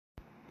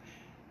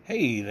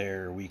Hey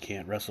there, We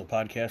Can't Wrestle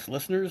podcast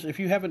listeners. If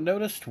you haven't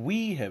noticed,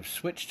 we have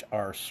switched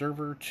our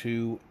server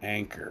to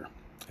Anchor.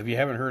 If you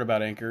haven't heard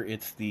about Anchor,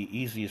 it's the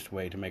easiest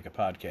way to make a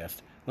podcast.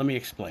 Let me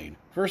explain.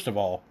 First of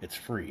all, it's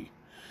free.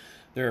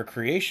 There are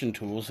creation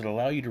tools that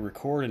allow you to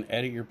record and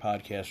edit your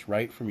podcast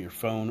right from your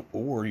phone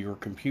or your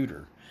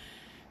computer.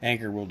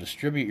 Anchor will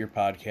distribute your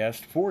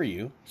podcast for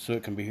you so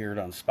it can be heard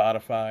on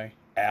Spotify,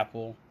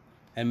 Apple,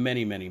 and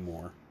many, many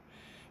more.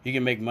 You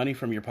can make money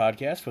from your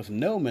podcast with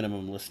no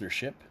minimum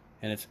listenership,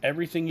 and it's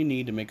everything you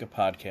need to make a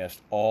podcast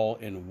all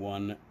in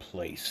one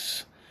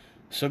place.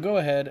 So go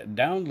ahead,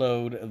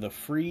 download the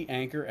free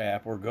Anchor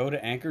app or go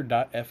to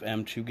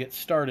anchor.fm to get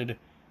started.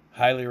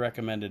 Highly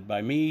recommended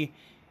by me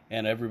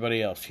and everybody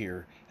else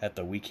here at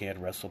the We Can't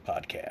Wrestle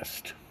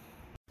podcast.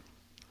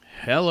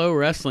 Hello,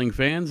 wrestling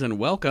fans, and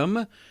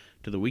welcome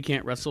to the We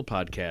Can't Wrestle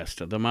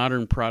podcast, the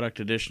modern product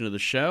edition of the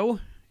show.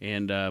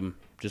 And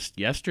just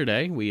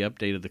yesterday, we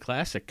updated the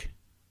classic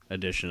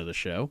edition of the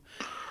show,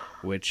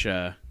 which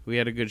we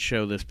had a good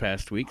show this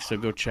past week, so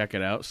go check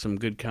it out. Some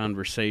good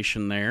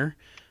conversation there.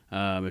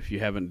 If you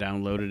haven't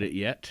downloaded it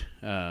yet,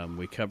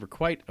 we cover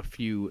quite a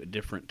few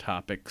different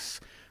topics.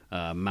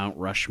 Mount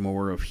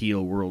Rushmore of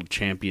heel world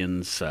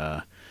champions,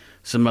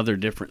 some other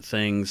different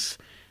things.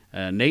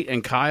 Nate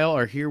and Kyle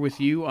are here with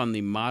you on the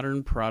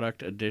modern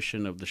product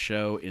edition of the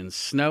show in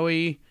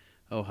snowy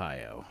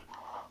Ohio.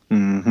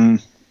 Mm-hmm.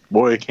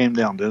 Boy, it came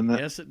down, didn't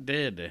it? Yes, it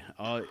did.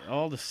 All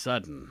of a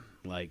sudden,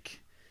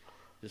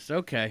 just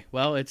okay.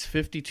 Well, it's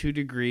 52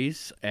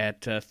 degrees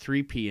at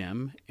 3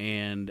 p.m.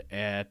 and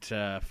at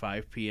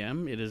 5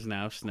 p.m. it is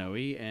now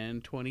snowy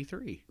and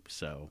 23.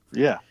 So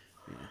yeah.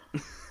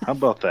 How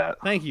about that?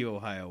 Thank you,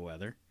 Ohio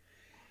weather.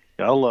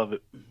 Gotta love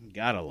it.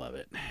 Gotta love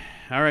it.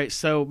 All right.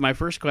 So my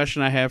first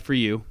question I have for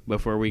you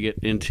before we get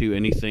into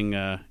anything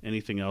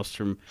else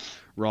from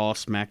Raw,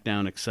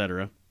 SmackDown,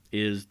 etc.,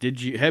 is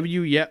have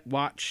you yet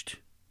watched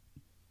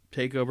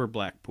TakeOver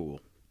Blackpool?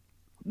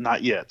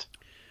 Not yet.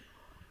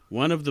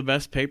 One of the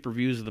best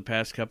pay-per-views of the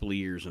past couple of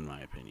years, in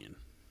my opinion.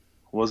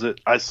 Was it?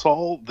 I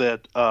saw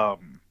that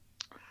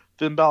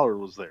Finn Balor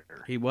was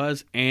there. He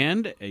was,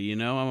 and,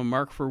 I'm a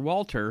mark for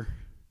Walter,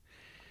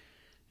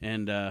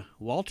 and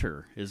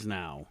Walter is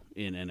now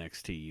in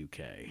NXT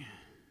UK.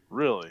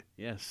 Really?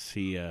 Yes,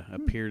 he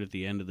appeared at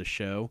the end of the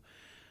show.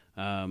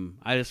 I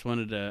just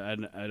wanted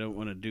to, I don't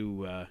want to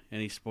do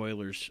any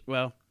spoilers.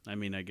 Well, I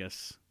mean, I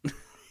guess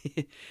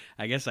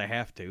I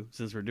have to,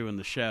 since we're doing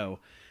the show.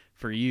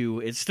 For you,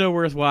 it's still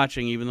worth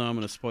watching, even though I'm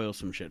going to spoil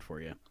some shit for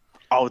you.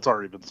 Oh, it's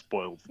already been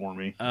spoiled for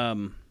me.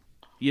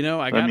 We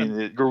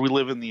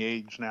live in the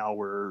age now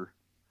where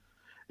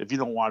if you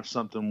don't watch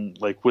something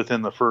like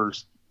within the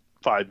first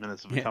 5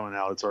 minutes of it coming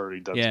out, it's already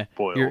done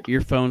spoiled.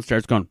 Your phone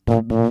starts going.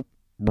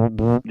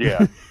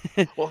 Yeah.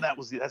 Well,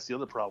 that's the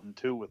other problem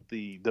too with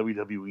the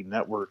WWE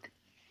Network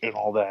and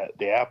all that.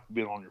 The app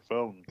being on your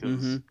phone,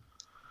 because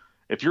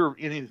if you're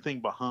anything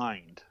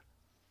behind.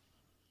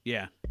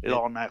 Yeah. It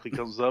automatically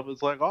comes up.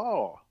 It's like,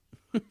 oh,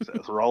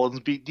 Seth Rollins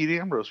beat Dean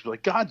Ambrose. You're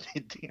like, God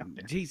damn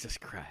it. Jesus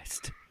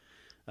Christ.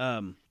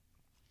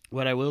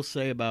 What I will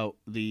say about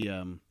the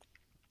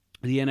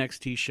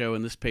NXT show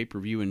and this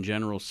pay-per-view in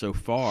general so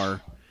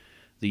far,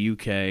 the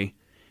UK,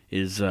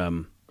 is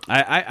I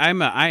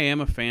am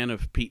a fan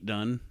of Pete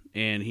Dunne,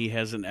 and he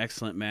has an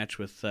excellent match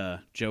with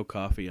Joe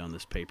Coffey on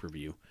this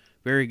pay-per-view.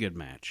 Very good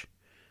match.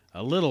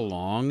 A little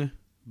long,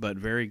 but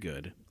very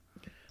good.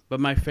 But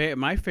my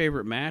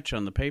favorite match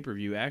on the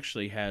pay-per-view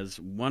actually has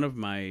one of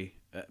my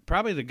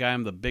probably the guy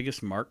I'm the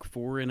biggest mark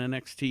for in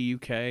NXT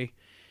UK,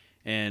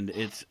 and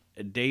it's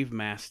Dave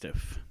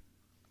Mastiff.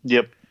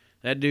 Yep.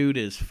 That dude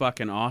is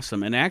fucking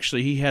awesome. And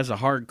actually, he has a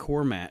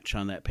hardcore match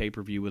on that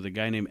pay-per-view with a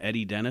guy named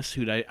Eddie Dennis,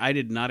 who I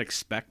did not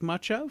expect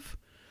much of.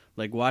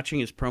 Like, watching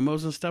his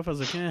promos and stuff, I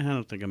was like, I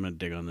don't think I'm going to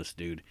dig on this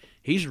dude.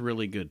 He's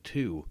really good,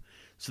 too.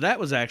 So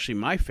that was actually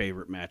my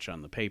favorite match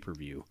on the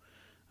pay-per-view.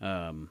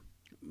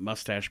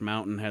 Mustache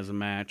Mountain has a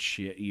match.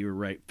 You were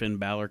right. Finn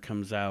Balor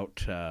comes out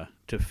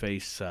to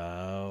face,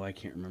 I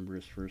can't remember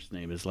his first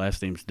name. His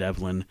last name's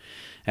Devlin.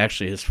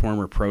 Actually, his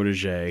former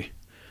protege.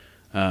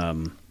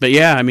 But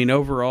yeah, I mean,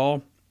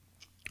 overall,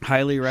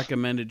 highly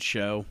recommended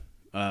show.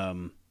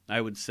 I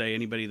would say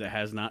anybody that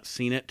has not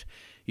seen it,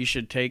 you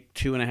should take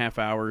 2.5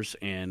 hours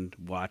and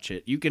watch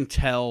it. You can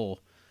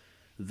tell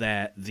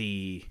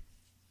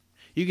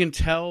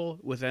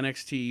with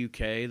NXT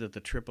UK that the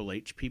Triple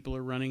H people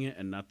are running it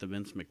and not the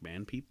Vince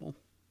McMahon people.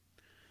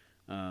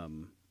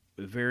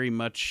 Very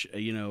much,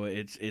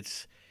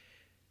 it's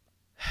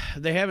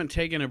they haven't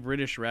taken a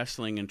British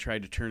wrestling and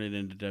tried to turn it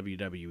into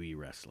WWE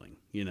wrestling.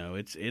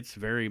 It's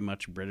very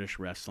much British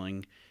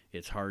wrestling.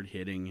 It's hard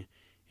hitting,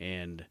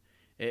 and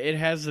it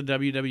has the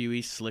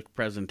WWE slick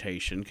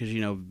presentation because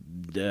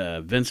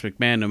Vince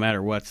McMahon, no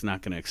matter what's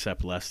not going to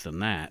accept less than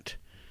that.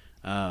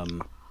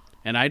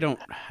 And I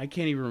can't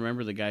even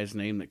remember the guy's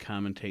name that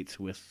commentates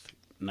with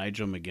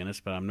Nigel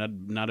McGuinness, but I'm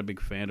not a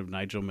big fan of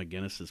Nigel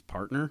McGuinness's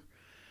partner.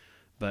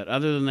 But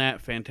other than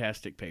that,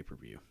 fantastic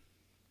pay-per-view.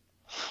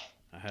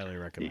 I highly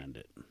recommend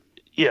it.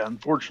 Yeah,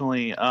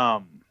 unfortunately,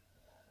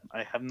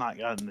 I have not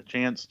gotten the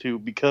chance to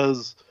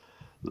because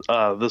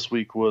this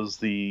week was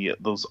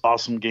those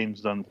awesome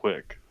games done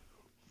quick.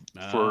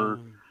 For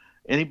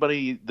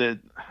anybody that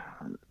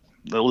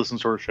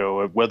listens to our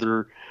show,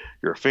 whether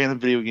you're a fan of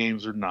video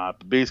games or not,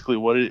 but basically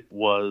what it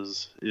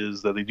was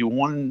is that they do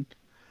one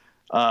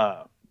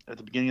at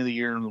the beginning of the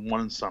year and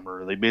one in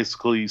summer. They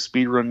basically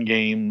speedrun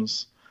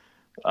games.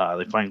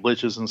 They find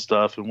glitches and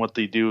stuff, and what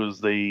they do is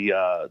they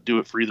do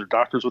it for either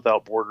Doctors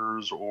Without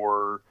Borders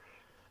or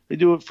they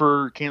do it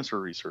for cancer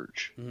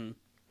research. Mm-hmm.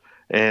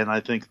 And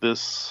I think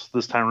this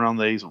time around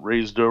they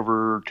raised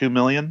over $2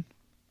 million.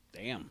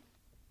 Damn,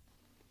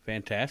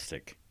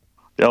 fantastic!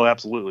 Oh,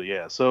 absolutely,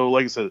 yeah. So,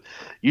 like I said,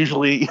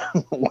 usually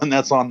when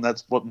that's on,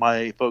 that's what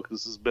my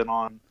focus has been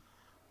on.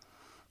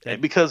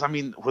 Because I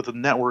mean, with the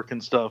network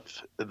and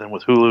stuff, and then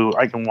with Hulu,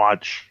 I can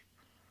watch.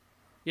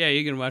 Yeah,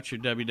 you can watch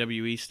your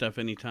WWE stuff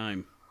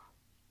anytime.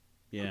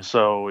 Yeah.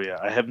 So yeah,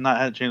 I have not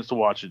had a chance to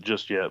watch it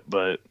just yet,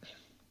 but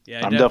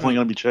yeah, I'm definitely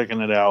going to be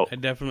checking it out. I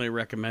definitely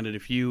recommend it.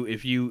 If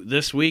you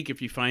this week,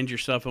 if you find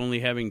yourself only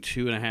having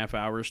 2.5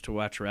 hours to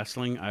watch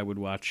wrestling, I would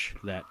watch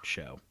that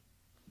show.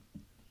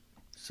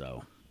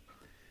 So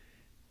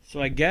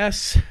I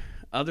guess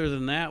other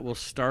than that, we'll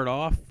start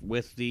off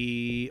with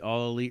the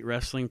All Elite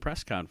Wrestling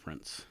press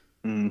conference.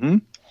 Mm-hmm.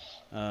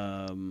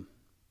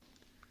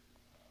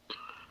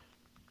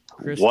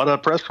 What a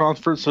press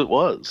conference it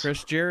was.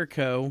 Chris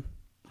Jericho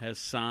has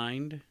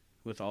signed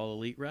with All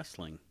Elite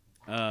Wrestling.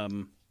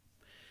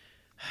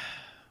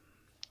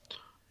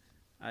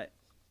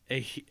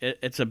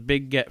 It's a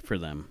big get for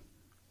them.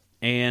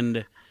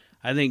 And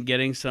I think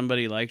getting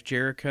somebody like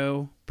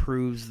Jericho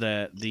proves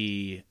that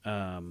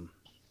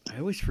I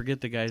always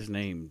forget the guy's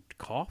name.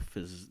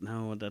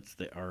 No, that's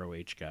the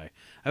ROH guy.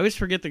 I always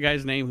forget the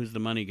guy's name who's the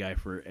money guy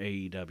for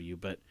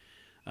AEW. But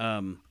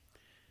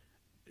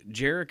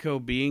Jericho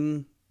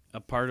being a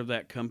part of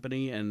that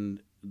company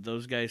and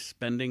those guys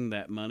spending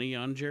that money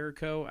on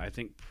Jericho, I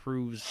think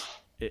proves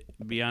it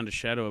beyond a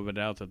shadow of a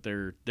doubt that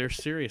they're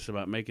serious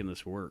about making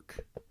this work.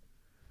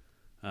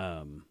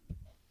 I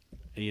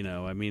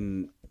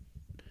mean,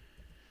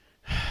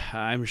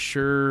 I'm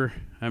sure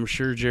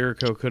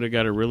Jericho could have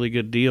got a really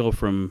good deal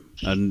from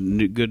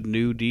good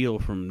new deal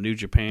from New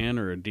Japan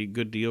or a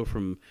good deal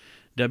from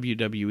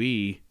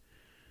WWE.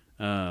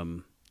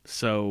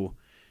 So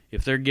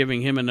if they're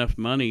giving him enough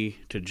money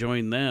to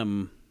join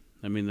them,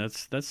 I mean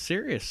that's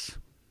serious.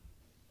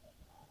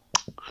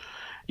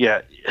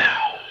 Yeah,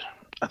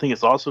 I think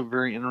it's also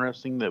very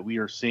interesting that we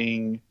are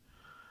seeing.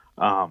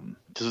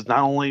 This is not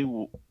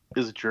only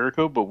is it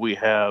Jericho, but we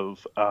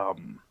have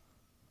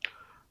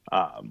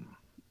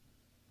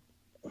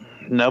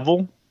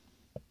Neville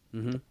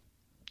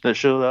that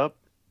showed up.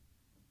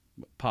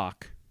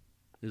 Pac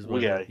is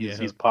what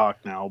he's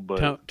Pac now,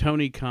 but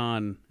Tony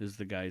Khan is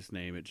the guy's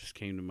name. It just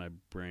came to my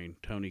brain.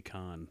 Tony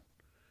Khan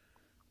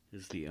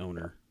is the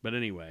owner. But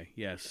anyway,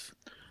 yes.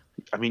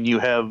 I mean, you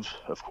have,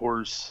 of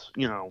course,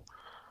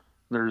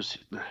 there's.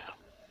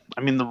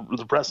 I mean,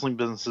 the wrestling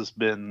business has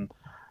been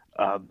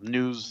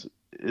news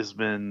has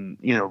been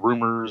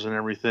rumors and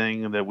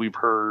everything that we've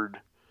heard.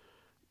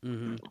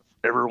 Mm-hmm.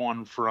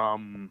 Everyone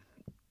from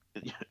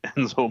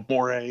Enzo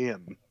Amore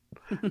and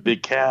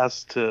Big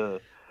Cass to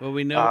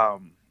we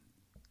know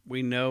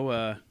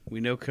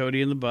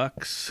Cody and the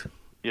Bucks.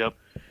 Yep.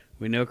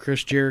 We know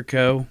Chris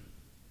Jericho.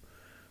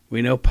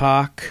 We know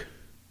Pac.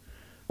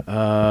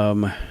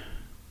 What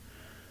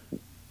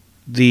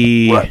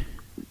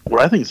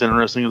I think is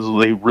interesting is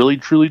they really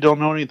truly don't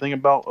know anything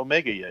about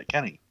Omega yet,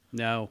 Kenny.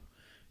 No,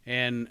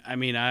 and I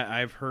mean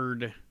I've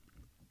heard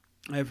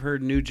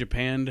New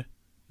Japan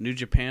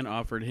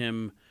offered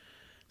him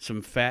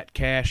some fat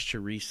cash to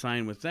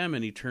re-sign with them,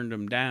 and he turned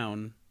them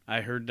down.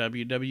 I heard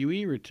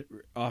WWE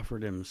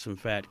offered him some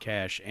fat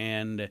cash,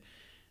 and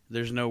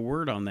there's no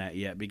word on that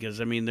yet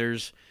because I mean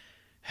there's.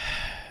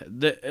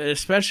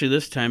 Especially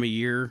this time of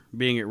year,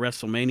 being at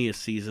WrestleMania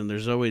season,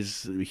 there's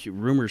always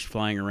rumors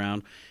flying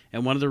around.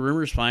 And one of the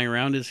rumors flying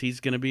around is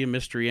he's going to be a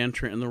mystery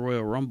entrant in the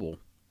Royal Rumble.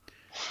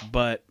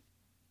 But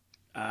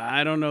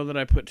I don't know that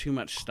I put too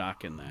much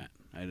stock in that.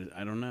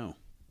 I don't know.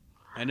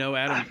 I know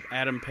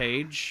Adam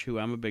Page, who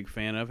I'm a big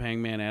fan of,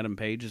 Hangman Adam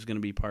Page, is going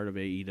to be part of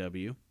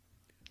AEW.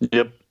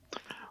 Yep.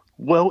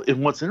 Well,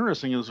 and what's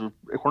interesting is,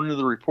 according to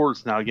the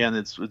reports, now again,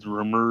 it's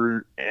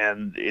rumor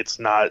and it's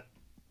not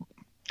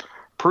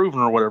proven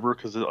or whatever,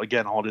 because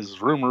again, all it is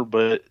rumor.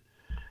 But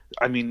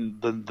I mean,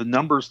 the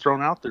numbers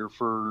thrown out there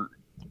for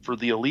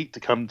the Elite to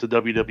come to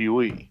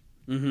WWE,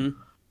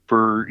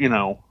 for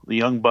the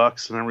Young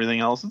Bucks and everything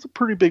else, it's a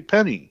pretty big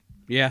penny.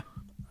 Yeah,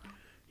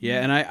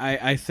 and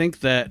I think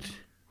that.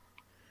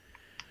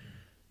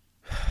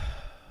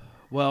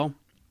 Well,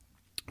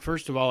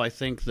 first of all, I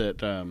think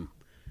that.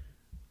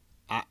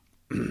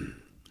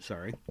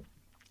 Sorry.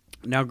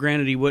 Now,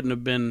 granted, he may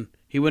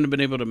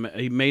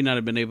not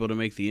have been able to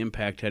make the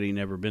impact had he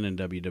never been in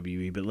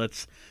WWE. But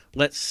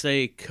let's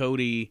say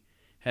Cody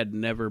had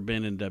never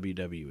been in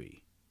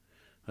WWE.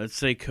 Let's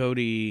say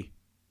Cody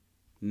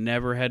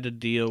never had to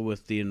deal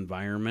with the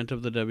environment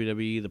of the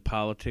WWE, the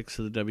politics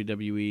of the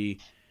WWE.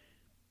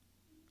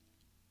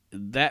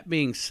 that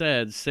being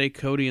said, say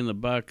Cody and the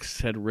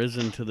Bucks had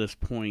risen to this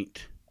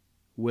point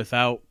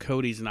without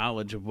Cody's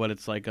knowledge of what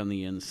it's like on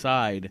the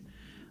inside,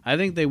 I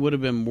think they would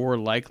have been more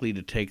likely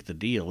to take the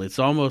deal. It's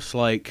almost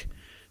like,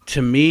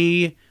 to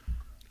me,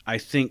 I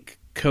think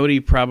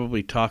Cody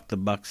probably talked the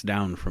Bucks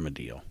down from a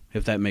deal,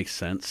 if that makes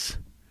sense.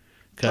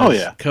 Oh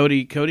yeah,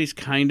 Cody's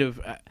kind of,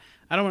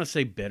 I don't want to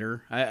say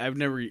bitter. I've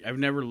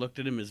never looked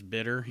at him as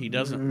bitter. He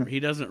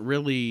doesn't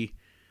really.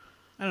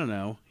 I don't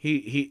know.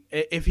 He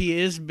if he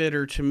is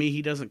bitter, to me,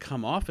 he doesn't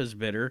come off as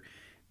bitter.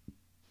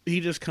 He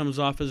just comes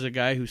off as a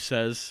guy who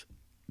says,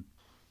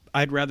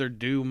 "I'd rather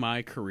do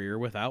my career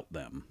without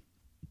them."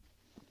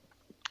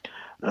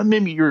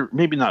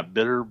 Maybe not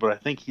bitter, but I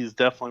think he's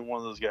definitely one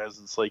of those guys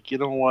that's like, you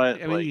know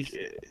what? I mean,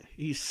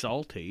 he's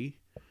salty,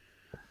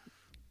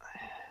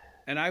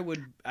 and he's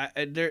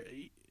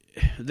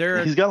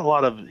got a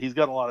lot of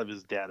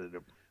his dad in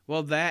him.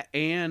 Well, that,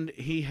 and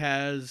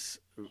he's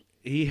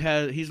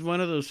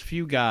one of those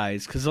few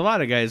guys, because a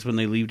lot of guys, when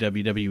they leave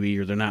WWE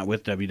or they're not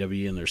with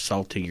WWE and they're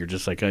salty, you're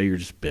just like, oh, you're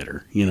just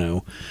bitter, you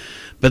know.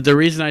 But the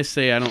reason I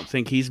say I don't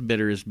think he's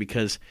bitter is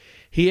because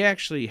he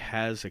actually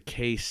has a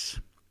case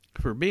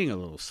for being a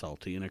little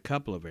salty in a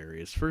couple of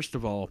areas. First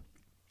of all,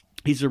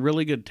 he's a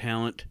really good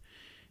talent,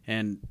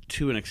 and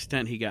to an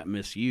extent he got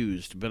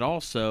misused, but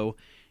also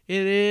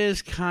it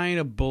is kind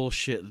of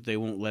bullshit that they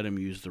won't let him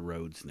use the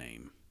Rhodes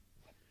name.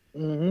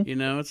 Mm-hmm. You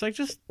know, it's like,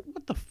 just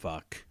what the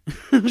fuck?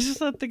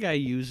 Just let the guy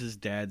use his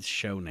dad's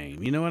show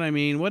name. You know what I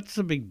mean? What's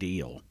the big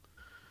deal?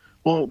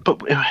 Well,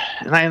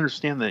 and I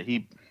understand that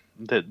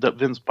that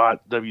Vince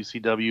bought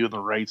WCW and the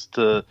rights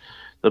to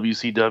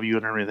WCW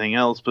and everything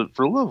else, but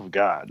for the love of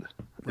God,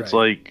 it's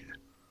like,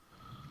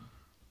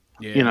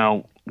 you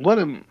know, let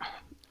him.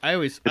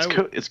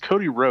 It's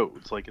Cody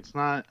Rhodes. Like, it's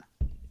not.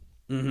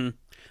 Mm-hmm.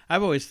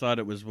 I've always thought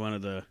it was one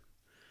of the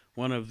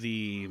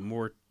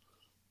more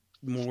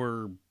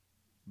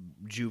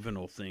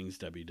juvenile things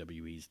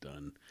WWE's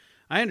done.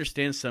 I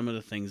understand some of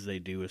the things they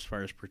do as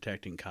far as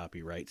protecting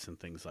copyrights and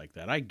things like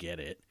that. I get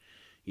it.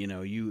 You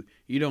know, you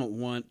don't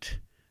want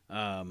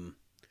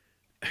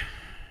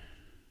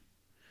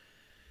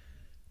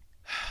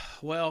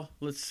well,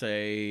 let's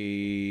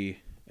say,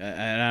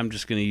 and I'm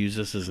just going to use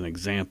this as an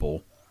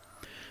example,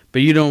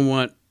 but you don't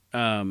want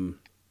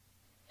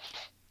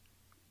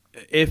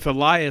if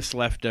Elias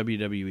left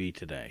WWE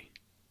today,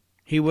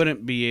 he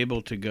wouldn't be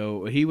able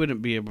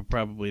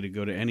probably to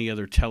go to any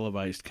other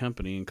televised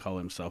company and call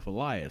himself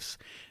Elias.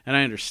 And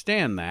I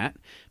understand that,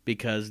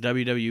 because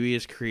WWE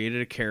has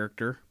created a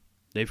character.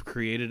 They've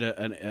created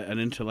an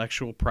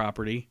intellectual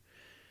property,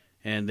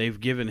 and they've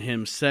given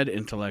him said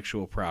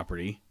intellectual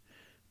property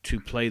to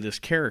play this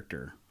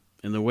character.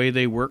 And the way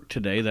they work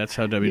today, that's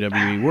how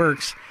WWE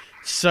works.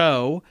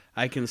 So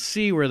I can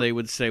see where they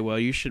would say, well,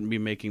 you shouldn't be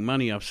making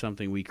money off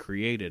something we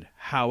created.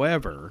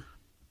 However,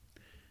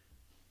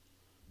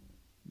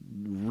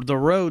 the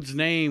Rhodes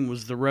name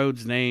was the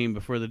Rhodes name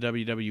before the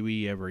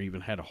WWE ever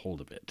even had a hold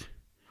of it.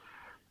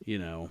 You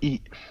know?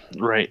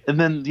 Right. And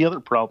then the other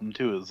problem,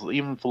 too, is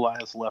even if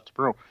Elias left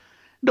pro,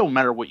 don't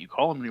matter what you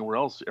call him anywhere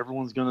else,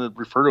 everyone's going to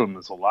refer to him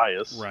as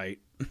Elias. Right.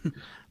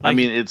 I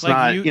mean, it's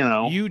not, you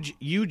know.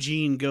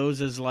 Eugene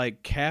goes as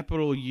like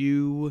capital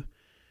U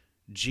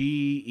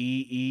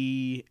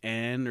G-E-E-N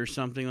or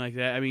something like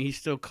that. I mean, he's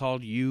still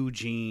called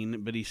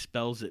Eugene, but he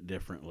spells it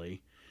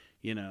differently.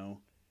 You know,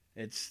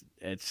 it's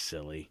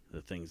silly,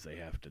 the things they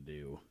have to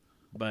do.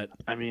 But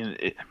I mean,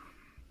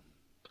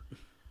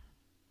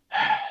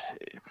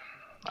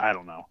 I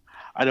don't know.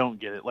 I don't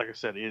get it. Like I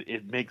said,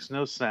 it makes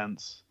no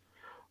sense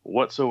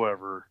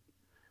whatsoever,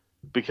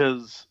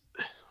 because,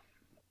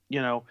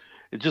 you know,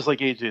 it's just like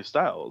AJ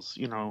Styles.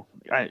 You know,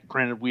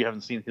 granted, we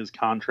haven't seen his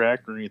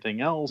contract or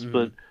anything else,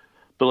 but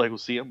like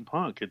with CM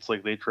Punk, it's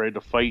like they tried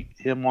to fight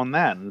him on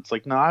that, and it's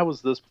like, no, I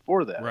was this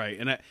before that. Right,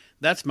 and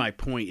that's my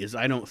point. Is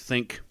I don't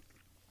think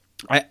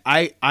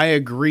I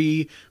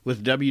agree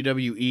with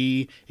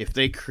WWE if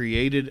they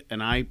created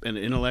an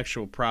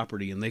intellectual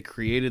property and they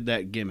created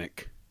that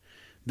gimmick,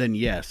 then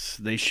yes,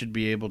 they should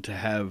be able to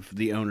have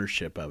the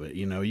ownership of it.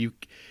 You know, you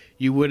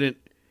wouldn't.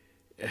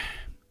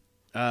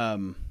 At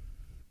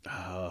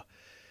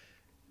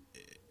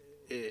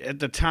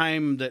the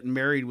time that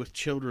Married with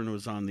Children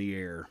was on the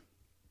air,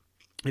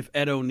 if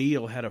Ed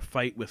O'Neill had a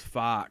fight with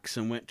Fox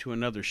and went to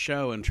another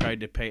show and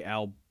tried to play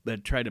Al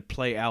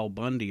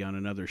Bundy on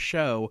another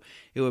show,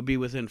 it would be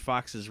within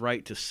Fox's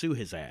right to sue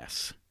his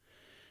ass,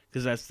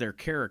 because that's their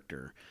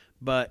character.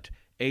 But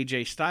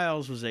AJ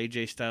Styles was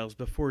AJ Styles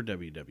before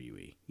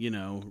WWE. You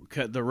know,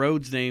 the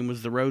Rhodes name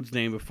was the Rhodes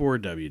name before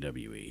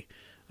WWE.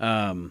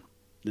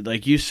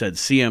 Like you said,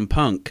 CM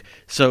Punk.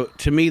 So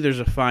to me, there's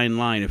a fine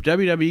line. If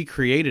WWE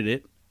created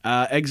it,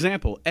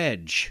 example,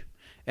 Edge.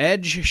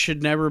 Edge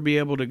should never be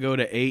able to go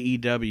to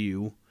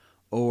AEW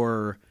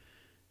or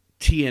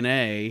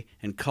TNA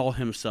and call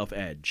himself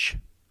Edge.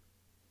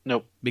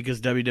 Nope.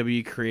 Because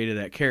WWE created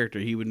that character.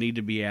 He would need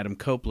to be Adam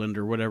Copeland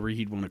or whatever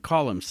he'd want to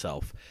call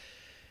himself.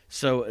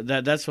 So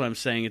that's what I'm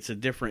saying. It's a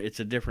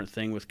different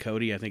thing with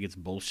Cody. I think it's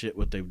bullshit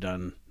what they've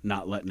done,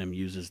 not letting him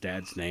use his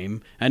dad's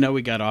name. I know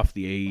we got off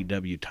the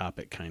AEW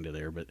topic kind of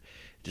there, but it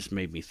just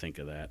made me think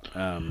of that.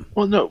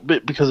 Well, no,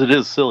 but because it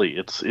is silly.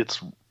 It's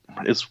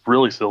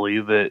really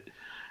silly that,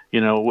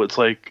 it's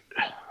like,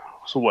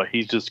 so what?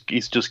 He's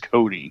just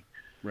Cody,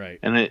 right?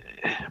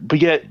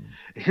 But yet,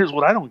 here's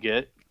what I don't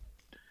get: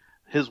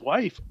 his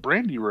wife,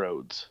 Brandy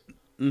Rhodes.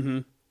 Mm-hmm.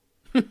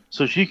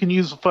 So she can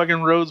use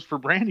fucking Rhodes for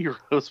Brandy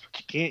Rhodes, but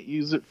she can't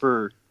use it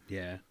for...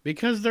 Yeah,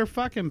 because they're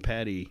fucking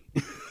petty.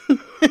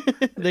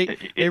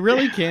 They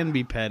really can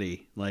be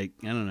petty. Like,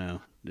 I don't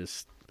know. I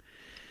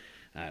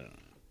don't know.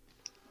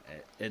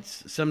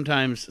 It's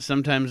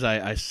sometimes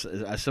I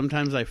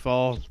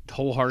fall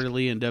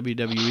wholeheartedly in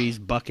WWE's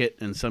bucket,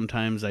 and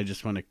sometimes I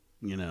just want to,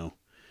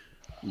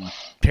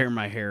 tear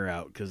my hair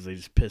out because they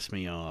just piss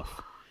me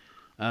off.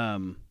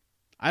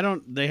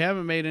 They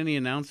haven't made any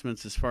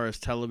announcements as far as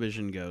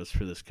television goes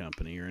for this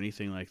company or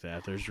anything like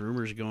that. There's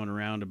rumors going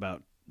around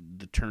about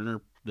the Turner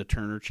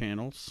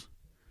channels.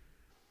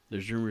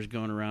 There's rumors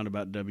going around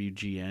about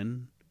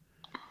WGN.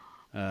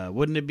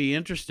 Wouldn't it be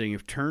interesting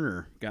if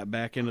Turner got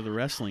back into the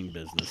wrestling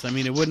business? I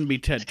mean, it wouldn't be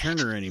Ted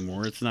Turner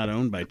anymore. It's not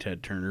owned by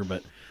Ted Turner,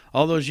 but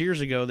all those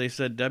years ago they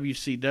said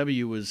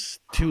WCW was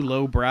too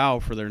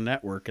lowbrow for their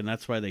network, and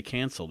that's why they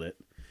canceled it.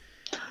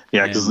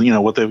 Yeah, because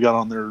what they've got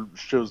on their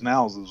shows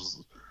now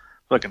is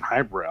fucking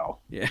highbrow.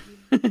 Yeah.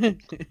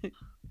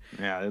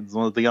 Yeah, it's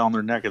one that they got on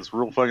their neck. It's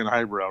real fucking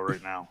highbrow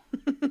right now.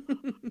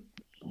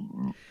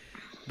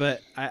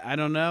 But I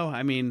don't know.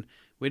 I mean,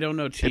 we don't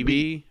know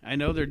TV. I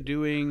know they're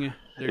doing...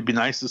 It'd be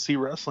nice to see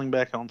wrestling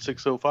back on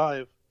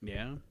 605.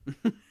 Yeah. I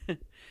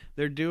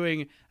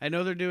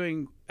know they're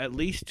doing at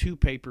least 2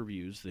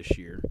 pay-per-views this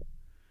year.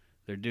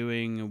 They're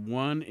doing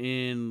one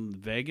in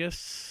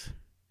Vegas,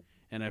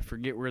 and I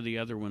forget where the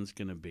other one's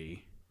going to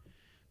be.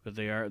 But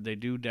they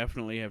do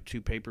definitely have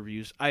 2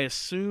 pay-per-views. I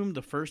assume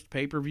the first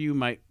pay-per-view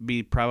might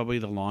be probably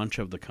the launch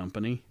of the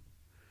company.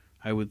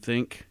 I would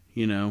think,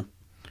 because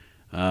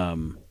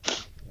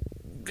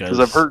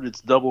I've heard it's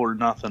double or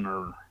nothing,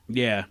 or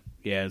yeah.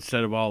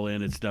 Instead of All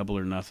In, it's double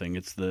or nothing.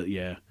 It's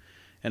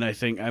and I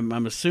think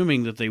I'm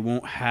assuming that they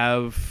won't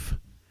have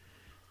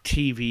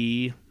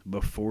TV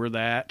before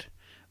that.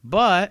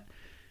 But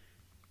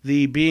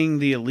being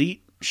the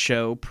Elite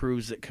show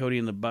proves that Cody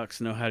and the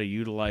Bucks know how to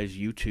utilize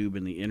YouTube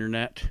and the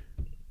internet,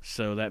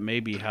 so that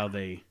may be how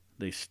they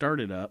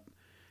started up.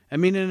 I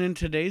mean, and in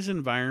today's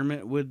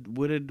environment,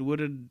 would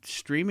a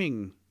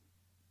streaming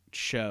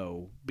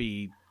show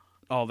be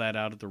all that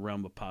out of the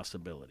realm of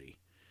possibility?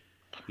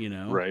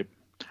 Right?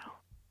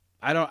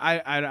 I'm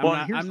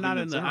not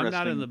in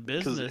the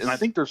business, and I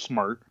think they're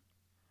smart.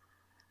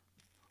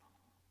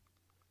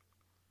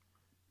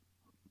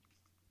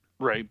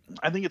 Right.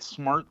 I think it's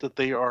smart that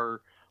they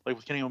are. Like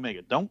with Kenny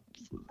Omega,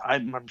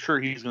 I'm sure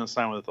he's going to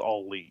sign with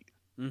All Elite.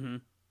 Mm-hmm.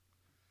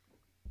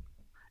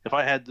 If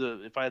I had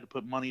to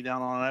put money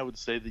down on it, I would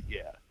say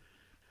that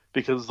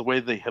because the way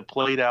they have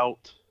played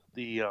out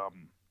the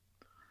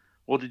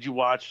did you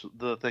watch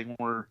the thing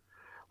where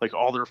like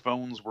all their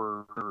phones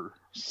were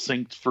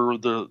synced for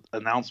the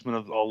announcement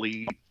of All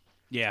Elite?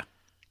 Yeah.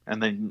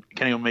 And then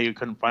Kenny Omega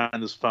couldn't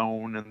find his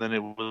phone, and then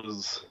it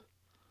was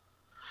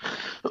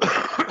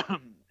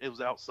it was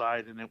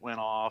outside and it went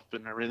off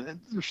and everything. And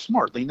they're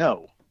smart. They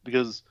know,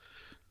 because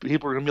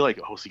people are going to be like,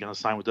 oh, is he going to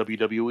sign with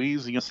WWE?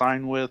 Is he going to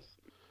sign with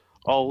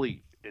All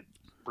Elite? It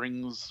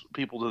brings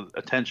people to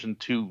attention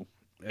to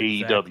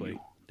AEW.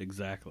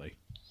 Exactly.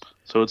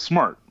 So it's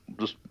smart.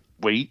 Just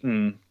wait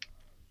and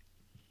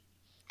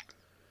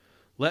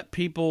let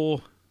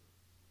people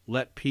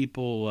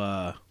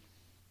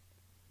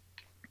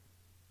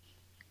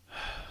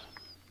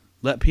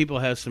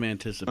have some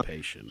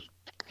anticipation.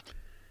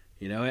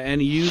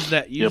 And use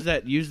that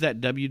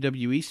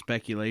WWE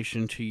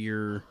speculation to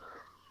your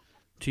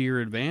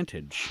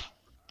advantage.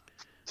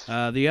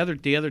 The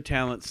other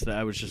talents that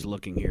I was just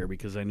looking here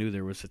because I knew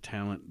there was a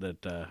talent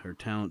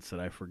talents that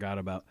I forgot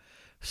about.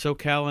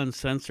 SoCal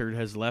Uncensored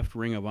has left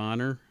Ring of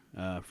Honor.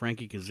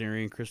 Frankie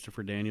Kazarian,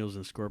 Christopher Daniels,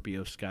 and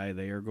Scorpio Sky,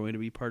 they are going to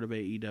be part of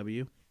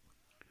AEW.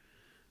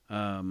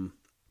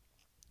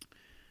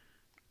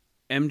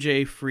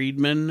 MJ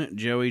Friedman,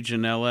 Joey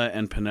Janela,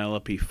 and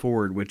Penelope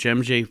Ford, which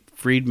MJ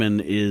Friedman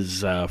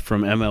is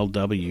from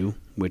MLW,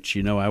 which,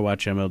 I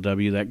watch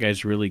MLW. That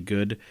guy's really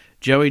good.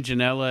 Joey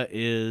Janela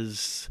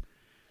is...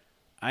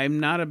 I'm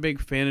not a big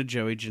fan of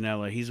Joey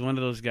Janela. He's one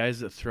of those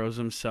guys that throws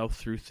himself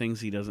through things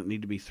he doesn't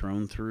need to be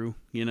thrown through,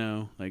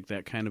 like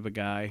that kind of a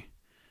guy.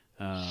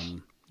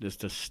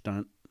 Just a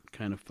stunt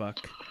kind of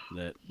fuck.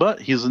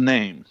 But he's a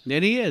name.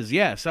 And he is,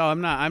 yeah. So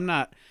I'm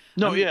not...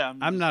 No,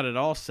 I'm not at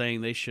all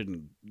saying they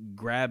shouldn't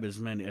grab as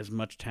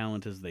much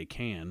talent as they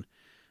can.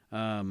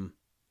 Let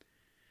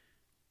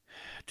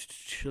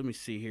me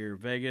see here.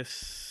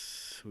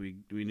 Vegas. We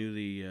knew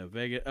the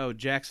Vegas. Oh,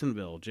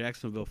 Jacksonville,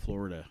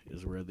 Florida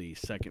is where the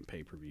second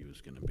pay-per-view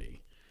is going to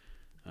be.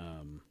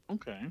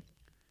 Okay.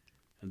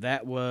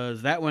 That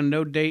one.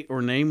 No date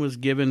or name was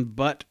given,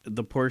 but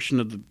a portion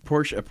of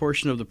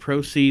the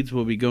proceeds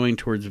will be going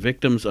towards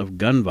victims of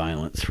gun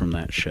violence from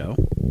that show.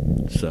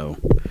 So,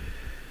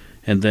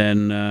 and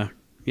then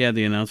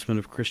the announcement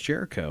of Chris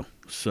Jericho.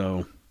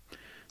 So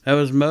that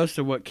was most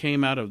of what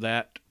came out of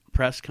that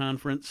press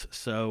conference.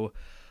 So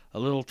a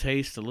little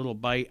taste, a little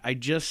bite.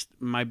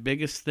 My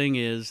biggest thing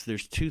is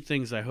there's two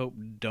things I hope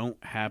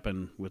don't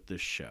happen with this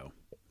show,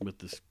 with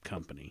this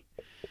company.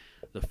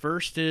 The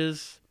first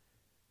is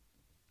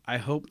I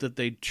hope that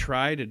they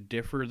try to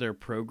differ their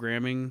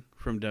programming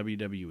from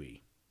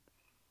WWE.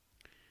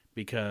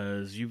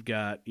 Because you've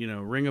got,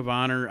 Ring of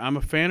Honor. I'm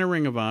a fan of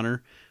Ring of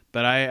Honor,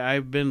 but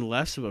I've been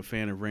less of a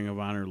fan of Ring of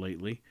Honor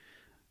lately.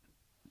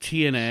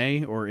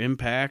 TNA or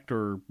Impact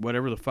or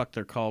whatever the fuck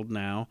they're called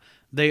now,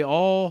 they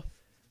all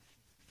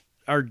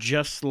are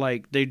just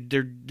like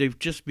they've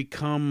just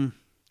become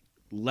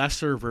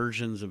lesser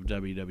versions of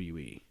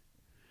WWE.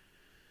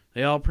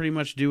 They all pretty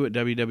much do what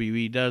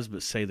WWE does,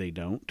 but say they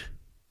don't.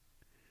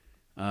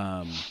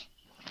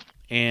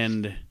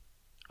 And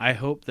I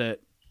hope that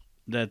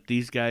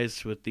these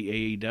guys with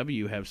the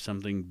AEW have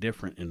something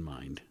different in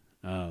mind.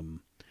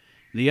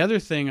 The other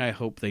thing I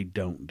hope they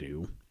don't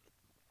do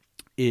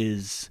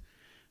is,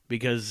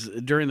 because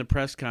during the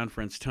press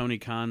conference, Tony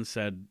Khan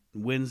said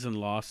wins and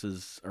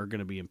losses are going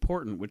to be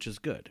important, which is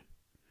good.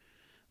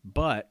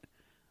 But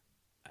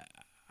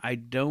I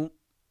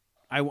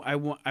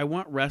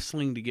want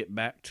wrestling to get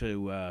back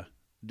to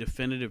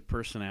definitive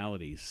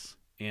personalities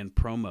and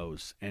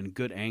promos and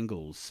good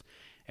angles.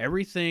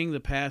 Everything the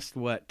past,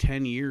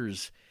 10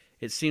 years,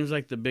 it seems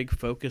like the big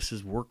focus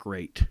is work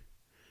rate.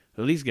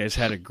 Well, these guys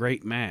had a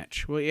great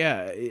match. Well,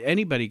 yeah,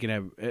 anybody can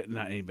have...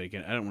 Not anybody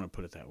can... I don't want to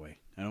put it that way.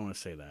 I don't want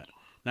to say that.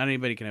 Not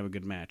anybody can have a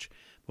good match.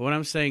 But what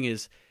I'm saying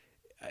is,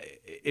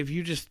 if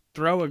you just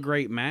throw a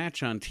great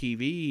match on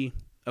TV,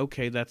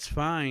 okay, that's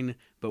fine,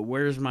 but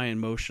where's my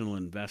emotional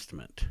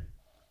investment?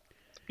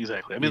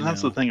 Exactly. I mean,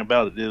 that's the thing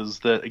about it is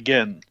that,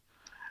 again,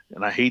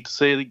 and I hate to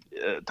say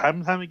it time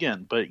and time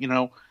again, but,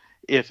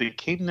 if it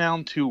came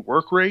down to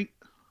work rate,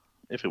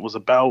 if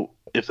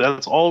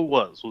that's all it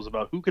was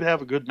about who could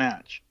have a good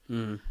match,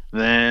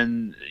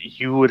 then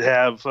you would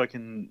have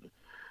fucking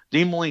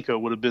Dean Malenko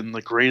would have been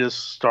the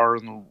greatest star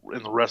in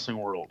the wrestling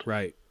world.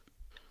 Right.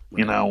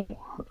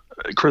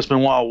 Chris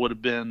Benoit would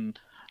have been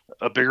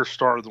a bigger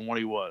star than what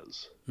he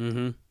was.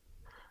 Mm-hmm.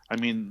 I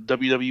mean,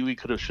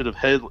 WWE should have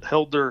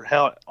held their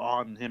hat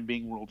on him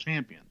being world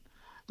champion.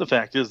 The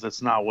fact is,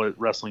 that's not what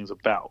wrestling's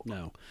about.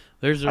 No,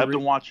 I've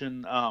been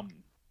watching,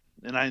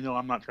 and I know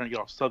I'm not trying to get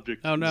off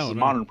subject. Oh, no, this is a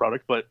modern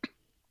product, but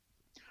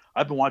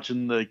I've been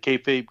watching the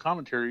kayfabe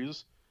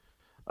commentaries,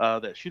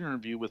 that shoot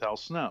interview with Al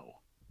Snow.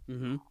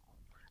 Mm-hmm.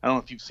 I don't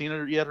know if you've seen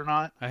it yet or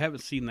not. I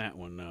haven't seen that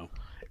one, no.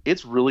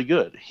 It's really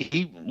good.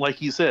 He, like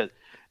he said,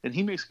 and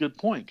he makes a good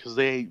point, because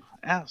they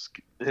ask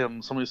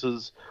him, somebody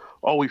says,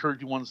 oh, we heard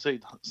you want to say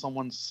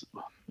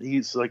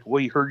he's like,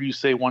 we heard you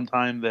say one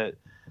time that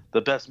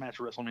the best match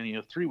of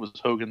WrestleMania 3 was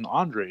Hogan and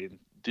Andre. And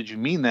did you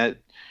mean that?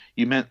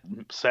 You meant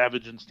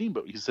Savage and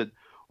Steamboat. He said,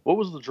 what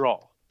was the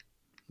draw?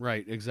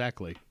 Right,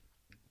 exactly.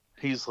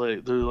 He's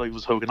like, they're like, it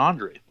was Hogan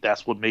Andre.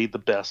 That's what made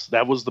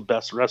that was the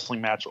best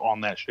wrestling match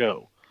on that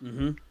show.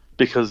 Mm-hmm.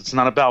 Because it's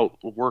not about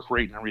work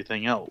rate and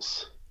everything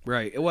else.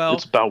 Right. Well,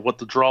 it's about what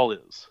the draw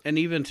is. And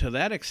even to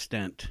that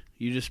extent,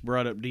 you just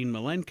brought up Dean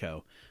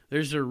Malenko.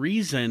 There's a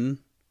reason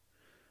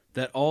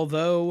that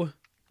although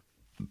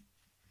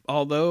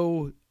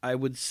I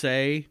would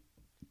say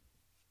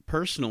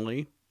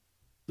personally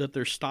that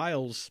their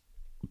styles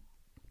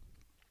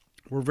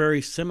were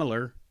very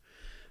similar,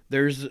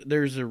 there's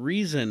a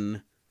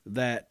reason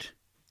that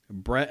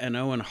Bret and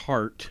Owen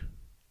Hart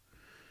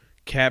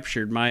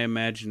captured my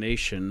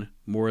imagination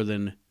more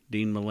than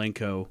Dean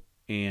Malenko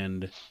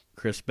and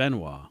Chris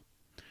Benoit.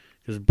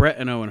 Because Bret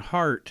and Owen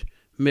Hart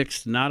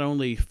mixed not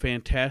only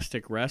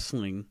fantastic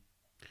wrestling,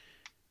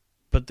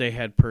 but they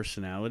had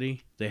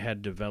personality. They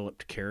had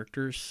developed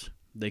characters.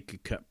 They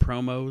could cut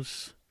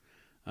promos.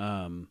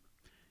 I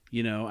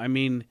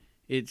mean,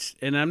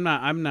 and I'm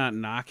not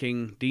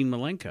knocking Dean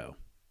Malenko.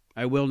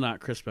 I will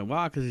not Chris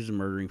Benoit because he's a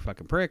murdering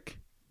fucking prick.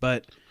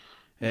 But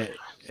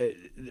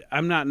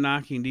I'm not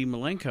knocking Dean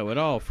Malenko at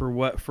all for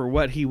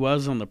what he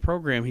was on the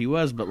program. He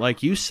was, but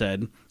like you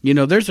said,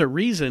 there's a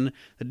reason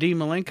that Dean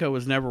Malenko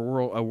was never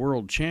a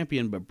world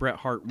champion, but Bret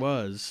Hart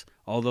was,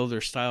 although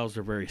their styles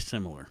are very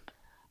similar.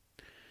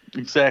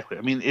 Exactly.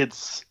 I mean,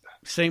 it's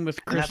same with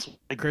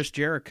Chris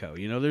Jericho.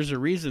 There's a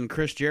reason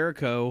Chris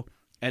Jericho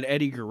and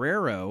Eddie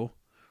Guerrero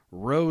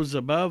rose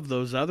above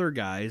those other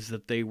guys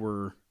that they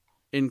were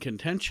in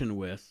contention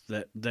with,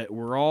 that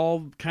were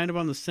all kind of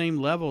on the same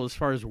level as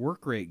far as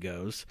work rate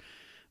goes.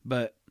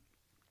 But,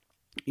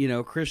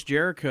 Chris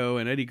Jericho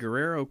and Eddie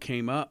Guerrero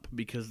came up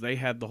because they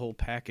had the whole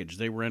package.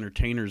 They were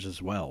entertainers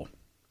as well.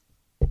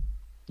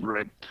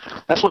 Right.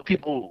 That's what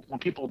when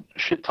people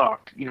shit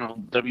talk,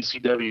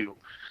 WCW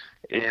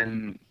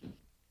in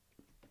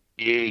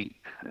 88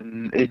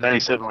 and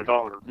 97, like,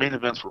 their main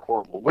events were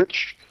horrible,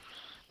 which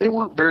they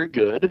weren't very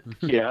good.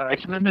 Yeah, I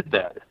can admit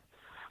that.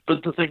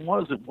 But the thing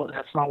was,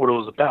 that's not what it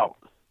was about.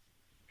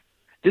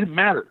 It didn't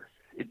matter.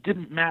 It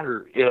didn't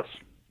matter if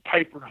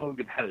Piper and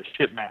Hogan had a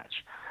shit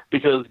match,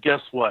 because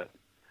guess what?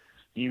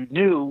 You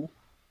knew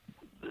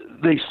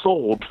they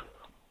sold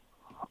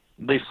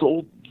the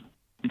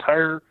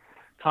entire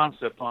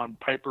concept on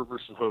Piper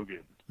versus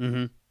Hogan.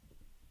 Mm-hmm.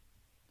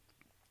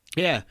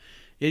 Yeah,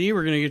 and you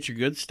were going to get your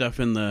good stuff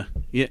in the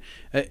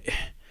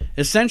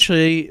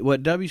essentially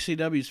what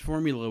WCW's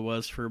formula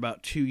was for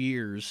about 2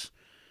 years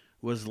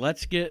was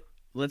let's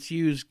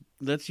use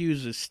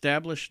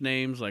established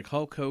names like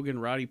Hulk Hogan,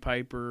 Roddy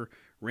Piper,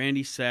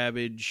 Randy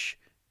Savage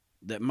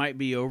that might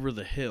be over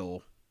the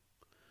hill,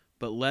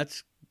 but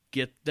let's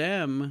get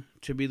them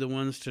to be the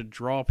ones to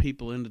draw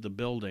people into the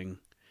building.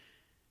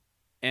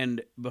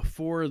 And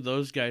before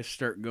those guys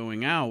start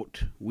going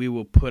out, we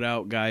will put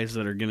out guys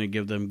that are going to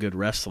give them good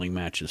wrestling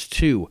matches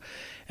too.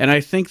 And I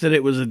think that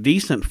it was a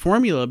decent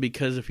formula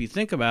because if you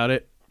think about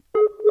it,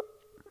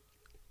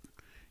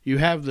 you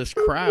have this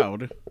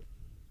crowd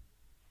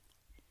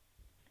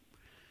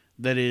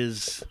that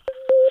is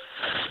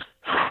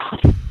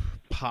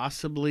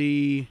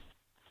possibly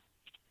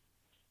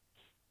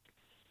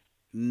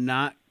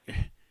not, what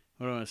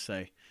do I want to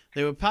say?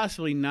 They would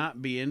possibly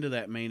not be into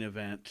that main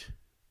event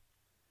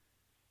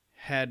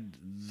had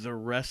the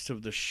rest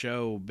of the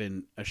show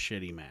been a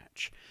shitty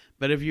match.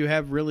 But if you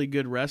have really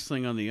good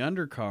wrestling on the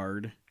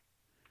undercard,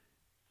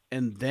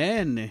 and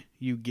then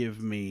you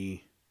give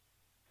me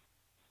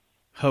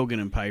Hogan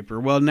and Piper,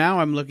 well, now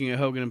I'm looking at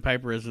Hogan and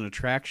Piper as an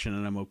attraction,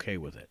 and I'm okay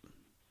with it.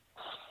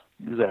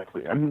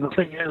 Exactly. I mean, the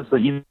thing is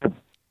that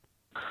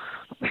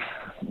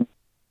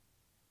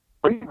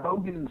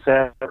Hogan and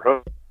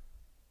Savage,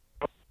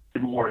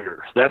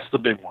 Warriors. That's the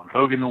big one.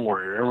 Hogan and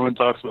Warrior. Everyone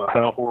talks about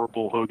how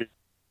horrible Hogan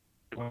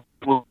was,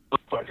 a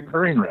fucking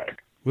train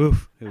wreck.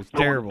 Oof, it was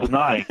terrible.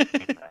 Denying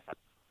that.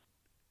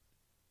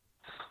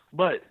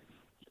 But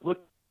look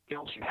what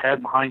else you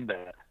had behind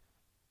that.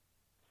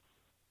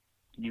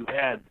 You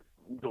had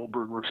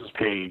Goldberg versus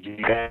Page.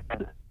 You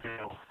had,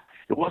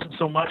 it wasn't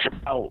so much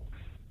about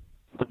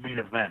the main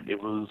event.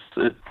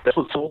 That's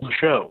what sold the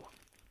show.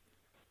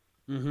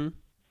 Mm-hmm.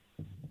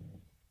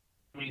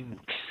 I mean,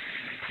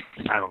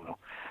 I don't know.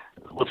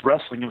 With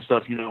wrestling and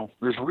stuff,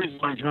 there's a reason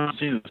why John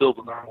Cena is still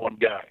the number one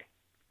guy.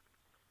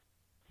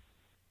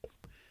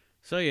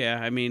 So, yeah,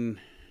 I mean,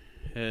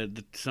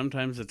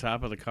 sometimes the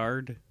top of the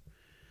card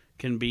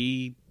can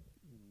be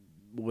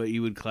what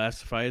you would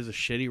classify as a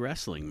shitty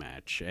wrestling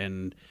match.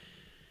 And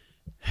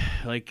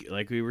like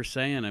we were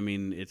saying, I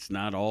mean, it's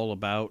not all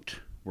about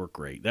work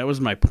rate. That was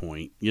my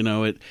point.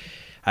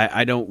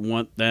 I don't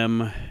want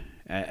them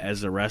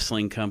as a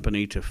wrestling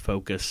company to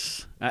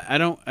focus. I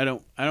don't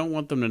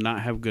want them to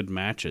not have good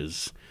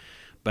matches,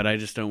 but I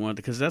just don't want,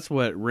 because that's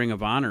what Ring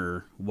of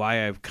Honor,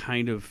 why I've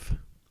kind of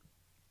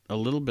a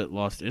little bit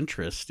lost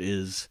interest,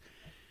 is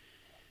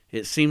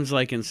it seems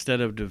like instead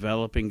of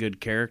developing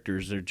good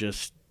characters, they're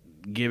just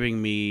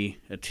giving me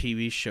a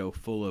TV show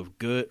full of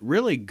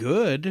really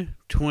good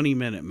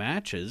 20-minute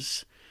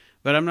matches,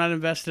 but I'm not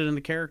invested in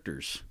the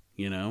characters.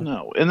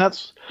 No, and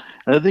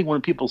I think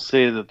when people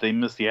say that they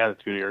miss the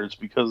Attitude Era, it's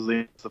because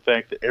it's the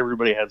fact that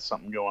everybody had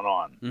something going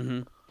on.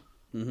 Mm-hmm.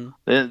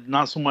 Mm-hmm.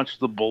 Not so much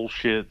the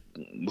bullshit,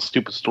 the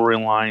stupid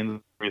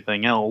storylines,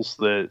 everything else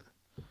that,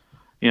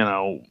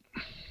 like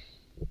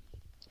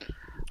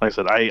I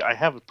said, I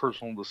have a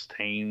personal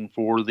disdain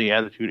for the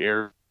Attitude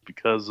Era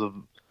because of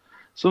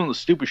some of the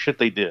stupid shit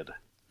they did.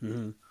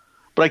 Mm-hmm.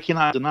 But I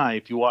cannot deny,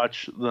 if you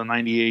watch the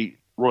 98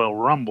 Royal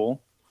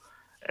Rumble,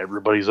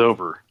 everybody's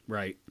over.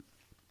 Right.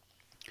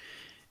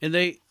 And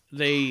to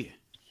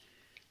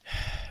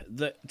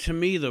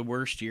me, the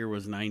worst year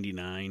was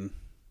 99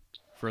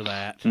 for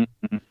that,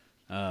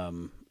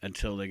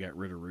 until they got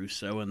rid of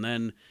Russo. And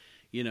then,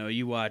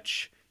 you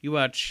watch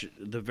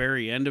the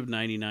very end of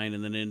 99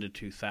 and then into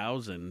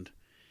 2000.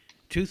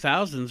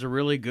 2000's a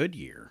really good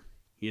year,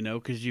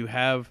 because you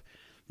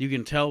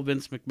can tell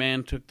Vince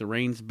McMahon took the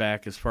reins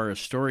back as far as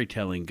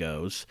storytelling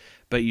goes,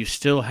 but you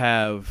still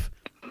have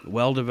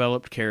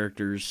well-developed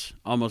characters.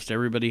 Almost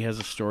everybody has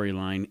a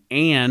storyline,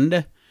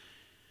 and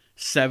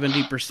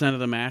 70% of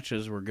the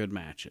matches were good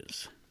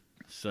matches.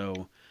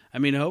 So, I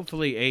mean,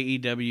 hopefully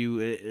AEW,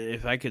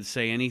 if I could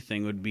say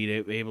anything, would be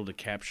able to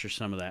capture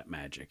some of that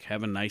magic,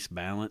 have a nice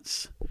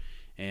balance.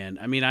 And,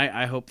 I mean,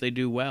 I hope they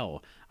do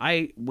well.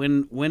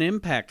 When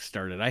Impact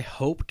started, I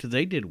hoped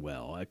they did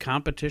well.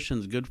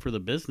 Competition's good for the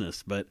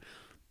business, but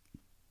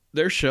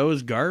their show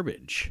is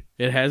garbage.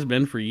 It has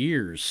been for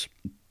years.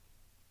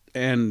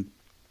 And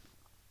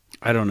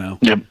I don't know.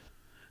 Yep.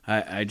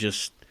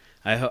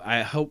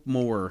 I hope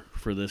more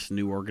for this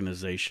new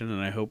organization,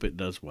 and I hope it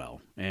does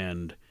well.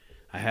 And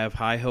I have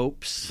high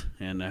hopes,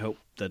 and I hope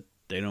that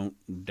they don't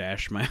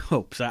dash my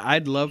hopes.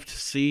 I'd love to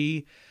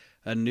see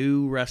a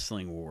new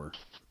wrestling war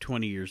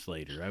 20 years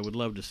later. I would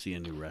love to see a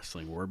new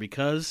wrestling war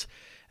because,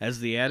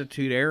 as the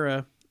Attitude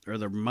Era or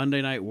the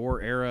Monday Night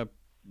War era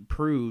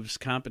proves,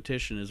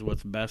 competition is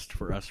what's best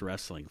for us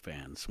wrestling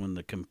fans when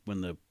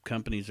the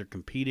companies are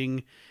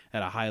competing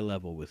at a high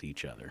level with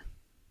each other.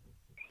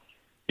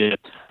 Yeah.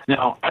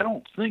 Now, I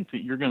don't think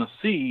that you're going to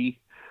see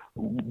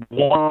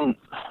one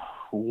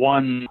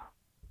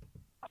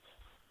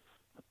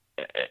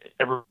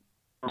ever.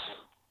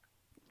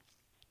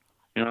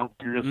 You know,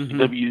 you're going to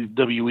see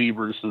WWE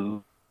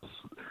versus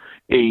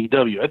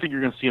AEW. I think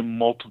you're going to see a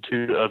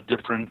multitude of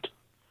different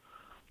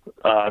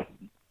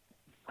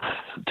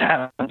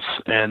talents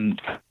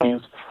and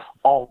companies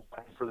all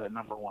fighting for that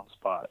number one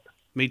spot.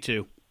 Me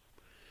too.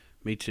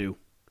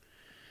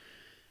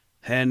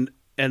 And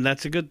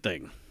that's a good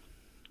thing.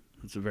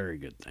 It's a very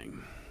good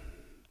thing.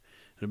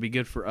 It'll be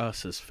good for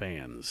us as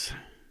fans.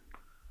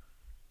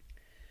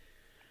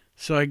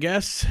 So I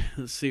guess,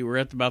 let's see, we're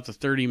at about the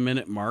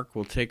 30-minute mark.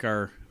 We'll take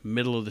our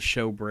middle of the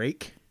show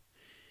break.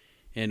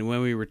 And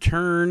when we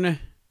return,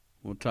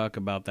 we'll talk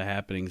about the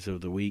happenings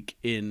of the week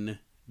in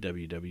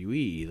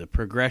WWE.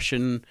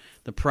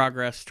 The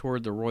progress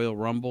toward the Royal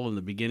Rumble and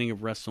the beginning of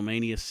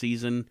WrestleMania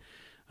season.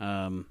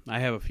 I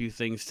have a few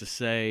things to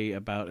say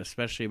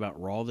especially about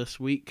Raw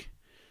this week.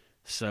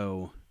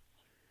 So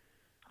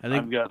I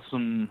think I've got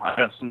some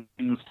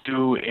things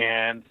too,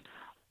 and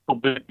a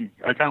bit.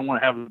 I kind of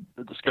want to have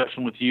a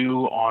discussion with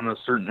you on a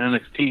certain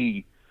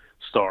NXT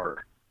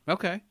star.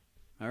 Okay,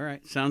 all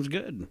right, sounds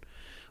good.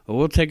 Well,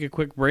 we'll take a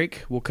quick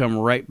break. We'll come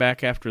right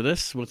back after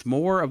this with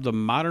more of the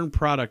Modern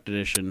Product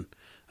edition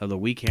of the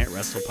We Can't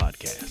Wrestle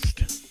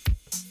podcast.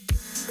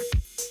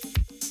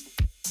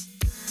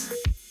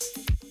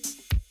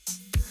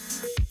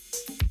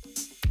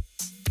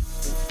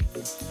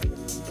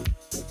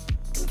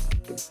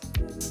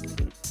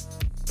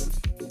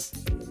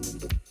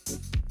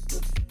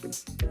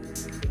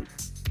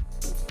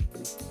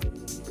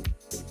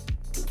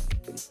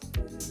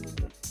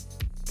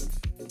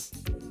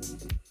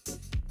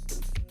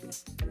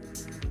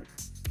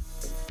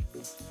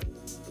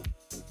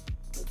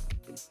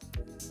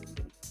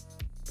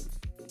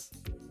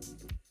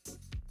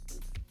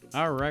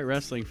 All right,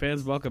 wrestling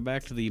fans, welcome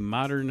back to the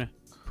Modern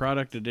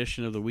Product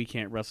edition of the We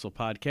Can't Wrestle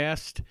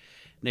podcast.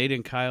 Nate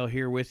and Kyle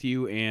here with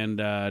you, and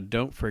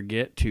don't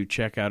forget to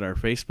check out our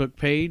Facebook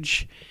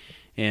page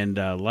and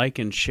like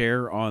and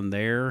share on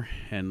there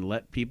and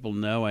let people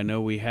know. I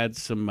know we have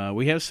some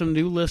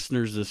new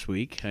listeners this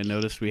week. I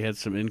noticed we had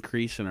some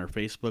increase in our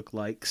Facebook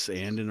likes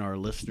and in our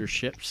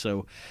listenership,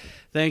 so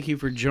thank you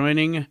for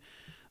joining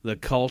the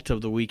cult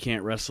of the We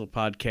Can't Wrestle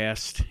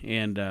podcast,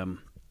 and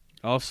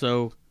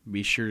also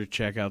be sure to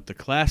check out the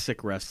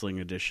classic wrestling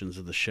editions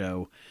of the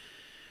show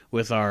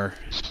with our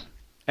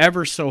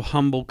ever so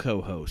humble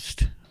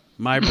co-host,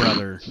 my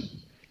brother,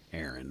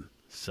 Aaron.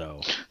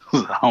 So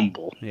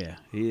humble. Yeah,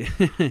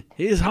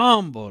 he's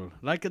humble,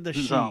 like the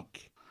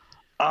Sheik.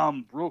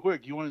 Real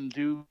quick, you want to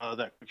do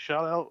that quick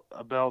shout out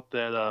about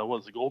that?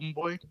 What's the Golden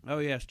Boy? Oh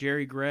yes,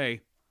 Jerry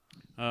Gray.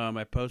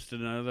 I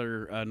posted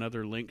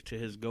another link to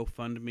his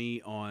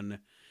GoFundMe on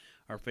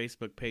our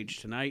Facebook page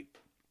tonight.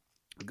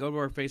 Go to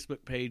our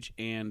Facebook page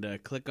and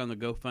click on the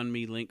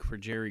GoFundMe link for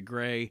Jerry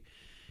Gray.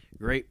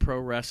 Great pro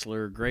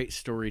wrestler, great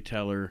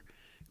storyteller,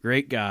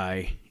 great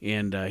guy,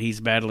 and he's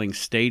battling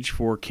stage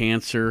 4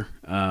 cancer.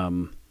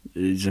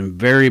 He's in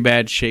very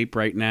bad shape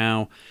right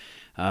now.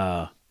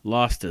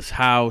 Lost his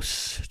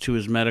house to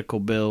his medical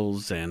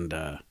bills and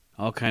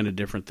all kind of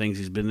different things.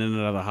 He's been in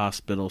and out of the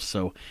hospital,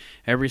 so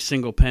every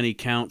single penny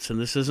counts. And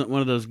this isn't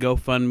one of those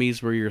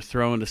GoFundMes where you're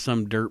throwing to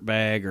some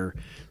dirtbag or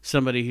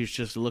somebody who's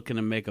just looking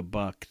to make a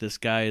buck. This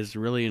guy is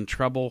really in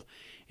trouble,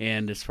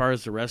 and as far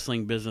as the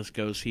wrestling business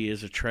goes, he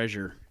is a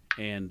treasure.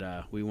 And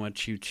we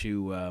want you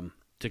to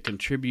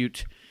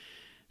contribute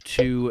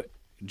to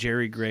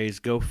Jerry Gray's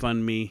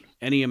GoFundMe.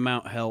 Any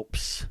amount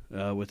helps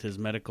with his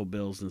medical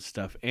bills and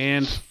stuff.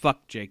 And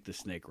fuck Jake the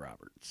Snake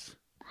Roberts.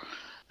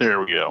 There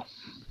we go.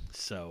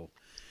 So,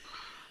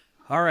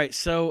 all right.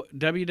 So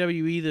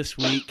WWE this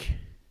week,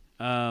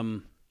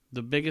 the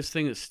biggest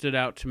thing that stood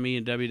out to me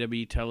in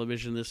WWE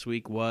television this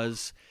week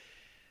was,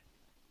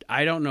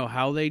 I don't know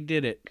how they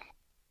did it,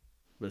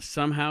 but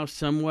somehow,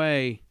 some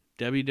way,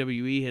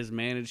 WWE has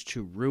managed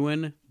to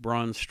ruin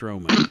Braun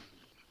Strowman.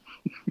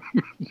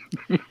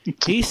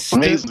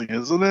 Amazing,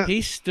 isn't it?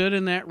 He stood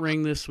in that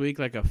ring this week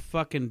like a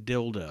fucking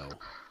dildo.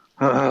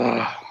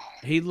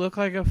 He looked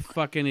like a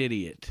fucking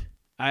idiot.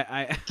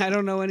 I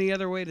don't know any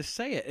other way to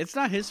say it. It's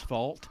not his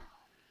fault.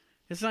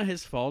 It's not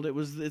his fault.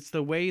 It's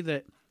the way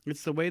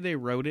they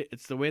wrote it.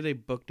 It's the way they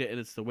booked it, and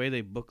it's the way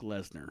they booked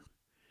Lesnar.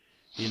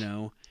 You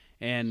know,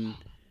 and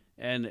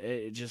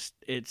it just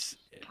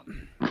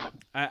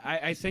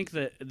I think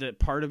that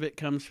part of it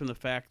comes from the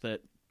fact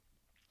that,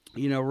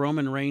 you know,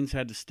 Roman Reigns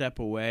had to step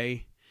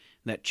away.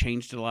 That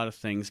changed a lot of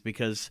things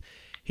because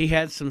he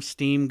had some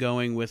steam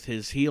going with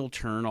his heel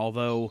turn,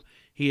 although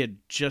he had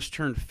just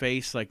turned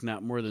face like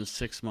not more than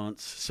 6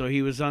 months. So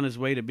he was on his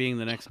way to being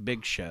the next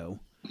big show,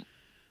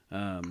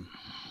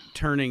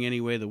 turning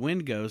any way the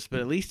wind goes, but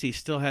at least he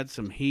still had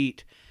some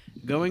heat.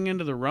 Going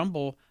into the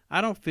Rumble,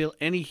 I don't feel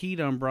any heat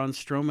on Braun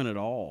Strowman at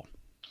all.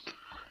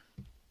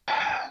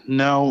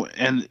 No,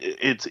 and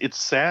it's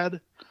sad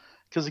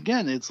because,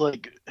 again, it's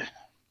like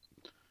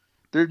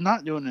they're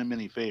not doing him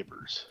any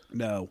favors.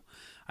 No.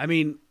 I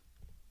mean,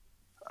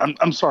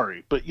 I'm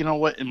sorry, but you know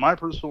what? In my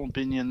personal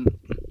opinion,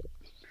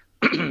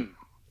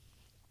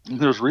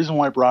 there's a reason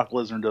why Brock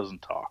Lesnar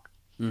doesn't talk.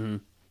 Mm-hmm.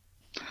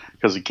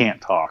 Because he can't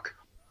talk.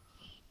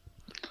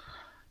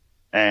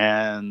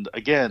 And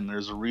again,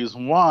 there's a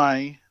reason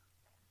why,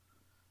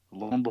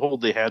 lo and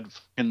behold, they had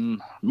fucking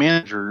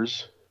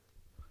managers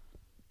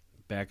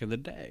back in the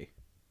day.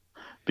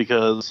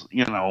 Because,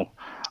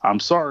 I'm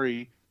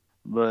sorry,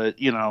 but,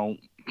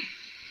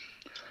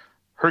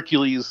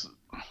 Hercules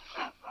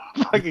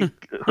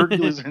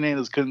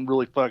Hernandez couldn't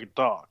really fucking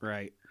talk.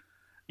 Right.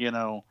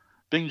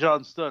 Big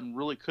John Studd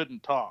really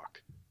couldn't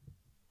talk.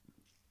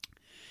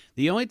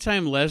 The only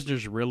time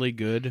Lesnar's really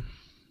good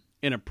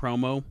in a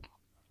promo,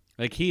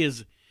 like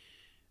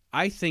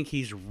I think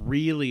he's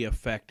really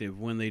effective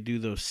when they do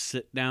those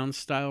sit-down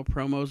style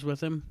promos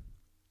with him.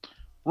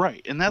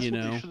 Right, and that's what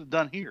they should have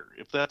done here.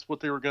 If that's what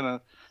they were going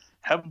to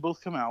have them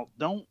both come out,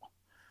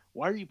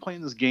 why are you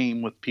playing this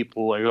game with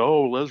people like,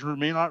 oh, Lesnar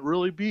may not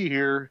really be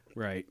here?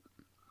 Right.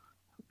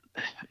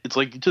 It's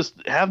like,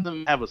 just have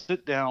them have a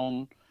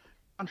sit-down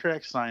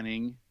contract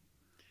signing.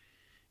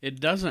 It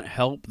doesn't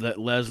help that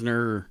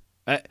Lesnar...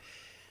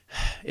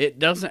 it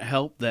doesn't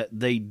help that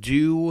they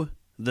do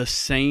the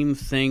same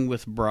thing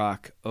with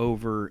Brock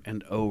over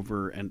and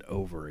over and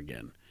over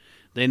again.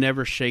 They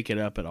never shake it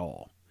up at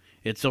all.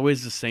 It's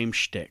always the same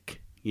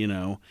shtick,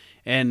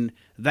 and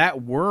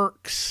that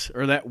works,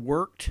 or that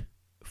worked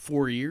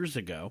 4 years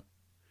ago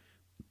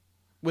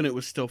when it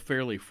was still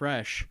fairly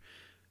fresh.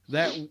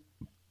 That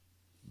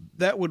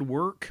would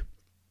work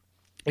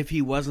if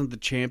he wasn't the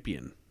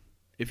champion.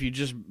 If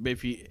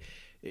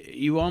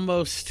you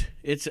almost,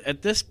 it's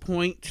at this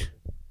point,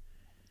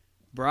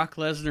 Brock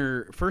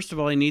Lesnar, first of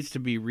all, he needs to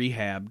be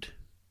rehabbed.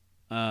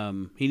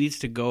 He needs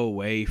to go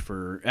away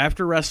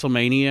after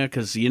WrestleMania,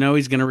 because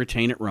he's going to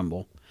retain at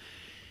Rumble.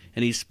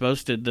 And he's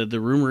supposed to,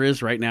 the rumor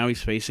is right now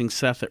he's facing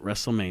Seth at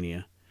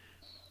WrestleMania.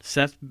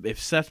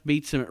 If Seth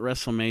beats him at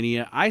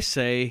WrestleMania, I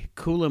say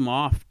cool him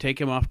off, take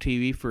him off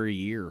TV for a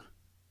year.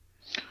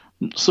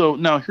 So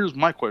now here's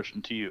my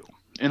question to you.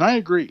 And I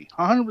agree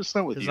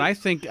 100% with you. I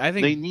think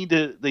they need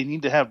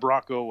to have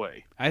Brock go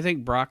away. I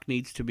think Brock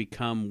needs to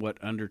become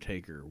what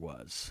Undertaker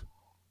was.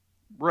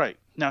 Right.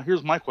 Now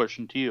here's my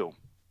question to you.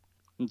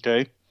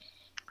 Okay?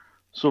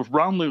 So if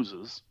Braun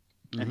loses,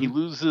 and he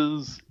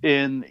loses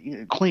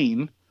in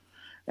clean,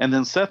 and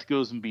then Seth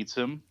goes and beats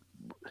him,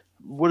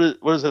 what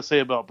does that say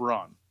about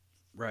Braun?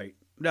 Right.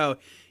 No,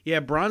 yeah,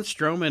 Braun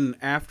Strowman,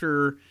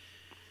 after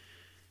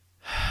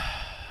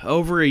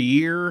over a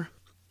year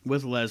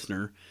with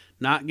Lesnar,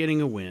 not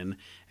getting a win,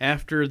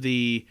 after to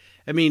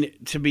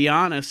be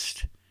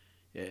honest,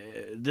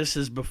 this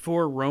is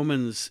before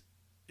Roman's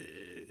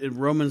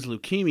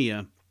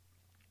leukemia.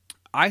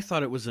 I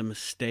thought it was a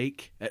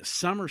mistake at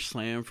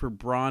SummerSlam for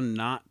Braun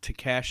not to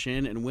cash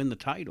in and win the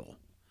title.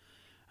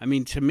 I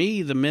mean, to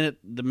me, the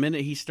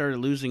minute he started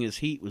losing his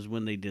heat was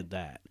when they did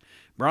that.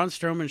 Braun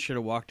Strowman should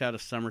have walked out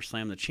of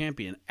SummerSlam the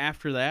champion.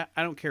 After that,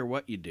 I don't care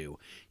what you do.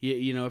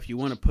 If you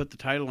want to put the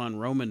title on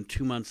Roman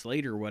 2 months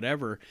later,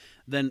 whatever,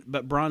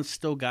 but Braun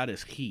still got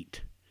his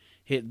heat.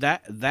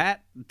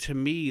 That to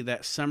me,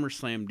 that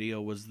SummerSlam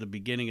deal was the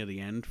beginning of the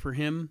end for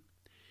him.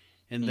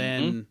 And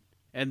then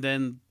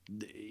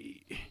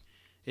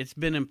it's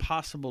been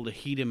impossible to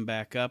heat him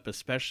back up,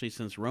 especially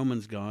since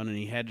Roman's gone and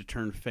he had to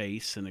turn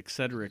face and et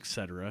cetera, et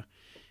cetera.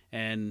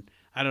 And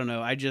I don't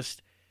know.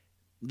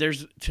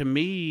 To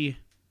me,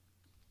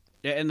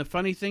 and the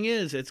funny thing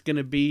is, it's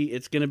gonna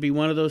be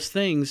one of those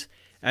things.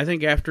 I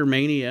think after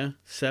Mania,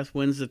 Seth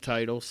wins the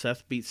title.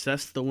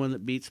 Seth's the one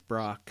that beats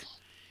Brock,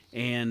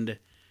 and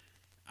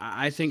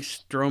I think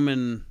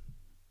Strowman,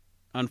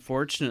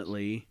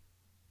 unfortunately,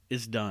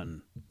 is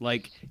done.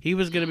 Like, he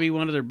was going to be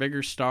one of their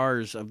bigger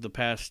stars of the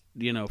past,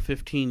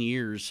 15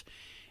 years,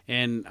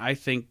 and I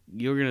think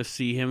you're going to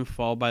see him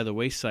fall by the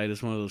wayside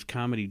as one of those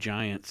comedy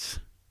giants.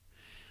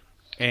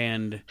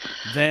 And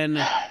then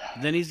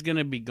he's going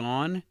to be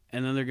gone,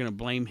 and then they're going to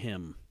blame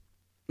him.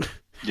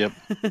 Yep.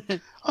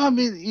 I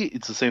mean,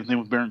 it's the same thing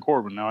with Baron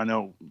Corbin. Now I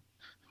know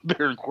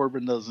Baron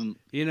Corbin doesn't.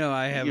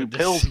 I have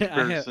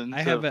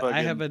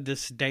a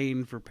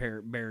disdain for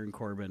Baron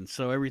Corbin,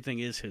 so everything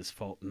is his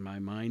fault in my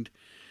mind.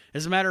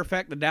 As a matter of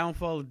fact, the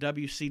downfall of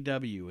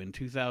WCW in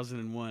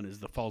 2001 is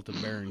the fault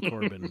of Baron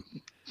Corbin.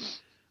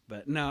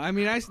 But no, I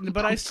mean, I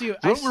see.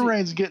 Roman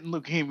Reigns getting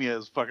leukemia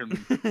is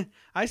fucking.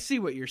 I see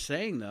what you're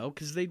saying though,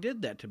 because they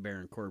did that to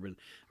Baron Corbin.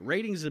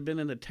 Ratings have been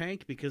in the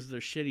tank because of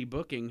their shitty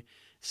booking.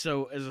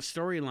 So as a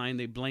storyline,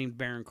 they blamed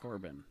Baron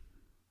Corbin.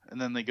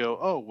 And then they go,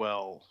 "Oh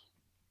well,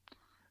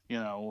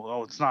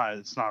 it's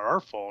not our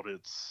fault.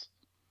 It's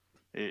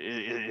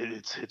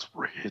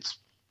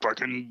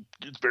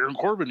Baron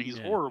Corbin. He's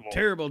horrible,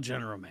 terrible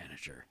general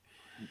manager."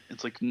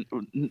 It's like,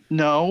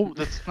 no,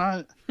 that's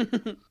not.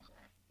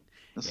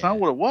 That's not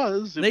what it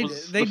was.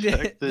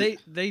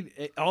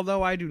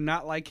 Although I do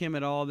not like him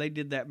at all, they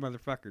did that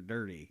motherfucker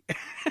dirty.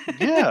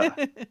 Yeah.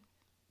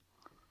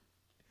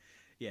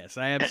 Yes,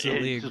 I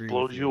absolutely agree. It just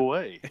blows you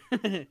away.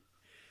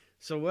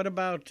 So what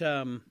about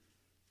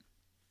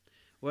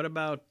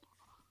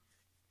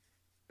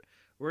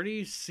Where do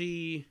you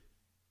see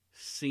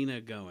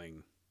Cena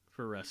going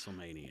for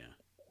WrestleMania?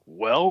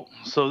 Well,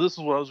 so this is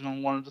what I was going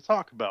to wanted to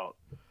talk about.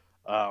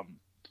 I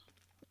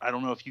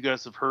don't know if you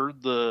guys have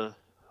heard the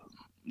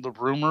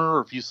rumor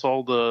or if you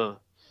saw the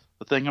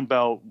thing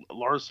about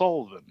Lars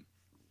Sullivan.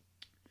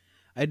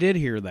 I did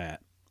hear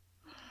that.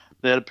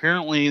 That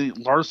apparently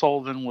Lars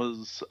Sullivan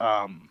was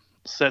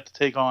set to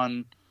take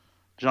on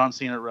John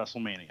Cena at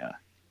WrestleMania.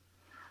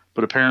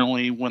 But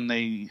apparently when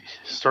they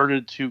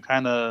started to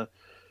kind of,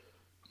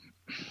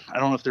 I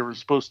don't know if they were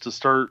supposed to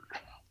start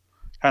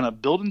kind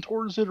of building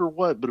towards it or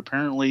what, but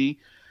apparently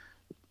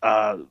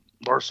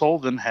Lars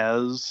Sullivan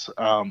has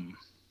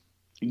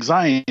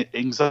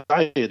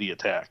anxiety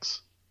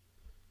attacks.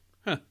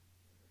 Huh.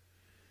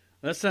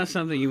 That's not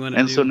something you want to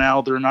do. And so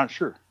now they're not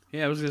sure.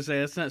 Yeah, I was going to say,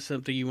 that's not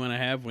something you want to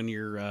have when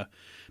you're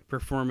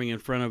performing in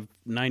front of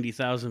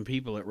 90,000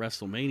 people at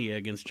WrestleMania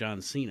against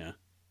John Cena.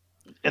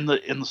 And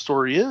the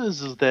story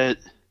is that,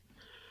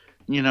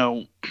 you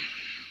know,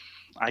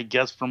 I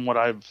guess from what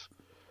I've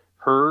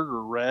heard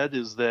or read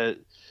is that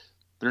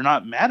they're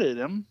not mad at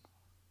him.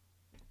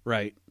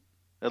 Right.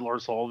 At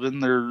Lars Sullivan.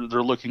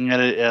 They're looking at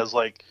it as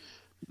like,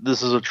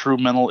 this is a true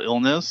mental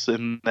illness,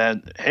 and that,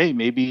 hey,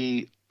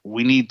 maybe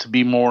we need to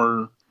be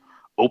more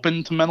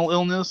open to mental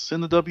illness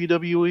in the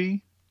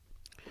WWE.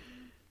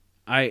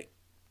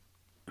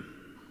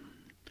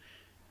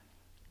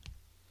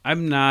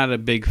 I'm not a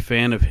big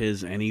fan of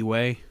his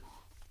anyway,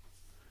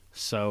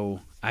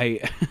 so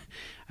I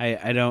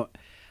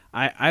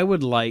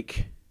would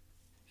like,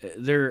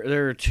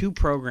 there are two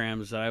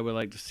programs that I would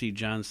like to see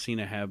John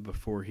Cena have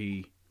before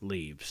he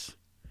leaves.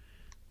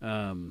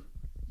 I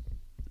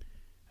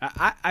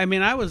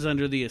mean, I was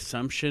under the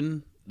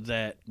assumption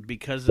that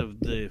because of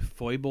the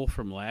foible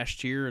from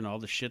last year and all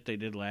the shit they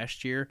did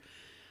last year,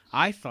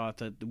 I thought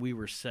that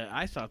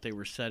I thought they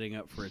were setting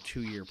up for a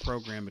 2-year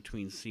program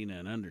between Cena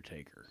and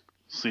Undertaker.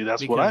 See,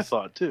 that's what I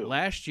thought too.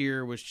 Last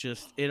year was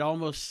just, it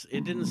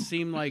didn't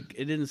seem like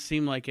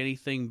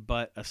anything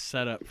but a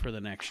setup for the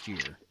next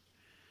year.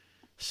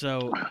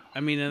 So,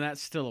 I mean, and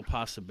that's still a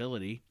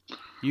possibility.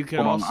 You could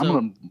I'm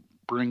going to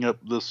bring up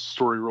this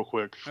story real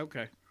quick.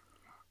 Okay.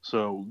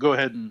 So go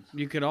ahead and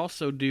you could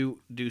also do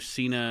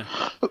Cena.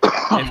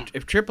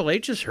 if Triple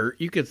H is hurt,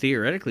 you could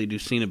theoretically do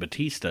Cena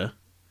Batista.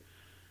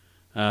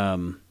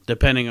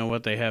 Depending on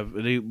what they have,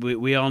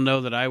 we all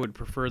know that I would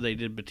prefer they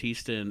did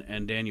Batista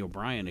and Daniel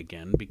Bryan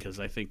again, because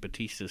I think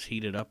Batista's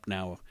heated up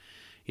now.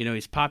 You know,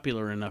 he's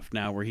popular enough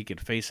now where he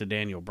could face a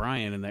Daniel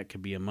Bryan, and that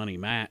could be a money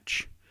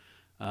match.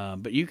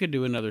 But you could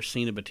do another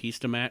Cena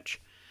Batista match.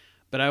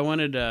 But I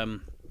wanted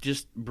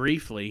just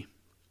briefly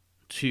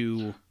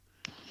to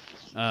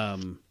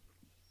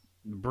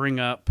bring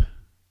up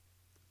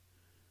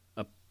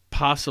a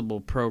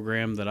possible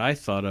program that I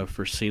thought of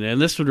for Cena,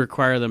 and this would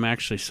require them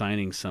actually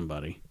signing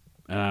somebody,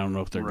 and I don't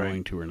know if they're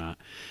going to or not.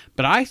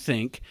 But I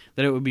think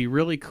that it would be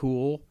really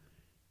cool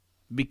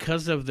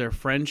because of their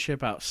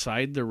friendship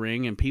outside the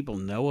ring and people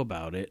know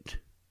about it.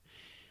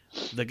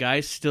 The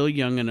guy's still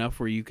young enough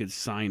where you could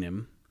sign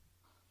him.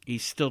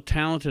 He's still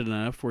talented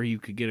enough where you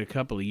could get a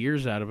couple of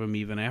years out of him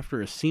even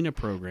after a Cena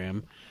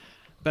program.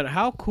 But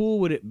how cool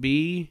would it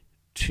be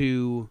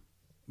to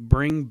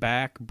bring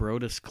back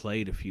Brodus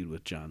Clay to feud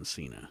with John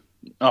Cena?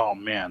 Oh,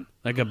 man.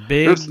 Like a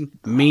big,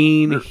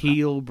 mean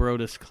heel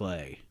Brodus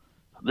Clay.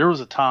 There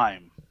was a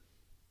time,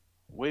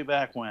 way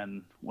back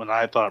when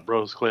I thought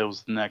Brodus Clay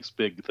was the next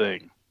big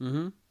thing.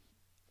 Mm-hmm.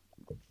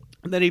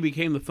 And then he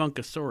became the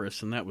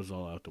Funkasaurus, and that was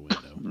all out the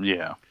window.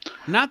 Yeah.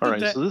 Not that all right,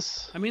 that... so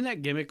this... I mean,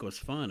 that gimmick was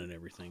fun and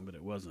everything, but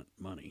it wasn't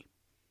money.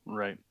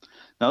 Right.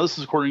 Now, this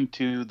is according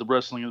to the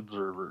Wrestling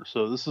Observer.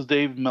 So this is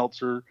Dave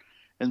Meltzer.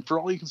 And for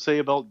all you can say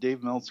about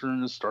Dave Meltzer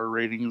and his star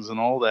ratings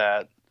and all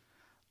that,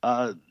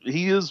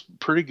 he is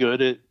pretty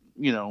good at,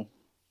 you know...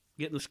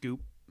 getting the scoop.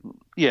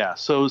 Yeah.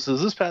 So it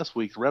says this past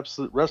week,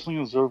 Wrestling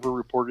Observer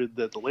reported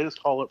that the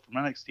latest call-up from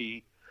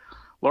NXT,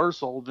 Lars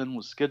Sullivan,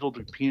 was scheduled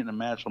to compete in a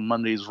match on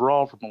Monday's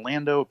Raw from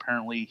Orlando.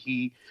 Apparently,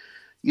 he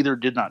either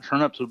did not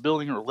turn up to the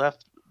building or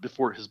left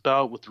before his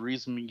bout, with the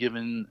reason being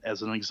given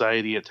as an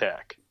anxiety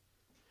attack.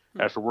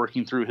 After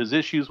working through his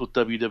issues with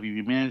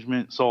WWE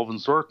management,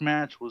 Sullivan's dark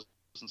match was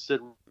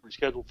instead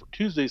rescheduled for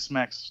Tuesday's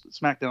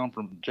SmackDown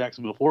from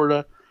Jacksonville,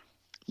 Florida.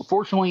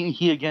 Unfortunately,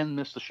 he again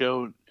missed the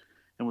show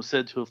and was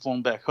said to have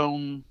flown back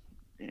home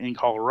in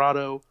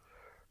Colorado.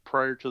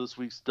 Prior to this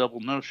week's double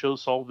no-show,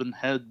 Sullivan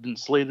had been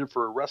slated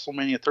for a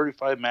WrestleMania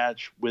 35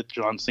 match with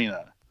John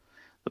Cena.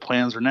 The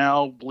plans are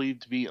now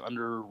believed to be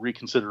under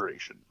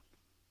reconsideration.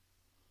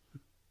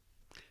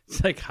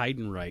 It's like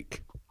Heidenreich.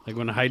 Like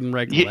when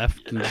Heidenreich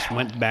left and just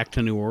went back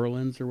to New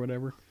Orleans or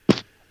whatever.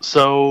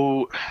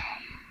 So,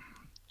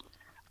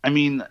 I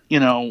mean, you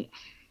know,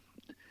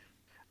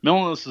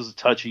 mental illness is a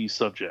touchy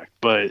subject,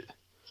 but,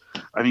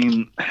 I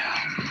mean,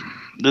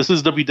 this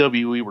is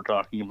WWE we're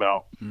talking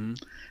about. Mm-hmm.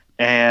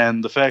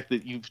 And the fact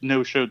that you've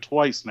no-showed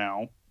twice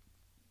now,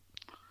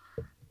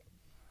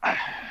 I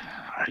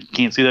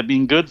can't see that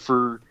being good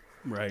for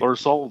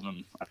Lars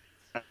Sullivan.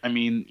 I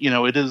mean,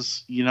 it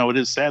is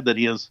sad that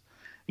he has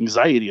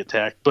anxiety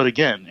attack. But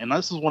again, and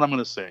this is what I'm going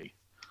to say.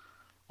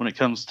 when it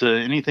comes to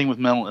anything with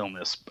mental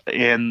illness.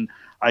 And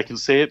I can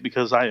say it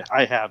because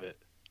I have it.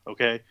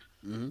 Okay.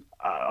 Mm-hmm.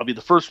 I'll be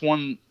the first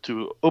one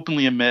to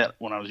openly admit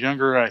when I was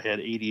younger, I had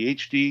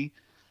ADHD.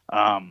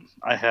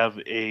 I have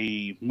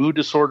a mood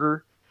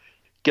disorder.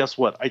 Guess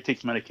what? I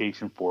take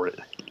medication for it.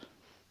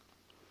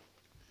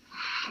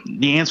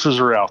 The answers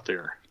are out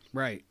there.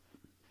 Right.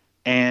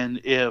 And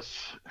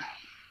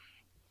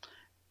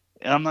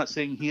I'm not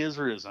saying he is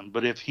or isn't,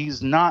 but if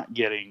he's not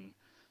getting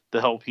the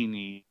help he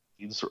needs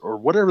or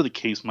whatever the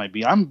case might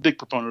be, I'm a big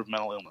proponent of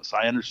mental illness.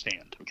 I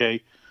understand.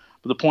 Okay.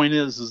 But the point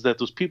is that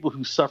those people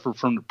who suffer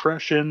from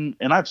depression,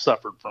 and I've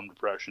suffered from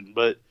depression,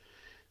 but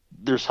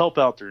there's help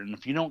out there. And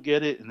if you don't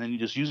get it and then you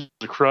just use it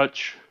as a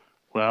crutch,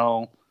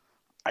 well,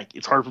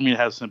 it's hard for me to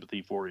have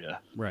sympathy for you.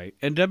 Right.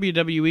 And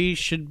WWE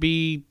should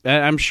be,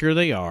 I'm sure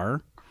they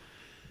are,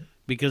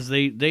 because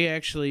they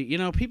actually,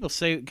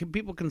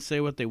 people can say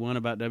what they want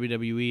about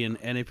WWE,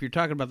 and if you're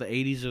talking about the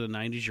 80s or the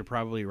 90s, you're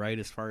probably right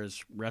as far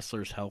as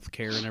wrestlers' health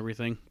care and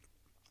everything.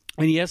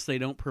 And yes, they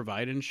don't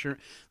provide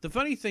insurance. The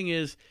funny thing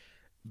is,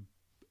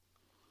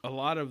 a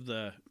lot of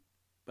the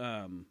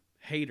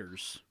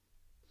haters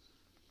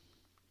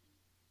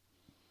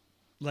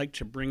like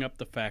to bring up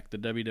the fact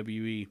that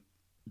WWE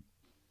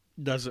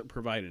doesn't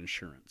provide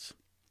insurance.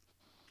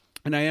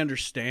 And I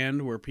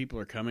understand where people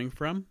are coming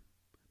from,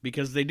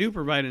 because they do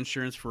provide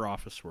insurance for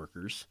office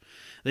workers.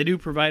 They do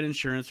provide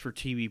insurance for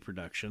TV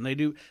production. They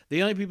do.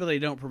 The only people they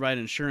don't provide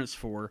insurance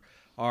for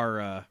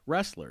are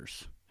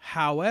wrestlers.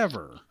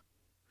 However,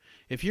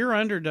 if you're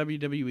under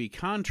WWE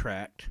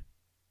contract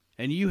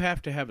and you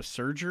have to have a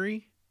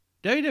surgery,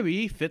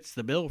 WWE fits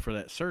the bill for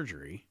that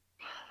surgery.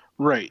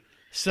 Right.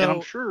 So and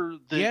I'm sure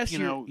that,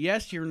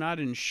 yes, you're not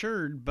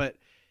insured, but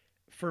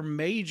for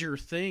major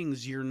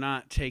things, you're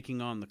not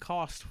taking on the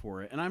cost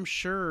for it. And I'm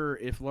sure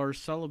if Lars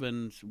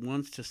Sullivan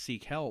wants to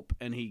seek help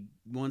and he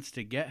wants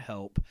to get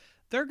help,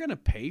 they're going to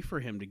pay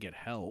for him to get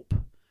help.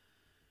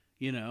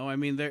 I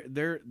mean,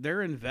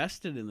 they're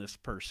invested in this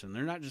person.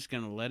 They're not just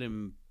going to let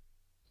him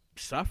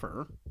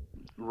suffer.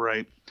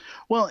 Right.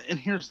 Well, and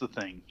here's the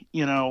thing,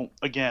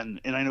 again,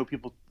 and I know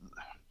people,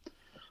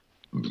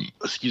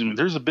 excuse me,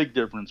 there's a big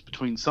difference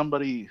between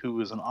somebody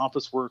who is an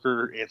office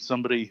worker and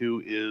somebody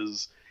who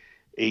is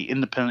a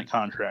independent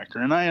contractor.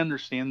 And I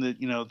understand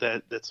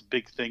that, that's a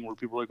big thing where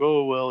people are like,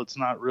 oh, well, it's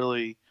not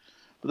really.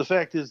 But the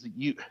fact is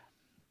that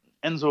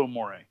Enzo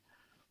Amore,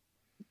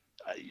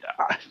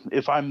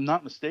 if I'm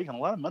not mistaken, a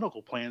lot of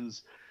medical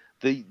plans,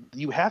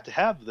 you have to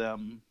have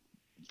them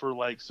for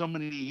like so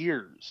many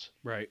years.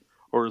 Right.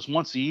 Or it's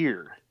once a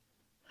year.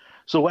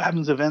 So what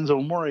happens if Enzo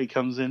Amore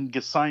comes in,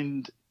 gets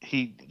signed,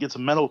 he gets a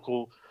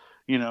medical,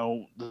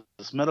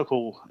 this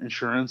medical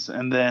insurance,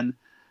 and then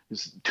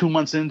 2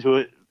 months into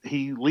it,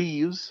 he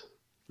leaves.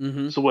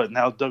 Mm-hmm. So what?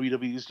 Now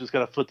WWE's just got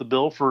to foot the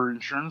bill for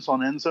insurance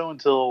on Enzo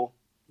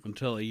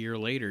until a year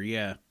later.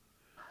 Yeah.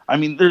 I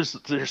mean, there's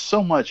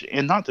so much,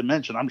 and not to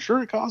mention, I'm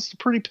sure it costs a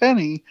pretty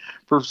penny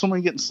for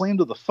somebody getting slammed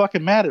to the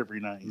fucking mat every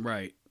night.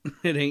 Right.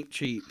 It ain't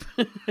cheap.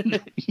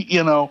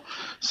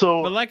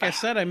 So. But like I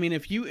said, I mean,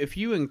 if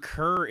you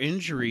incur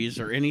injuries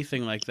or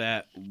anything like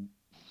that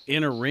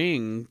in a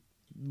ring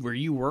where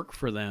you work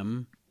for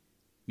them,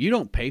 you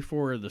don't pay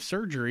for the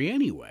surgery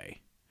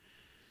anyway.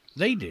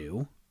 They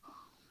do.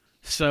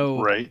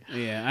 So, right.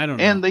 Yeah, I don't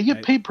know. And they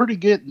get paid pretty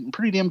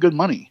damn good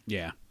money.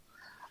 Yeah.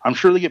 I'm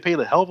sure they get paid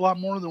a hell of a lot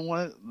more than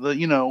what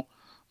the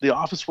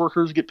office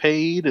workers get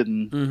paid.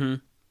 And mm-hmm.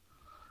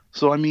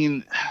 So, I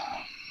mean,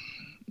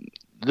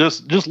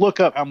 just look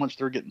up how much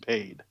they're getting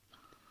paid.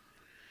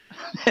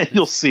 And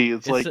you'll see.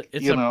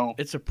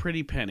 It's a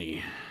pretty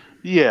penny.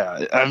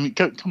 Yeah. I mean,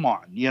 come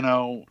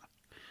on,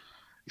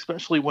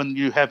 especially when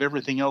you have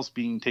everything else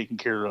being taken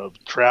care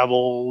of,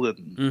 travel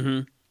and,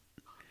 mm-hmm.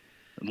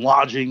 and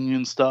lodging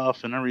and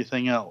stuff and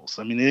everything else.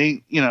 I mean, it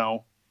ain't,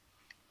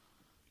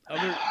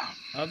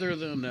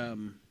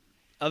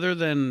 Other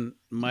than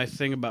my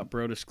thing about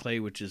Brodus Clay,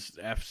 which is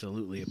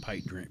absolutely a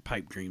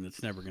pipe dream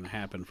that's never going to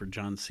happen for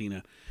John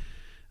Cena,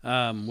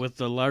 with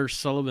the Lars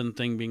Sullivan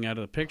thing being out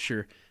of the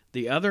picture,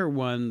 the other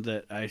one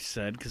that I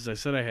said, because I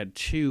said I had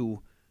two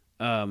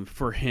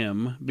for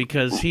him,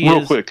 because he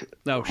real is... quick.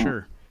 Oh,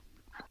 sure.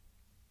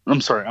 I'm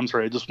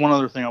sorry. Just one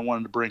other thing I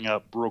wanted to bring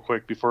up real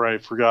quick before I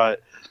forgot.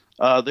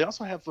 They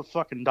also have the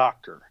fucking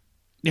doctor.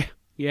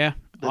 Yeah.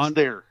 That's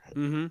there.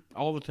 Mm-hmm.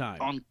 All the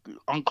time.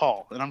 On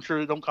call. And I'm sure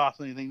it don't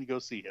cost anything to go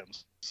see him.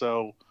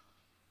 So,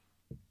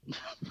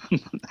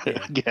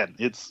 again,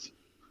 it's...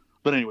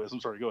 But anyways,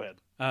 I'm sorry. Go ahead.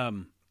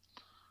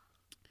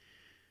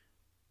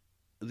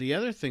 The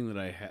other thing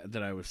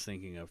that I was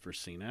thinking of for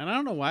Cena, and I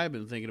don't know why I've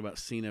been thinking about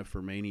Cena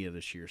for Mania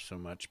this year so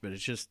much, but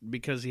it's just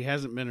because he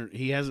hasn't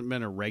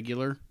been a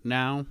regular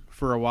now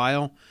for a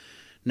while.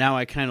 Now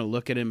I kind of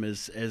look at him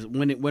as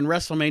when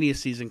WrestleMania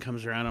season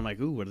comes around, I'm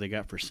like, ooh, what do they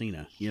got for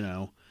Cena?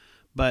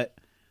 But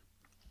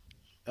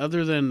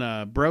other than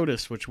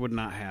Brodus, which would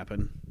not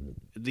happen,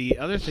 the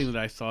other thing that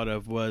I thought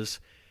of was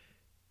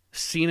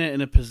Cena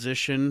in a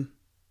position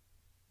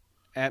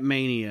at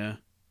Mania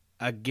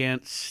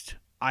against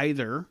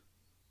either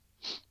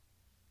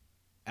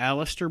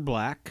Aleister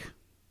Black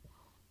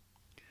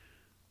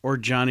or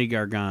Johnny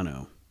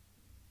Gargano.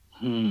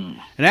 And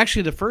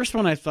actually, the first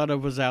one I thought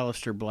of was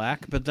Aleister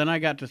Black, but then I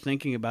got to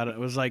thinking about it. It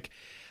was like,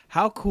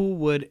 how cool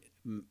would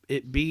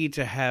it be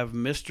to have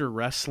Mr.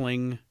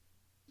 Wrestling,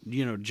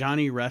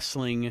 Johnny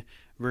Wrestling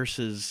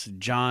versus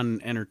John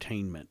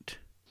Entertainment?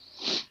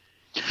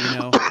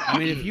 I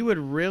mean, if you would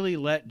really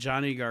let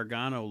Johnny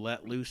Gargano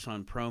let loose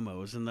on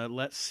promos and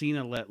let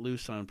Cena let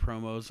loose on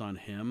promos on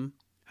him,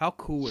 how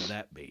cool would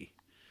that be?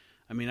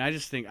 I mean, I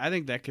think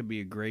that could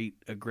be a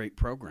great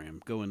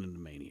program going into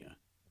Mania.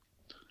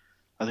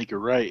 I think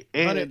you're right.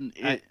 And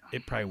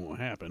it probably won't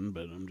happen,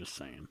 but I'm just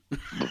saying.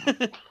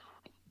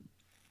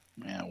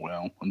 Yeah,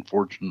 well,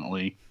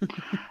 unfortunately, I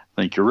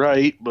think you're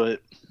right,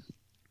 but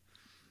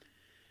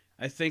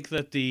I think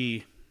that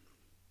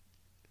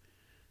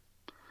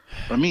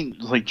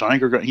like Johnny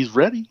Gargano, he's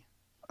ready.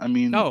 I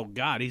mean, oh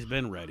God, he's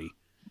been ready.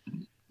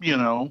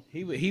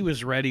 He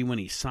was ready when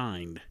he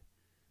signed,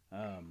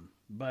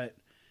 but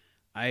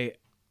I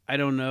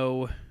don't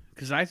know,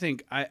 because I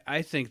think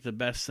the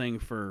best thing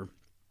for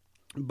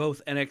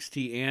both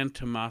NXT and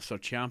Tommaso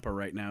Ciampa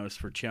right now is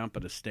for Ciampa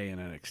to stay in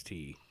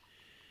NXT.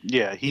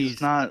 Yeah, he's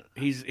kind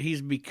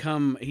of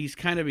become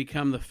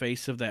the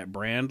face of that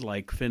brand,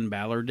 like Finn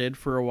Balor did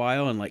for a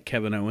while and like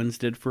Kevin Owens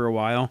did for a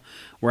while,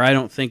 where I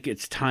don't think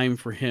it's time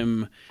for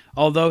him,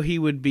 although he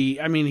would be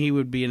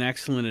an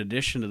excellent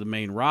addition to the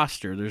main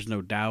roster, there's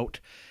no doubt.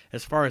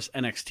 As far as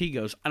NXT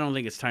goes, I don't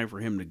think it's time for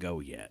him to go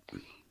yet.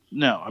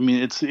 No, I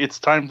mean, it's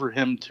time for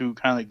him to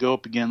kind of go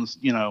up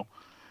against,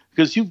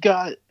 because you've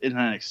got in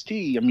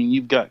NXT, I mean,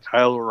 you've got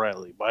Kyle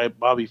O'Reilly,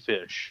 Bobby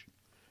Fish,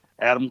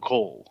 Adam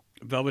Cole,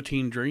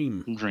 Velveteen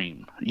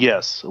Dream.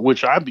 Yes,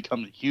 which I've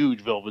become a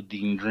huge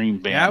Velveteen Dream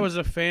fan. Yeah, I was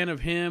a fan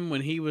of him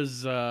when he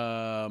was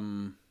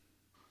fucking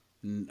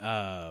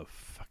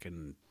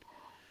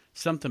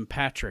something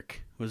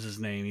Patrick was his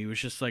name. He was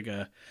just like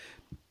a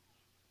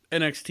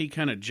NXT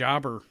kind of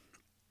jobber.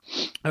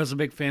 I was a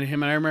big fan of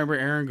him, and I remember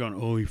Aaron going,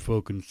 "Oh, he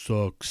fucking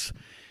sucks,"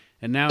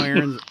 and now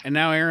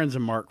Aaron's a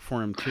mark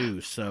for him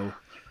too. So.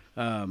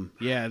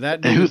 Yeah,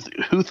 that dude,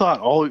 who thought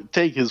all it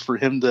take is for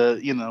him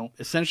to,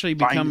 essentially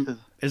become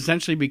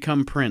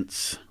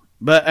Prince.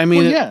 But I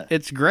mean,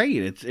 it's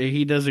great.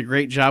 He does a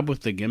great job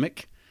with the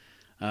gimmick.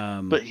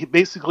 But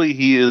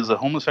he is a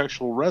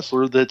homosexual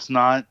wrestler that's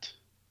not,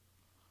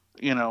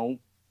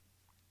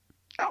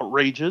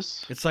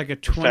 outrageous. It's like a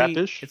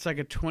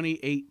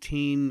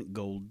 2018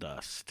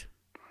 Goldust.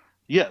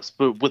 Yes,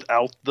 but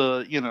without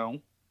the,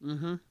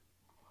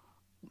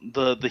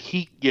 the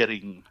heat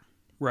getting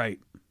right.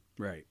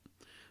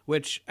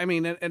 Which, I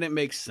mean, and it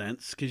makes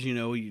sense because,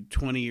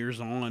 20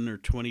 years on or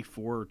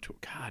 24,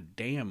 God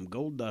damn,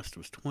 Goldust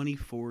was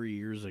 24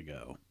 years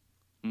ago.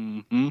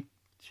 Mm-hmm.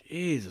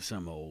 Jesus,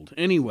 I'm old.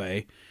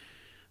 Anyway,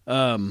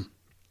 now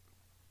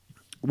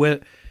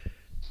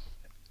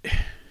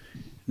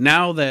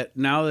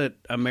that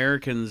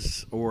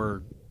Americans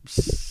or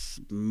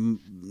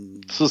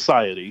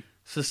society,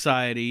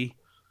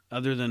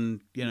 other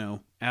than,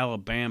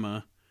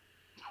 Alabama,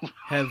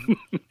 have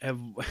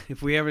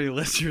if we have any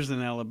listeners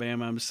in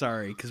Alabama, I'm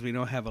sorry because we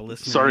don't have a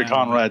listener. Sorry,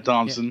 Conrad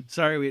Thompson. Yeah,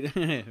 sorry, we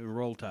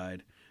Roll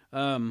Tide.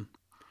 But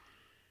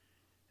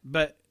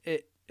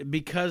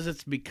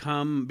because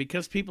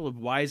people have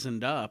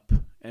wisened up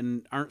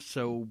and aren't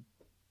so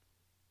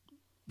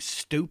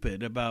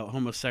stupid about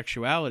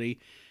homosexuality.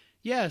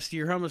 Yes,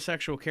 your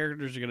homosexual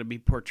characters are going to be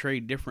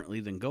portrayed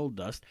differently than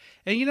Goldust.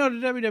 And to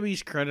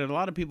WWE's credit, a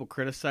lot of people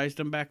criticized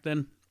him back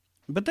then,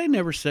 but they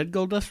never said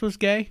Goldust was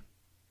gay.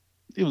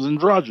 He was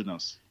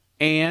androgynous.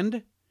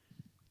 And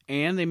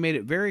they made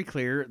it very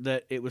clear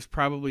that it was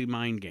probably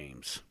mind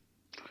games.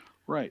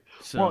 Right.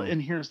 So, well,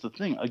 and here's the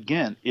thing.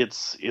 Again,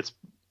 it's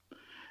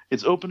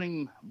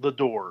opening the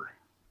door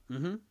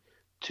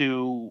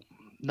to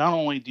not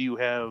only do you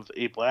have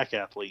a black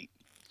athlete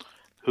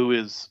who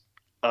is,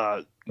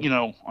 on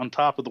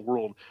top of the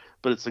world,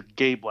 but it's a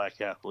gay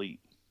black athlete.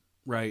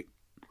 Right.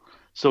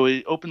 So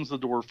it opens the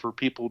door for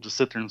people to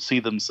sit there and see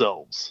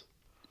themselves.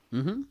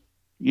 Mm-hmm.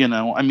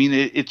 I mean,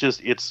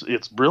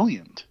 it's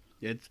brilliant.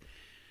 It's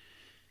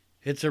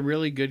a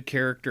really good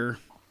character.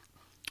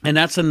 And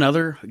that's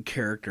another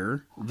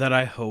character that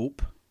I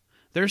hope.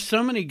 There's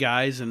so many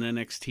guys in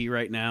NXT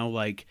right now,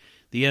 like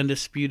the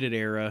Undisputed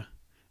Era,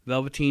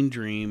 Velveteen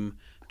Dream,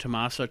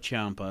 Tommaso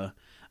Ciampa.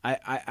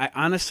 I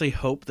honestly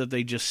hope that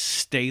they just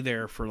stay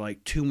there for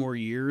like 2 more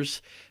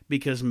years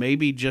because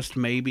just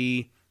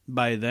maybe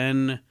by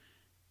then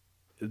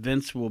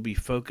Vince will be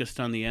focused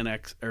on the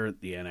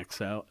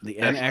XFL,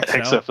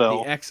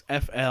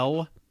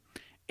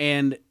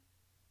 and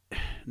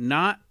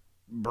not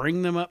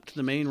bring them up to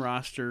the main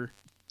roster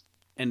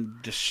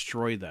and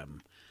destroy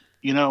them.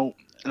 And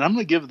I'm going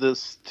to give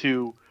this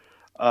to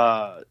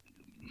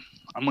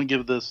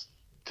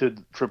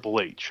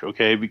Triple H,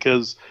 okay?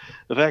 Because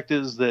the fact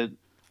is that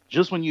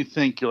just when you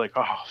think you're like,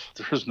 oh,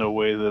 there's no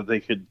way that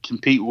they could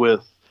compete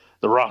with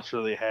the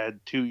roster they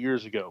had 2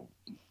 years ago,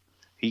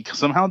 he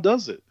somehow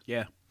does it.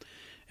 Yeah.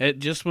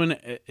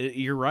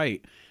 You're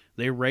right.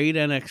 They raid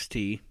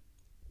NXT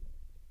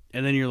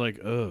And then you're like,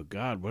 oh,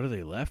 God, what are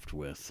they left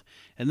with?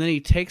 And then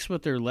he takes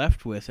what they're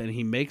left with and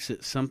he makes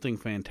it something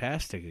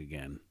fantastic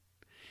again.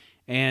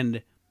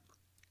 And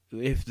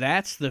if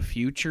that's the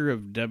future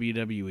of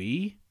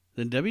WWE,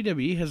 then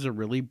WWE has a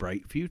really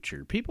bright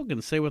future. People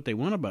can say what they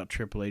want about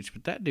Triple H,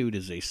 but that dude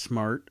is a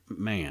smart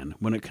man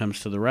when it comes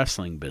to the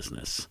wrestling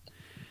business.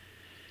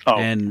 Oh.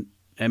 And,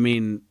 I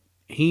mean,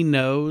 he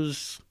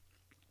knows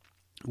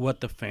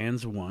what the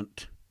fans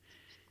want.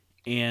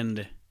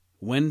 And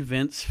when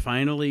Vince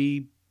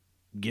finally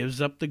gives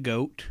up the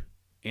goat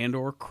and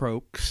or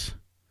croaks,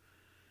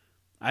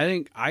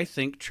 I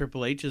think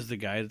Triple H is the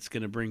guy that's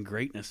going to bring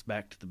greatness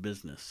back to the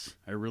business.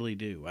 I really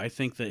do. I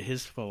think that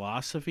his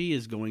philosophy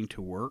is going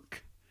to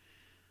work.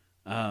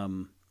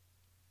 And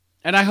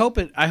I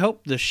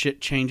hope the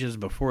shit changes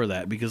before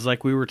that, because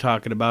like we were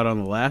talking about on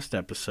the last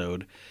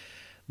episode,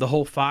 the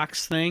whole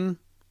Fox thing,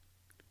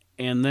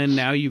 and then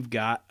now you've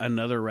got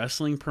another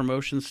wrestling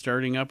promotion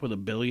starting up with a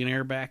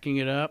billionaire backing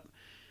it up.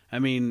 I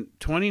mean,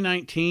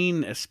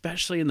 2019,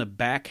 especially in the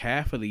back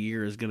half of the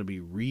year, is going to be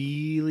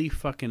really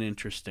fucking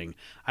interesting.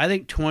 I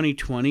think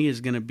 2020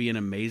 is going to be an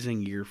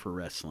amazing year for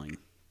wrestling.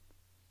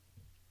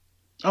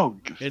 Oh,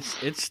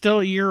 it's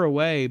still a year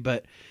away,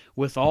 but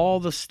with all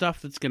the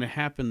stuff that's going to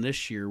happen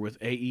this year, with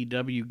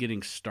AEW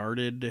getting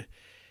started,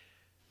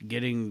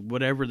 getting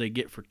whatever they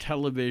get for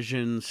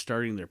television,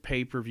 starting their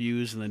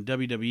pay-per-views, and then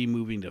WWE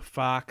moving to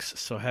Fox,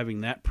 so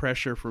having that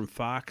pressure from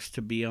Fox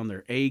to be on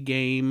their A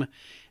game,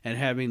 and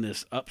having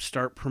this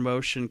upstart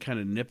promotion kind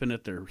of nipping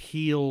at their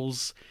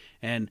heels.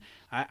 And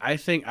I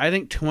think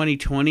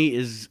 2020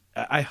 is,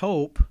 I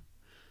hope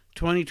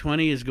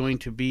 2020 is going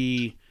to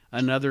be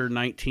another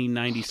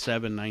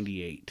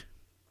 1997-98.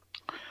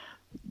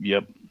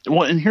 Yep.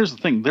 Well, and here's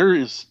the thing.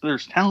 There's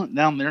talent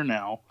down there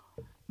now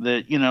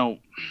that, you know,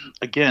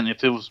 again,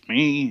 if it was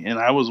me and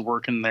I was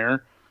working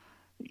there,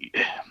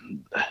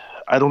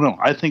 I don't know.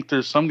 I think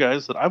there's some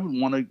guys that I would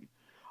want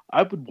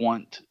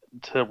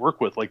to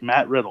work with, like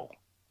Matt Riddle.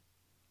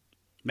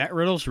 Matt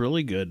Riddle's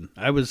really good.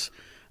 I was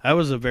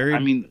a very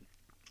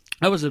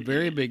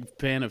big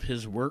fan of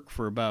his work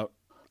for about,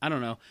 I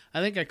don't know. I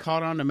think I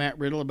caught on to Matt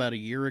Riddle about a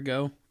year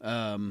ago.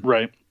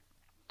 Right.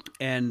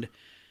 And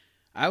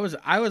I was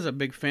a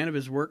big fan of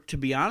his work. To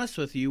be honest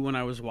with you, when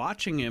I was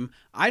watching him,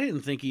 I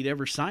didn't think he'd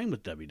ever sign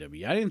with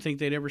WWE. I didn't think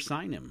they'd ever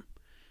sign him.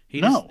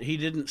 He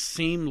didn't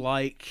seem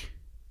like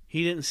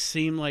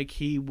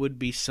he would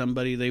be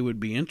somebody they would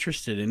be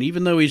interested in.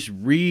 Even though he's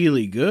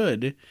really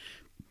good,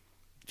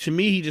 to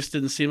me, he just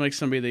didn't seem like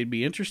somebody they'd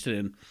be interested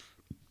in.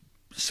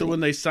 So when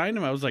they signed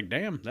him, I was like,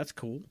 damn, that's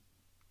cool.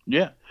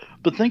 Yeah,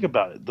 but think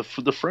about it. The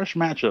fresh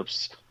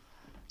matchups.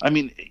 I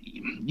mean,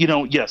 you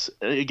know, yes,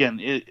 again,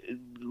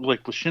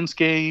 like with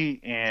Shinsuke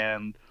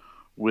and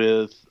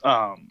with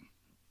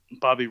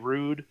Bobby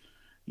Roode,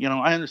 you know,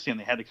 I understand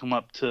they had to come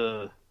up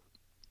to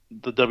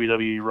the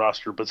WWE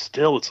roster, but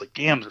still, it's like,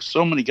 damn, there's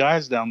so many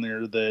guys down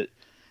there that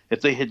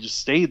if they had just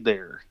stayed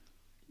there,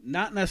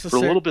 not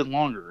necessarily for a little bit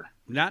longer,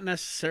 not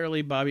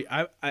necessarily Bobby.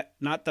 I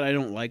not that I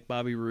don't like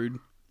Bobby Roode.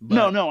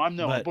 But,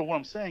 but what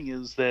I'm saying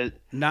is that,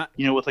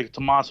 you know, with like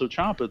Tommaso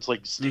Ciampa, it's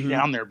like stay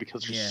down there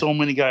because there's so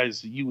many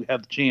guys that you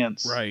have the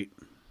chance right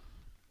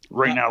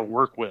now to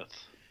work with.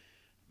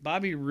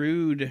 Bobby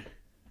Roode,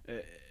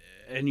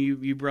 and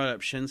you brought up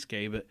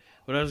Shinsuke, but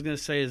what I was going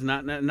to say is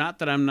not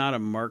that I'm not a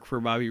mark for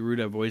Bobby Roode.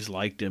 I've always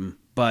liked him,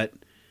 but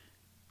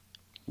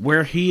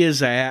where he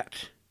is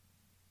at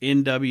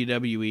in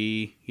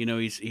WWE, you know,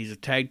 he's a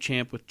tag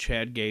champ with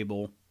Chad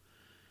Gable.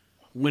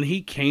 When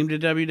he came to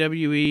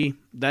WWE,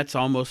 that's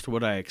almost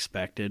what I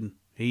expected.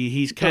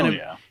 He's kind of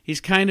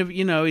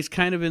in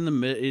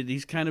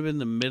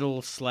the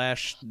middle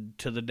slash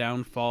to the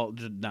downfall,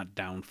 not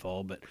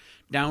downfall, but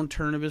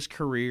downturn of his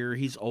career.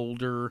 He's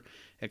older,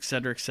 et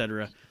cetera, et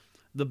cetera.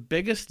 The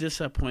biggest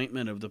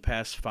disappointment of the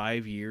past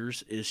 5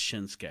 years is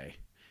Shinsuke,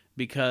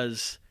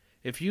 because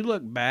if you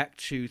look back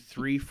to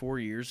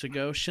 3-4 years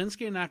ago,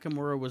 Shinsuke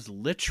Nakamura was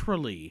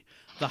literally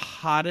the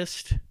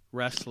hottest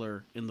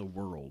wrestler in the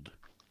world.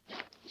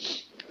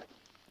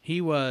 He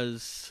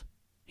was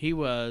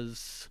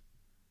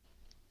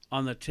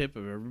on the tip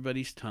of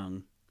everybody's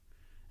tongue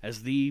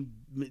as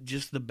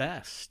just the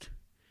best.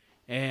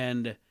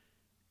 And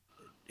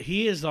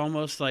he is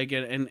almost like,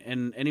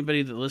 and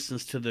anybody that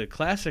listens to the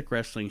classic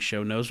wrestling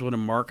show knows what a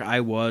mark I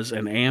was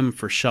and am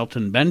for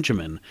Shelton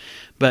Benjamin.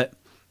 But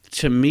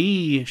to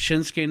me,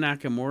 Shinsuke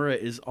Nakamura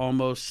is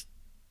almost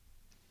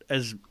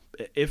as,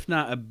 if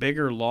not a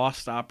bigger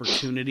lost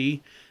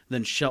opportunity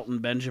than Shelton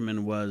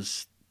Benjamin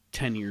was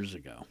 10 years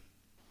ago.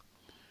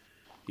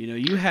 You know,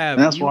 you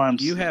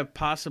have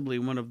possibly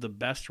one of the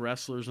best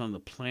wrestlers on the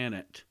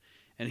planet,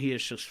 and he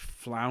is just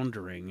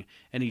floundering,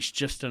 and he's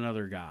just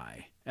another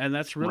guy, and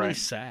that's really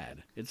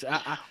sad. It's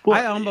I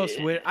almost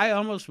wish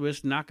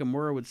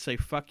Nakamura would say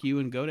fuck you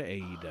and go to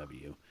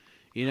AEW.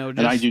 You know,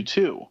 and I do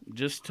too.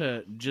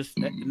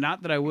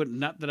 Not that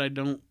I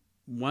don't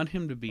want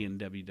him to be in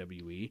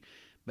WWE,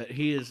 but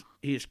he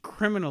is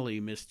criminally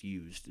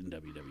misused in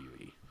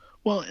WWE.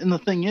 Well, and the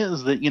thing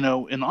is that, you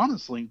know, and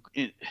honestly,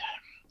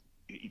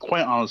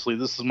 quite honestly,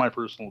 this is my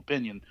personal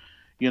opinion.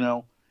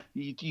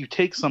 You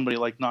take somebody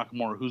like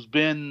Nakamura, who's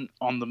been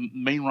on the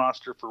main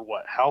roster for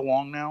what? How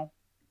long now?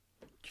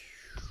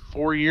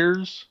 4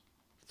 years?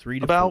 3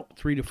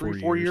 to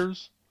 4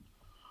 years.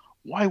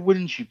 Why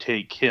wouldn't you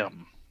take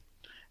him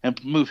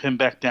and move him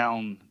back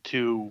down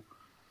to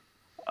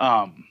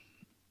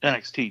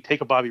NXT?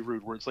 Take a Bobby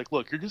Roode, where it's like,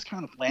 look, you're just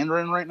kind of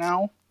floundering right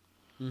now.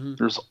 Mm-hmm.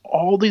 There's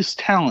all this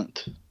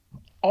talent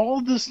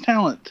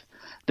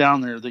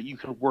down there that you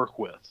could work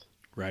with.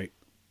 Right.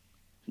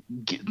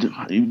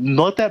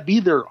 Let that be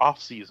their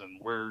off season,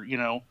 where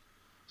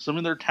some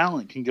of their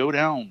talent can go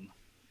down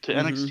to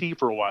NXT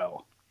for a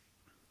while.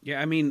 Yeah,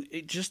 I mean,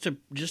 just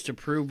to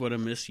prove what a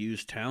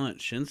misused talent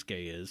Shinsuke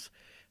is.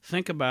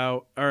 Think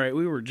about, all right,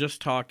 we were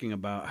just talking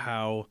about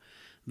how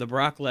the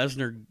Brock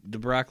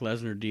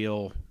Lesnar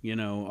deal,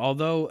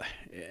 although,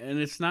 and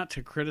it's not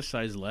to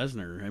criticize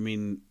Lesnar. I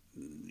mean,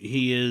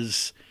 he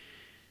is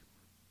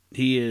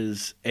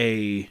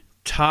a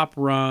top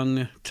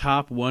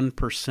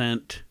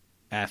 1%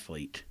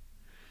 athlete.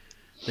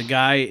 The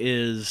guy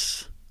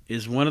is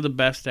one of the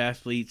best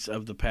athletes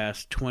of the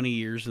past 20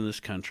 years in this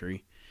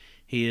country.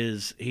 He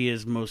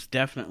is most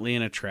definitely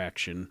an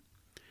attraction.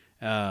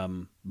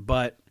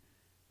 But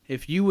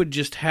if you would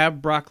just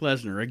have Brock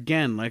Lesnar,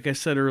 again, like I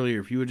said earlier,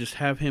 if you would just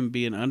have him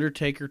be an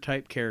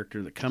Undertaker-type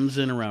character that comes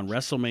in around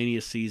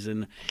WrestleMania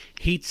season,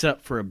 heats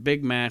up for a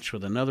big match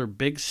with another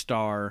big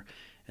star,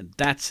 and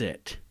that's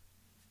it,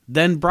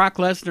 then Brock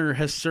Lesnar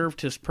has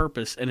served his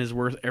purpose and is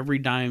worth every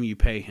dime you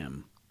pay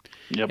him.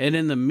 Yep. And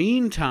in the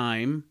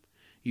meantime,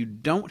 you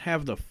don't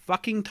have the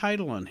fucking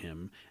title on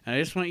him. And I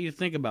just want you to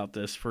think about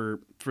this to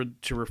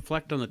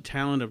reflect on the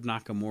talent of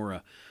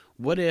Nakamura.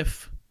 What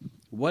if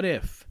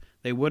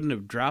they wouldn't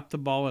have dropped the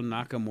ball on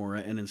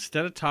Nakamura, and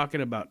instead of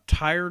talking about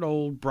tired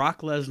old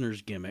Brock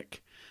Lesnar's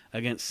gimmick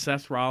against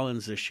Seth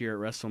Rollins this year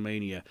at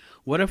WrestleMania,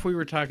 what if we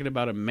were talking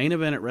about a main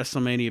event at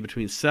WrestleMania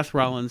between Seth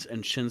Rollins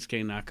and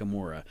Shinsuke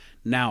Nakamura?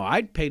 Now,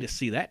 I'd pay to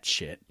see that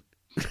shit.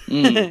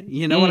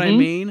 You know what I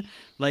mean?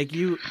 Like,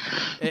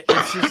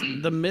 it's just,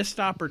 the missed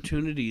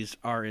opportunities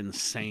are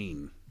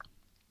insane.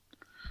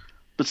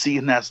 But see,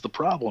 and that's the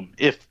problem.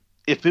 If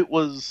it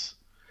was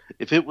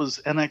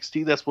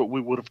NXT, that's what we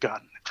would have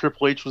gotten. If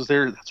Triple H was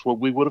there, that's what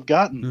we would have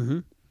gotten. Mm-hmm.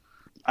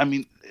 I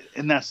mean,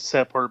 and that's the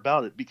sad part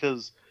about it,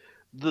 because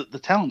the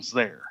talent's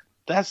there.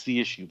 That's the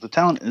issue. The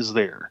talent is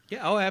there.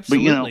 Yeah. Oh,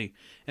 absolutely.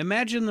 But,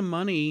 imagine the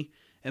money.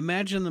 And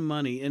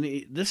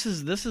this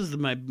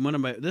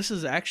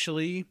is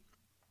actually,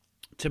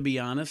 to be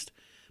honest,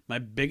 my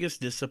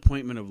biggest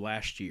disappointment of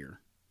last year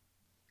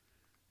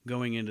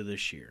going into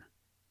this year.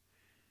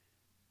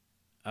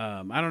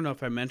 I don't know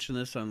if I mentioned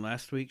this on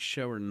last week's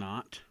show or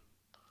not,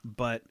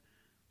 but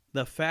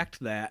the fact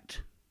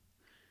that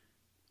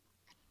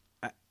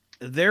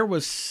there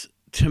was,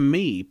 to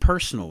me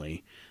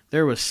personally,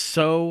 there was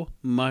so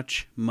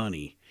much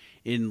money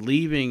in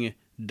leaving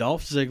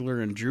Dolph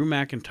Ziggler and Drew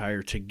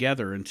McIntyre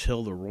together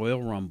until the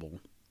Royal Rumble,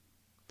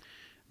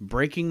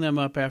 breaking them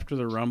up after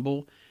the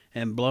Rumble,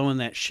 and blowing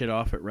that shit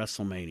off at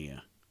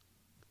WrestleMania,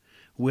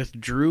 with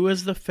Drew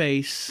as the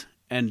face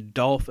and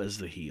Dolph as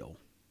the heel.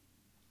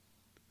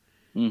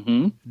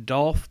 Mm-hmm.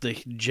 Dolph,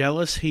 the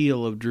jealous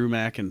heel of Drew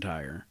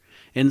McIntyre.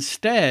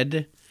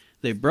 Instead,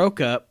 they broke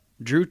up.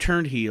 Drew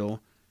turned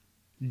heel,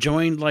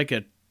 joined like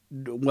a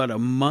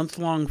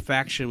month-long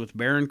faction with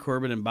Baron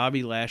Corbin and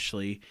Bobby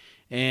Lashley,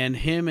 and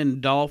him and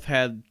Dolph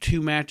had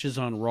 2 matches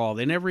on Raw.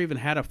 They never even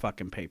had a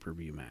fucking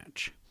pay-per-view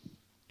match.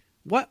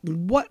 What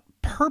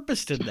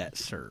purpose did that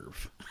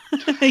serve?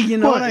 You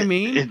know what I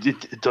mean?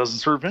 It doesn't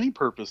serve any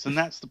purpose, and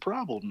that's the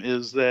problem,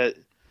 is that,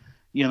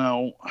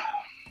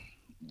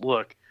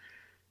 look,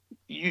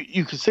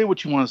 you can say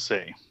what you want to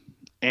say,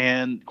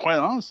 and quite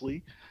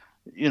honestly,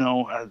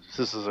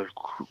 this is a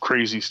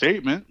crazy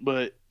statement,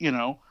 but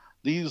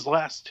these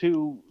last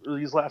few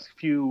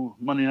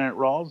Monday Night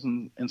Raws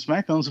and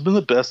SmackDowns have been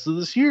the best of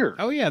this year.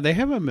 Oh yeah, they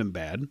haven't been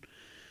bad.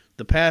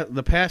 The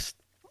past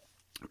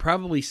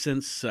probably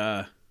since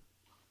the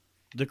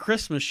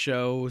Christmas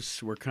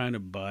shows were kind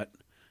of butt.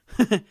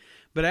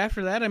 But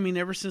after that, I mean,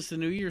 ever since the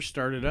new year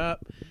started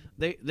up,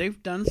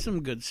 they've done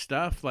some good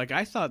stuff. Like,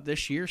 I thought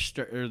this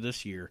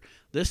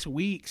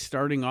week,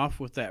 starting off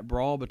with that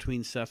brawl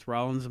between Seth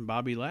Rollins and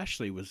Bobby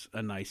Lashley was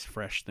a nice,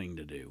 fresh thing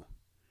to do.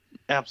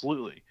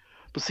 Absolutely.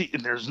 But see,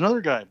 and there's another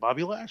guy,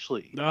 Bobby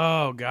Lashley.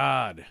 Oh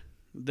God,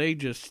 they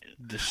just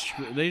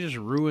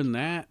ruined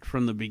that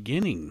from the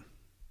beginning.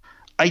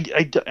 I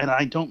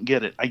don't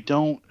get it. I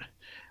don't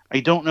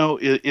know.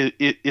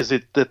 Is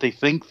it that they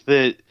think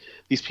that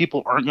these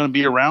people aren't going to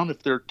be around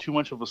if they're too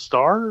much of a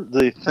star?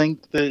 They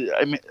think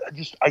that,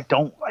 I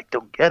don't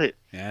get it.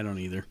 Yeah, I don't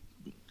either.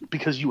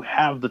 Because you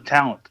have the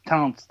talent. The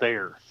talent's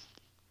there.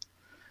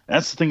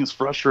 That's the thing that's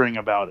frustrating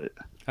about it.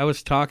 I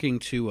was talking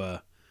to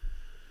a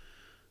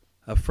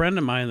friend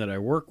of mine that I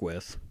work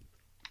with,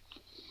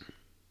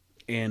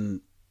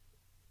 and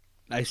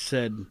I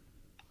said,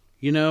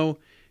 you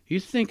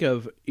think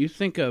of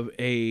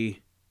a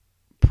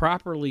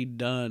properly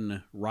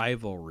done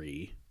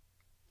rivalry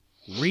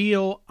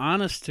real,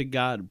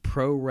 honest-to-God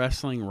pro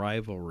wrestling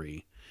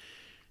rivalry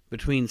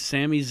between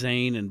Sami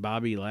Zayn and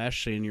Bobby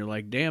Lashley, and you're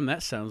like, damn,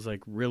 that sounds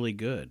like really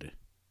good.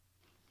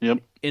 Yep.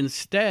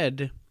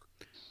 Instead,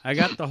 I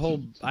got the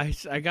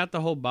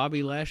whole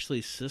Bobby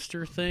Lashley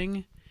sister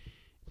thing,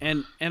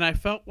 and I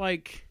felt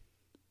like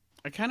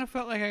I kind of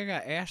felt like I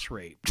got ass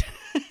raped.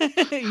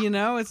 You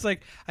know, it's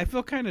like I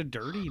feel kind of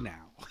dirty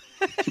now.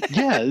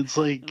 Yeah, it's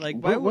like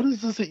what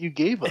is this that you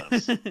gave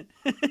us?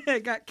 I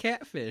got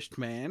catfished,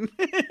 man.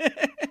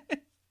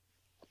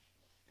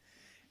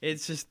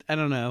 It's just, I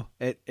don't know.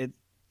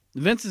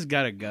 Vince has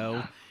got to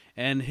go,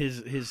 and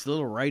his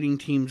little writing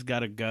team's got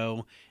to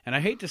go. And I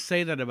hate to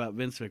say that about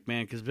Vince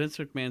McMahon, because Vince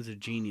McMahon's a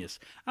genius.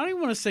 I don't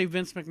even want to say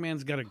Vince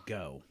McMahon's got to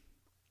go.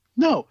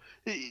 No,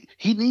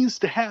 he needs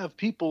to have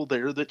people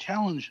there that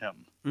challenge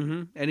him.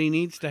 Mm-hmm. And he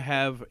needs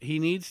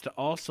to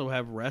also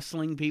have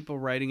wrestling people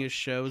writing his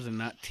shows and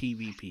not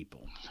TV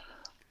people.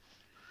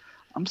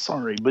 I'm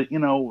sorry, but you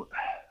know,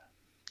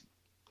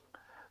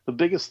 the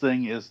biggest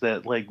thing is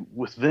that, like,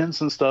 with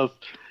Vince and stuff,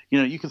 you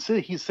know, you can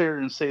say he's there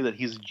and say that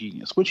he's a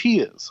genius, which he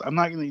is. I'm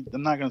not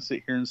gonna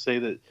sit here and say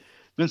that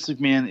Vince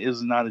McMahon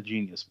is not a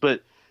genius,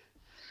 but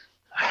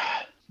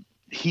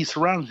he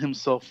surrounded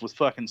himself with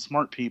fucking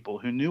smart people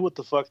who knew what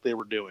the fuck they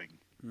were doing.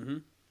 Mm-hmm.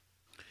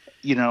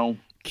 You know,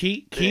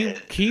 key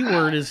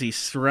word is he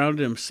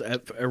surrounded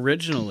himself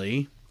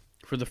originally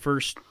for the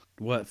first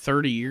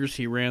 30 years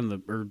he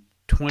ran or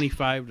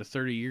 25 to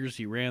 30 years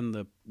he ran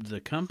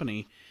the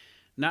company.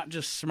 Not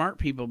just smart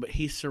people, but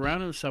he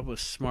surrounded himself with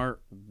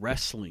smart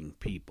wrestling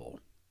people.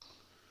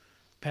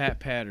 Pat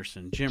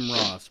Patterson, Jim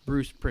Ross,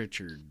 Bruce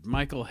Pritchard,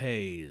 Michael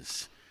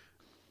Hayes.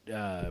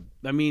 I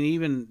mean,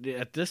 even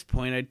at this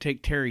point, I'd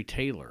take Terry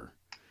Taylor.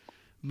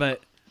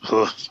 But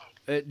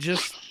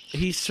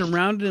he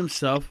surrounded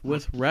himself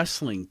with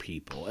wrestling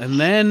people. And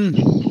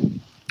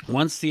then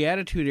once the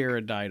Attitude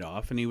Era died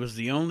off and he was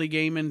the only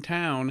game in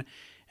town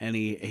and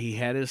he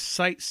had his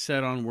sights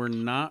set on, we're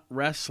not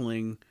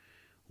wrestling,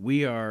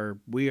 we are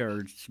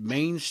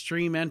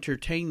mainstream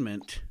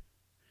entertainment,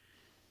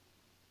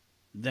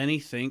 then he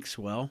thinks,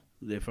 well,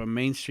 if I'm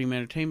mainstream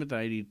entertainment, then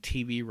I need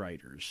TV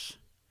writers.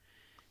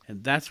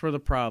 And that's where the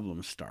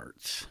problem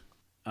starts.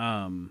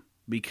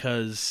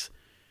 Because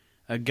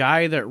a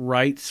guy that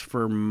writes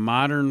for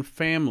Modern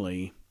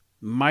Family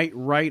might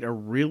write a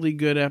really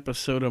good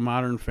episode of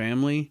Modern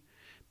Family,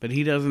 but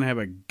he doesn't have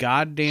a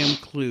goddamn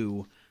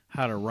clue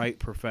how to write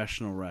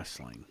professional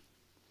wrestling.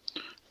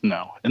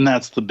 No, and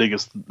that's the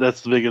biggest thing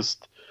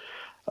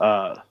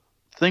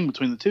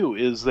between the two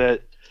is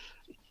that,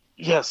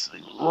 yes,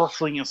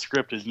 wrestling is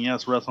scripted, and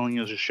yes, wrestling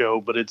is a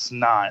show, but it's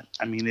not.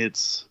 I mean,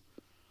 it's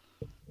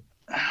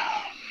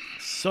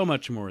so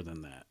much more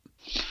than that.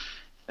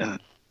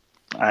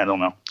 I don't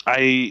know.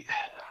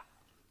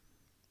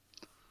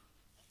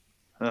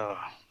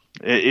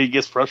 It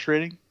gets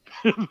frustrating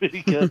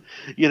because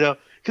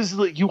because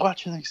like, you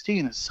watch NXT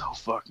and it's so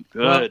fucking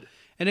good. Well,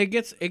 and it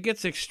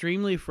gets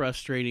extremely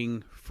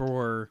frustrating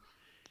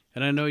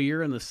and I know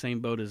you're in the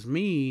same boat as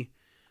me,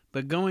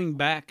 but going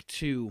back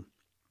to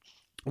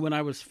when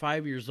I was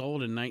 5 years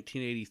old in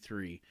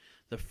 1983,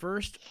 the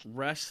first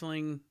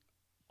wrestling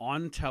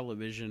on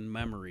television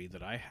memory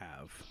that I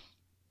have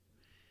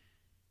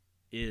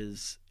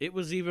it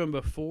was even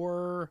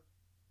before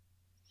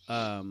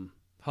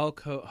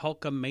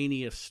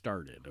Hulkamania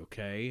started,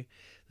 okay?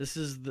 This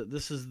is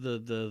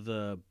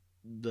the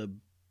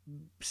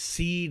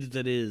seed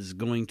that is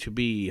going to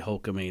be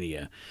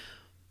Hulkamania.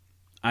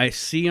 I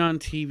see on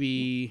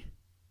TV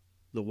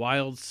the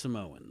Wild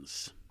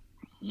Samoans.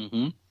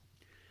 Mm-hmm.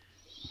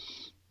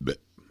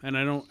 And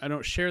I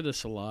don't share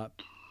this a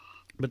lot,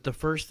 but the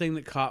first thing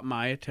that caught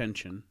my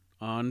attention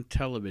on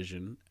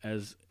television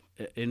as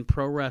in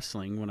pro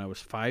wrestling when I was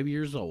 5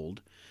 years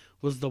old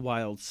was the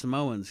Wild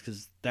Samoans,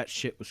 because that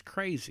shit was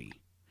crazy.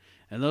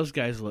 And those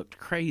guys looked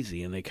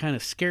crazy, and they kind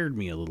of scared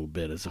me a little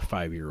bit as a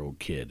 5-year-old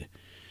kid.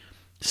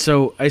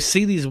 So I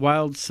see these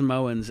Wild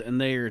Samoans,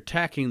 and they are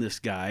attacking this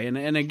guy.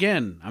 And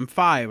again, I'm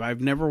 5.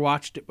 I've never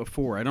watched it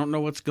before. I don't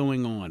know what's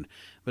going on.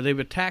 But they've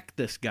attacked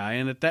this guy,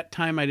 and at that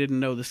time I didn't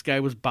know this guy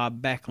was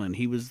Bob Backlund.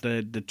 He was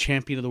the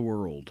champion of the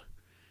world.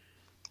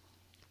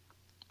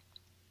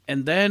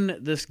 And then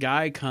this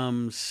guy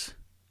comes,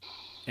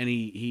 and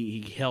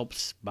he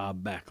helps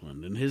Bob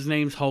Backlund, and his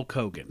name's Hulk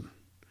Hogan.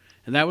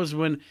 And that was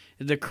when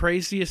the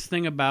craziest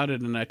thing about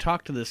it, and I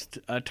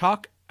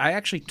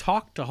actually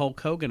talked to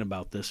Hulk Hogan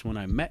about this when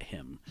I met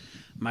him.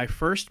 My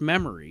first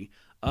memory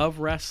of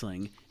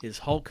wrestling is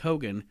Hulk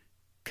Hogan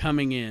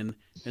coming in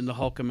the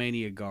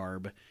Hulkamania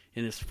garb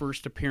in his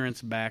first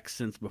appearance back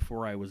since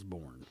before I was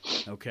born.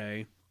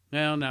 Okay?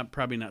 Well,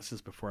 probably not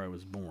since before I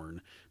was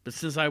born, but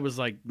since I was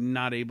like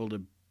not able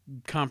to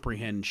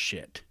comprehend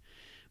shit.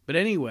 But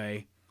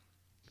anyway,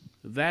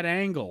 that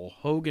angle,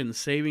 Hogan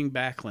saving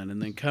Backlund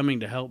and then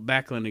coming to help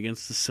Backlund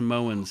against the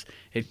Samoans,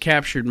 it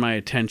captured my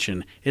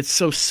attention. It's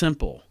so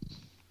simple.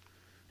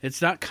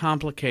 It's not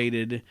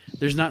complicated.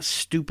 There's not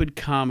stupid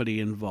comedy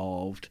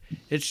involved.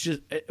 It's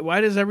just,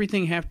 why does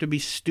everything have to be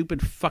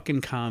stupid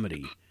fucking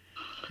comedy?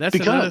 That's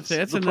another thing.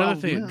 That's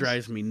another thing that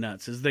drives me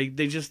nuts. Is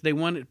they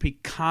want it to be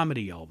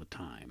comedy all the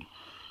time.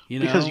 You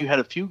know? Because you had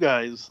a few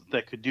guys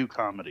that could do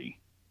comedy.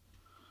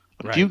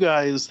 A few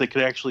guys that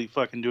could actually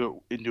fucking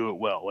do it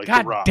well, like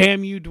God The Rock.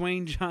 Damn you,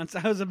 Dwayne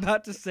Johnson! I was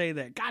about to say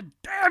that. God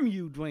damn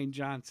you, Dwayne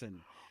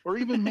Johnson! Or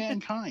even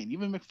Mankind,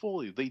 even Mick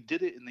Foley. They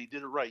did it and they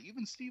did it right.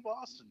 Even Steve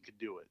Austin could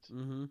do it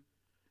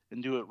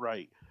and do it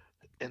right.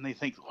 And they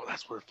think, oh,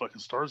 that's where fucking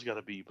stars got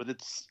to be, but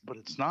it's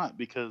not,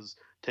 because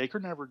Taker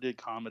never did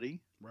comedy.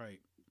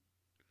 Right.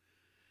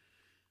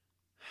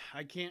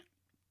 I can't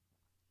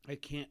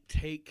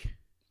take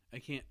a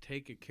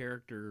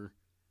character.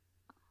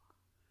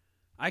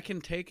 I can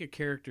take a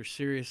character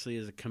seriously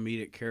as a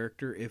comedic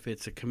character if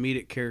it's a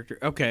comedic character.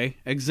 Okay,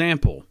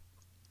 example.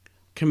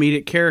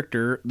 Comedic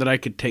character that I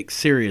could take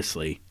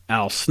seriously,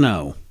 Al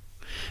Snow.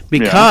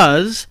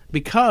 Because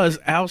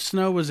Al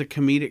Snow was a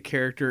comedic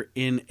character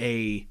in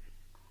a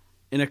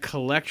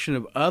collection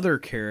of other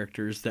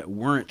characters that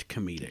weren't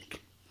comedic.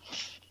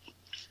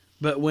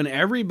 But when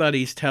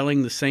everybody's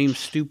telling the same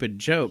stupid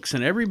jokes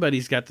and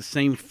everybody's got the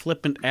same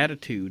flippant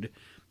attitude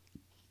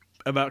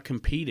about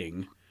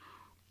competing,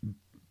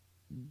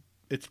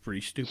 it's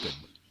pretty stupid.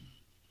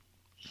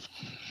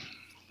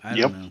 I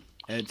don't know.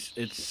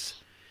 It's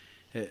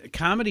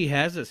comedy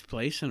has its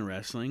place in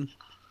wrestling,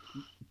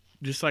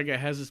 just like it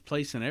has its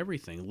place in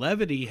everything.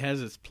 Levity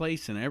has its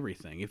place in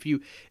everything. If you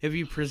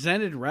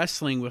presented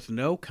wrestling with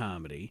no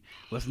comedy,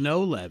 with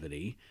no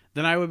levity,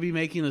 then I would be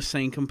making the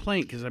same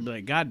complaint, because I'd be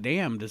like, God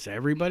damn, does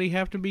everybody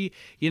have to be,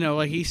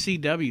 like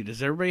ECW,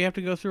 does everybody have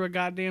to go through a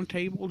goddamn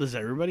table? Does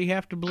everybody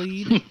have to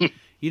bleed?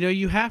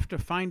 You have to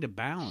find a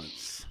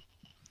balance.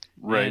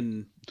 Right.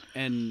 And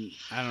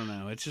I don't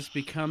know, it's just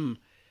become...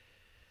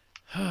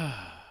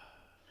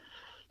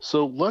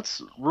 So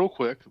let's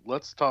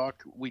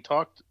talk. We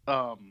talked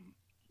during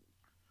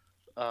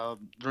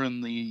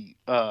the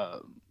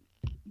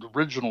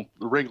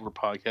regular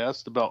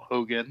podcast about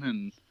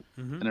Hogan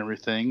and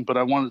everything, but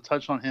I wanted to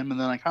touch on him, and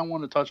then I kind of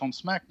wanted to touch on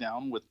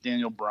SmackDown with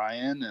Daniel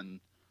Bryan and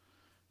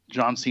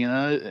John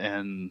Cena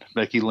and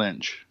Becky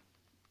Lynch.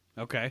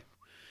 Okay.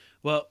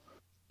 Well,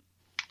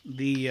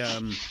 the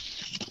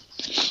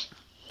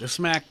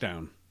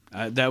SmackDown,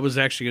 that was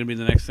actually going to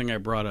be the next thing I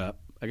brought up.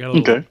 I got a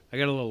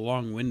little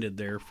long-winded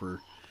there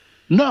for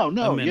No,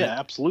 yeah,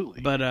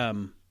 absolutely. But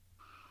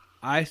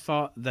I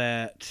thought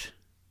that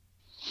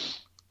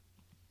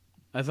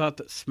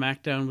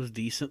SmackDown was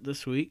decent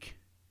this week,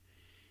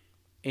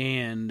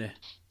 and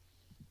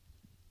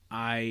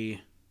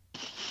I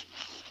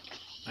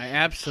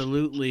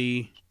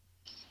absolutely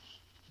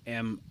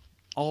am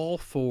all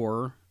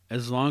for,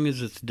 as long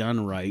as it's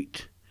done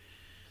right,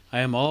 I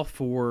am all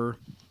for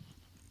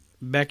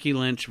Becky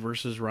Lynch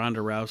versus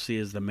Ronda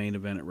Rousey as the main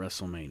event at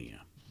WrestleMania.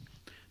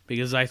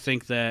 Because I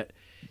think that,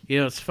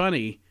 it's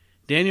funny,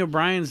 Daniel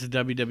Bryan's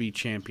the WWE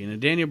champion, and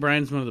Daniel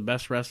Bryan's one of the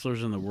best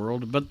wrestlers in the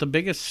world, but the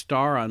biggest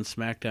star on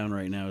SmackDown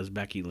right now is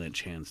Becky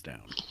Lynch, hands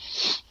down.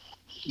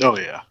 Oh,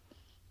 yeah.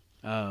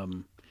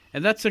 And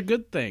that's a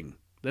good thing.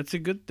 That's a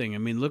good thing. I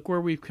mean, look where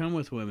we've come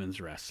with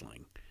women's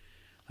wrestling.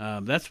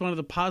 That's one of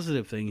the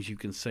positive things you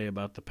can say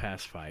about the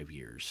past 5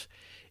 years,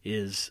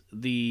 is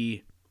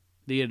the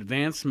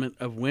advancement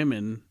of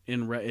women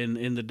in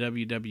the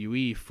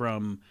WWE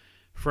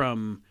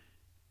from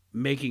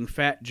making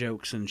fat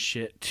jokes and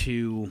shit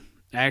to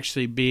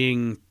actually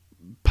being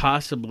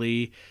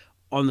possibly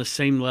on the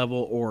same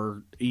level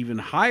or even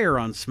higher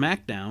on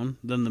SmackDown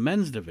than the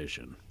men's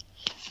division.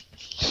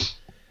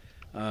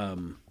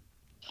 And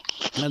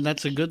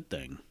that's a good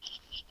thing.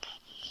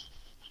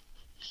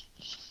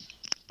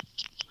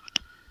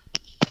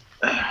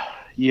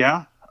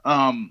 Yeah.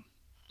 Boy,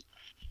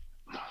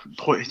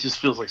 it just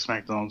feels like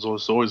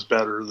SmackDown's always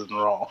better than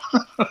Raw.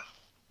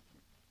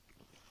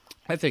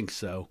 I think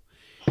so.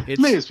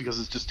 Maybe it's because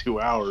it's just 2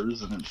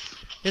 hours, and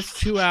it's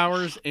 2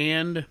 hours,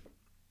 and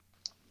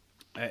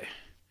I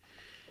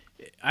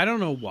don't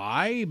know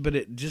why, but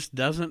it just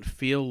doesn't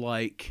feel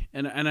like,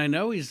 and I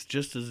know he's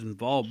just as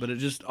involved, but it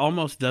just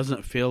almost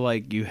doesn't feel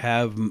like you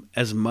have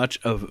as much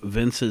of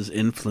Vince's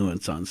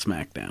influence on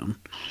SmackDown.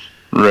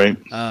 Right.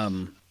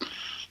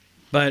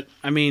 But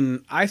I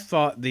mean, I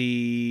thought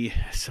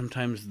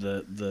sometimes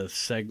the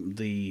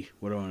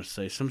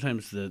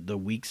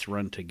weeks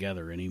run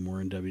together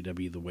anymore in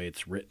WWE, the way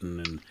it's written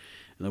and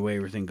the way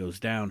everything goes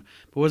down.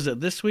 But was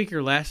it this week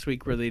or last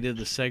week where they did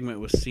the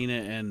segment with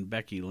Cena and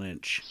Becky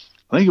Lynch?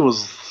 I think it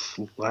was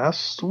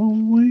last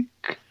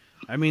week.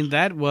 I mean,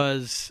 that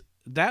was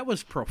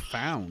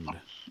profound.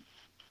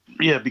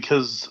 Yeah,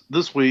 because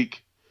this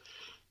week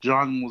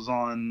John was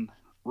on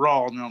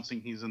Raw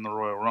announcing he's in the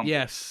Royal Rumble.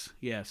 Yes.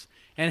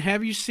 And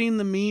have you seen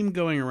the meme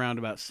going around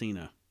about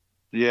Cena?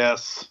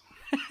 Yes.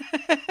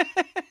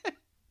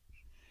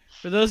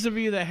 For those of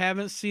you that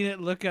haven't seen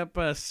it, look up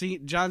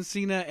John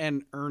Cena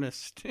and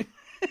Ernest.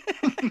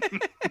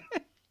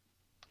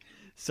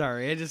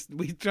 Sorry,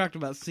 we talked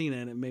about Cena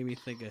and it made me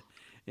think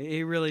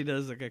he really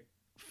does look like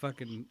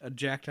a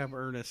jacked up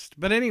Ernest.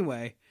 But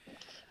anyway,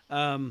 he's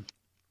gonna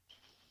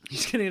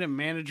get a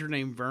manager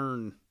named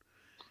Vern.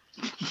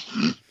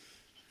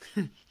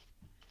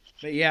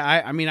 But yeah,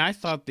 I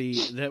thought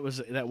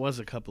that was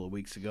a couple of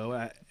weeks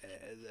ago.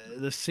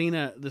 The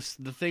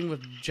thing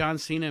with John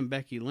Cena and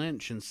Becky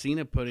Lynch, and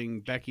Cena putting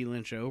Becky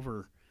Lynch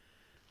over,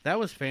 that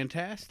was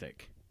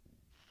fantastic.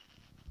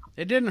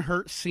 It didn't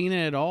hurt Cena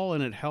at all,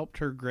 and it helped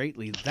her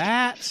greatly.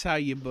 That's how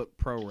you book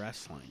pro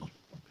wrestling.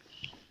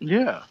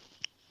 Yeah.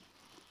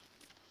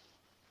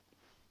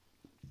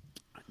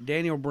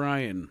 Daniel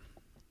Bryan.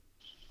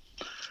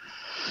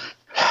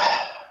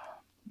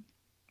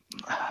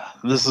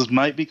 This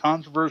might be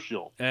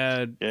controversial.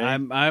 Okay.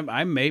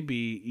 I may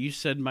be. You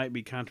said might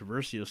be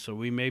controversial, so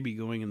we may be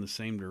going in the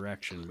same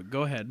direction. But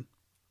go ahead.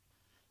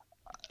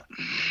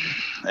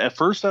 At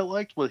first, I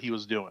liked what he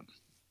was doing.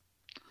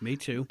 Me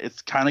too.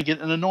 It's kind of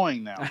getting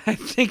annoying now. I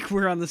think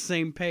we're on the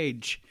same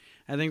page.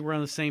 And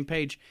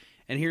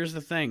here's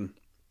the thing.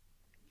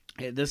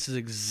 This is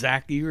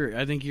exactly.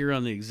 I think you're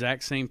on the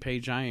exact same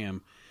page I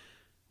am.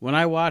 When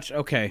I watch,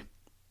 okay.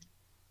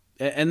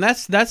 And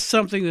that's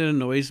something that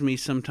annoys me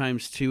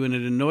sometimes too, and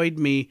it annoyed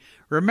me.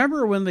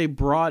 Remember when they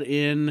brought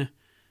in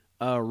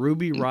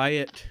Ruby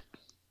Riott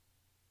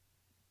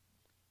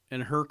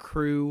and her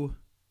crew,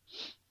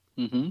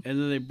 and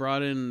then they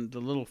brought in the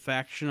little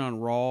faction on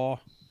Raw,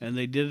 and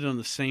they did it on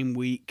the same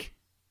week,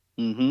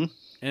 and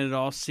it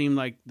all seemed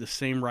like the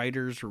same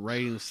writers were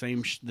writing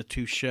the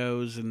two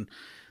shows, and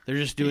they're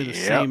just doing the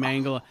same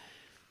angle.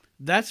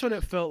 That's what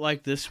it felt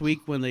like this week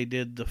when they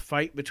did the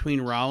fight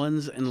between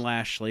Rollins and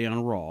Lashley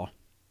on Raw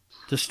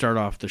to start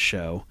off the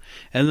show.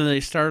 And then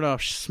they started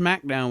off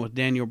SmackDown with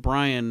Daniel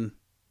Bryan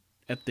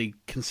at the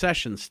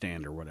concession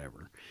stand or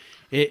whatever.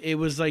 It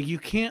was like you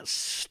can't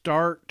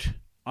start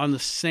on the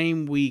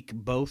same week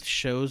both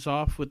shows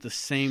off with the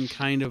same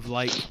kind of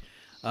like,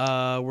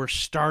 we're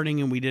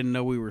starting and we didn't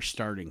know we were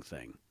starting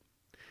thing.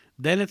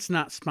 Then it's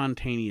not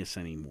spontaneous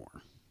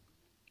anymore.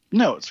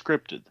 No, it's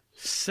scripted.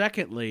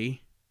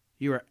 Secondly,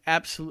 you are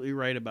absolutely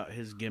right about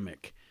his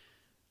gimmick.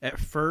 At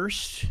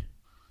first,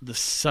 the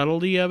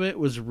subtlety of it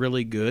was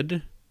really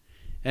good,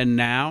 and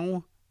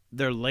now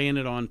they're laying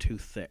it on too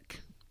thick.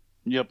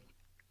 Yep.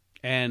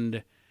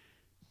 And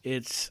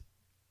it's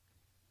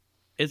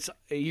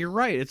you're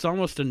right, it's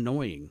almost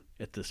annoying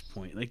at this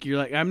point. Like you're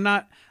like, I'm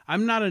not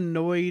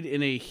annoyed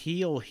in a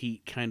heel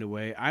heat kind of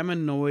way. I'm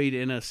annoyed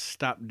in a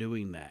stop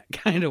doing that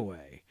kind of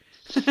way.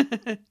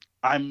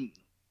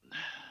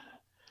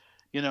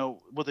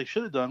 What they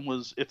should have done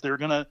was, if they're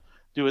going to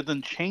do it,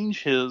 then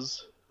change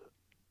his,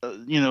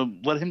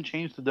 let him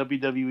change the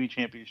WWE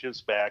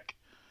championships back.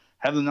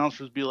 Have the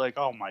announcers be like,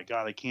 oh my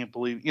God, I can't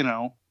believe,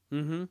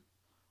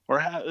 or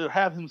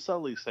have him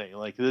subtly say,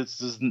 like,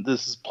 this is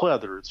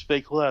pleather, it's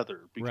fake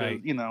leather, because,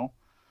 right.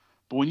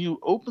 But when you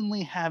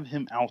openly have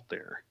him out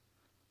there,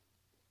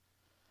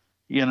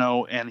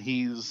 and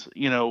he's,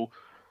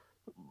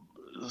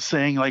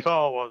 saying like,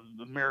 oh,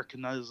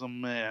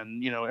 Americanism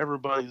and,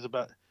 everybody's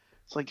about,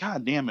 it's like,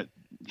 God damn it,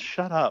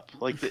 shut up.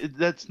 Like,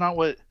 that's not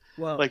what,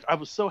 like, I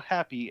was so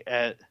happy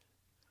I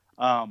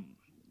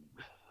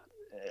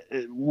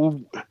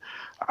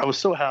was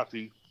so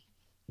happy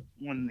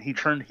when he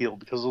turned heel,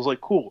 because I was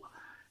like, cool.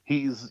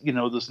 He's,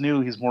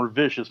 he's more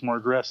vicious, more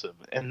aggressive.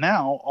 And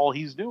now all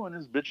he's doing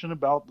is bitching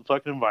about the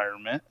fucking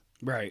environment.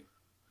 Right.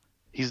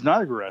 He's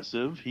not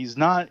aggressive. He's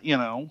not,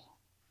 Yeah,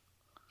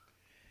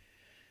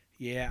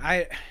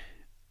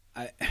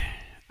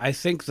 I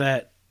think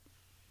that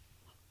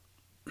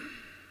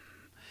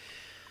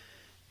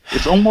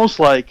it's almost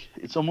like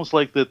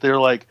that they're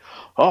like,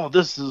 oh,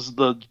 this is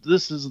the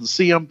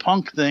CM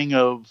Punk thing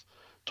of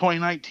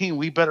 2019.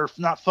 We better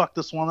not fuck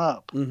this one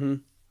up. Mm-hmm.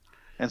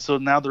 And so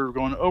now they're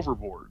going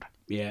overboard.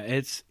 Yeah,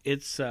 I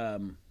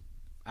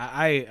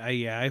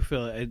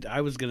feel it.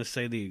 I was gonna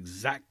say the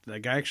exact,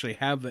 like, I actually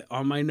have it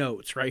on my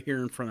notes right here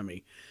in front of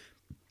me.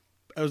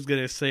 I was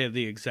gonna say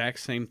the exact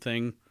same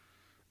thing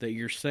that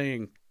you're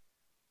saying,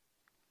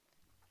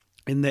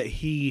 in that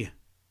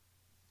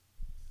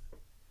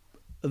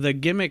the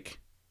gimmick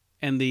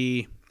and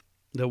the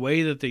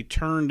way that they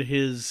turned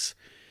his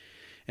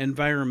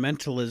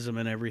environmentalism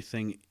and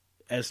everything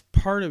as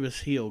part of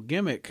his heel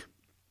gimmick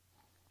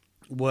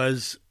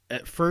was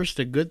at first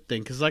a good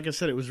thing, because like I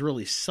said, it was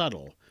really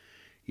subtle,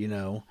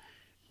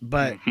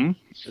 but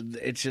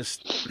it's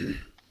just,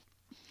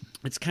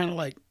 it's kind of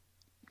like,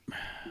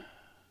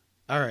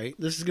 all right,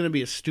 this is going to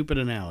be a stupid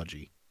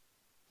analogy,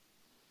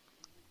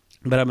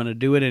 but I'm going to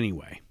do it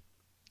anyway.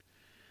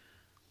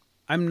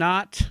 I'm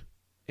not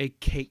a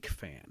cake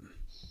fan.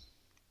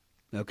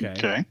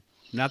 Okay.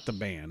 Not the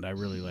band. I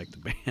really like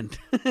the band.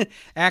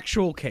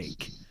 Actual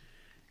cake.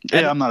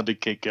 Yeah, I'm not a big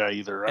cake guy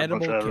either. I'd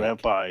much rather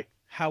have pie.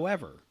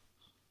 However,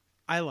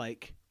 I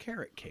like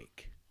carrot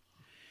cake.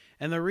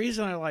 And the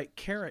reason I like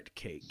carrot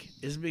cake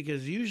is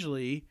because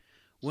usually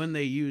when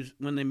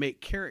they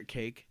make carrot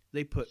cake,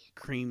 they put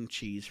cream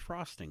cheese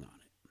frosting on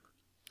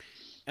it.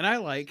 And I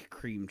like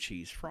cream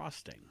cheese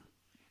frosting.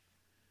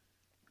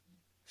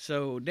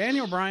 So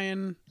Daniel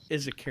Bryan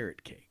is a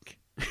carrot cake.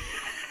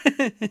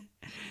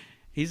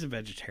 He's a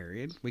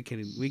vegetarian. We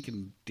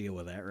can deal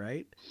with that,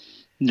 right?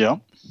 Yeah.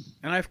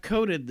 And I've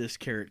coated this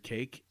carrot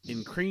cake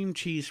in cream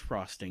cheese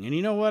frosting. And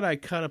you know what? I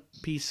cut a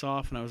piece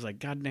off and I was like,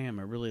 God damn,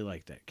 I really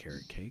like that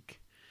carrot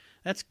cake.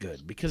 That's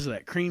good because of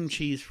that cream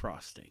cheese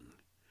frosting.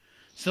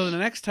 So the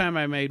next time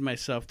I made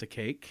myself the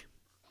cake,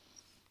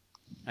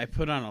 I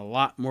put on a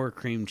lot more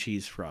cream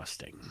cheese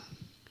frosting.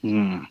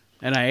 Mm.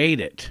 And I ate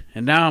it.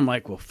 And now I'm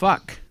like, well,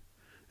 fuck.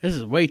 This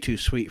is way too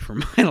sweet for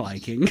my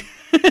liking.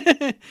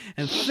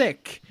 And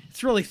thick.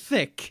 It's really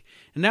thick.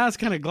 And now it's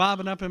kind of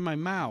globbing up in my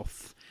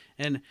mouth.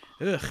 And,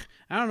 I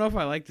don't know if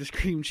I like this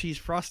cream cheese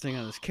frosting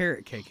on this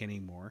carrot cake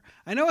anymore.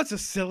 I know it's a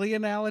silly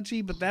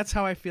analogy, but that's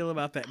how I feel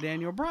about that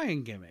Daniel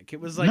Bryan gimmick. It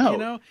was like,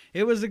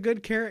 it was a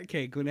good carrot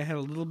cake when it had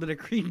a little bit of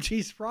cream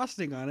cheese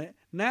frosting on it.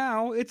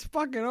 Now it's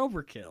fucking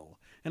overkill.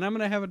 And I'm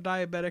going to have a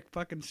diabetic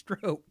fucking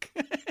stroke.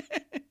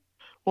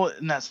 Well,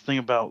 and that's the thing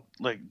about,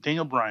 like,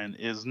 Daniel Bryan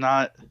was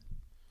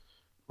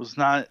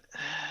not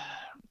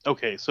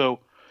okay.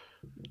 So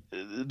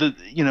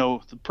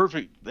the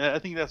perfect. I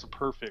think that's a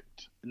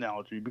perfect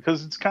analogy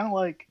because it's kind of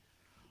like,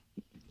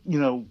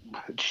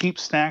 cheap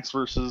snacks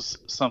versus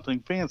something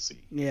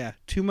fancy. Yeah,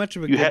 too much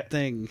of a good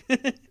thing.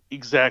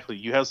 Exactly.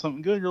 You have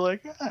something good, you're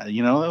like, that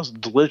was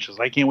delicious.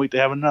 I can't wait to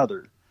have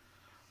another.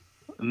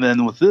 And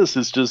then with this,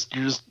 it's just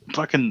you're just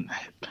fucking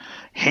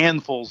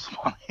handfuls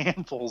on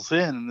handfuls in,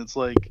 and it's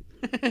like,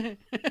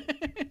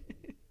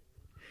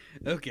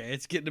 okay,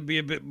 it's getting to be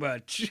a bit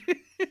much.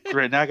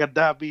 Great, now I got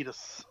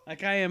diabetes.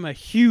 Like, I am a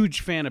huge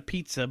fan of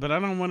pizza, but I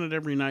don't want it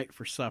every night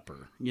for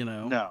supper,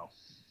 No.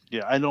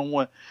 Yeah, I don't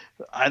want...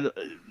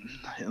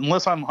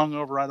 unless I'm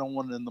hungover, I don't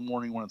want it in the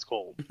morning when it's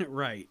cold.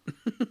 Right.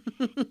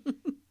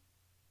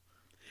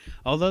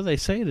 Although they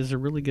say it is a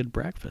really good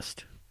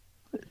breakfast.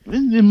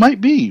 It might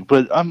be,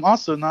 but I'm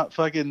also not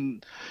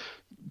fucking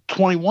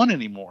 21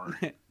 anymore.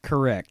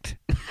 Correct.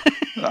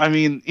 I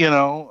mean,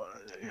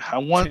 I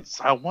want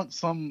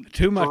some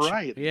too much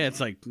variety. Yeah, it's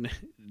like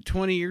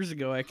 20 years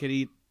ago I could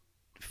eat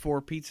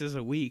 4 pizzas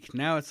a week.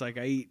 Now it's like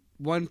I eat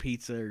 1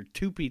 pizza or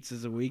 2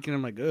 pizzas a week, and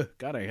I'm like, oh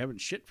God, I haven't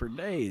shit for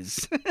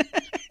days.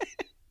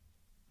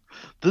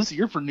 This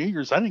year for New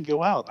Year's, I didn't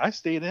go out. I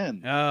stayed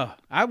in. Oh,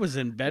 I was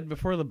in bed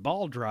before the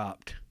ball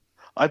dropped.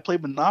 I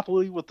played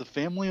Monopoly with the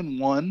family and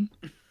won.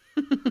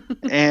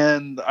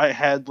 And I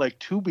had like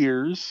 2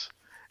 beers,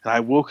 and I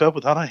woke up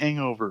without a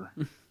hangover.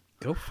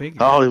 Go figure.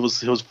 Oh, it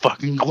was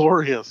fucking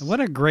glorious. What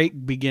a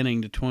great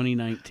beginning to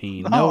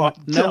 2019.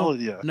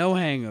 No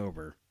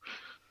hangover.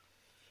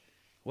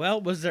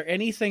 Well, was there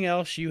anything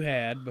else you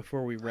had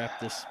before we wrap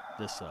this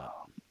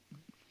up?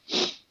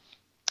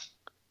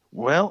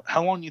 Well,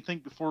 how long do you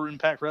think before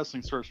Impact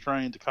Wrestling starts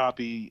trying to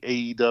copy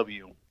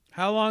AEW?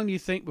 How long do you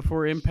think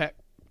before Impact...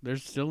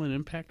 There's still an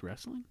Impact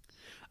Wrestling?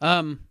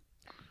 How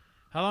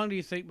long do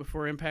you think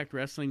before Impact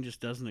Wrestling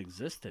just doesn't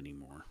exist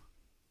anymore?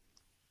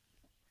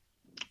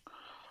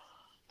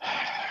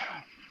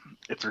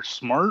 If they're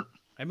smart.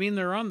 I mean,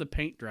 they're on the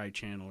Paint Dry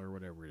channel or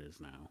whatever it is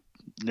now.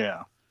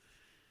 Yeah.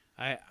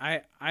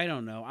 I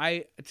don't know.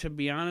 To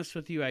be honest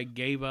with you, I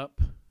gave up.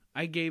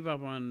 I gave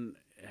up on...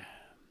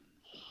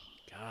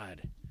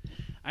 God.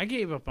 I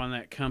gave up on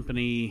that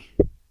company...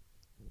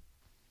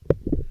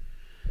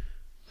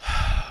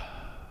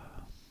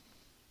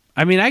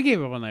 I mean, I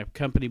gave up on that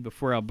company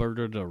before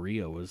Alberto Del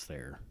Rio was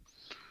there.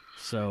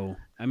 So,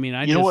 I mean,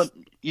 You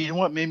know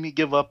what made me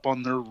give up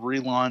on their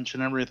relaunch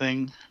and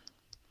everything?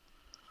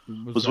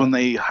 Was when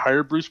they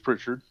hired Bruce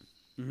Pritchard.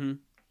 Mm-hmm.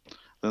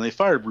 Then they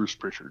fired Bruce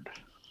Pritchard.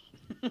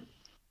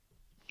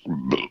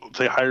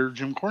 They hired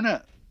Jim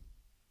Cornette.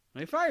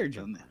 They fired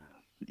Jim.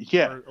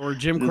 Yeah. Or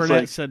Jim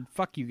Cornette said,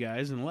 fuck you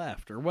guys, and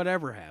left. Or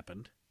whatever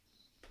happened.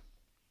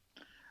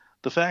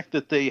 The fact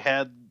that they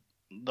had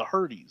the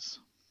Hardys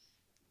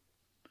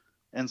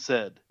and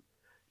said,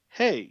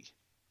 hey,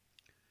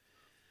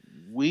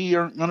 we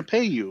aren't going to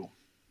pay you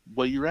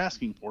what you're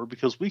asking for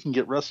because we can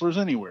get wrestlers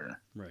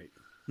anywhere. Right.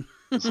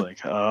 It's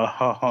like,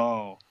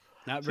 oh.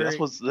 Not very...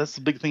 That's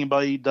the big thing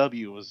about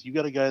AEW is you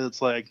got a guy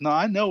that's like, no,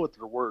 I know what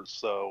they're worth,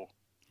 so...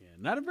 Yeah,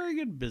 not a very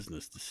good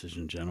business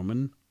decision,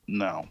 gentlemen.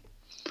 No.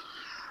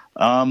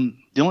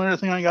 The only other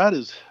thing I got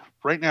is,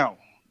 right now,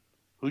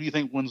 who do you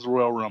think wins the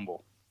Royal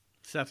Rumble?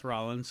 Seth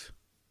Rollins.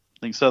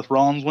 Think Seth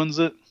Rollins wins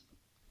it?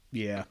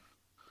 Yeah.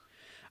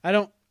 I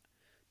don't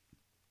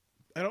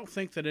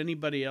think that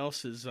anybody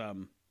else is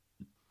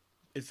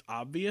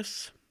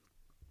obvious,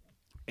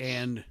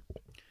 and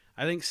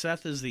I think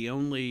Seth is the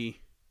only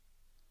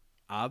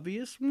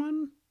obvious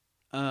one.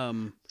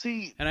 And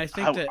I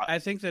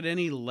think that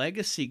any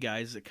legacy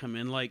guys that come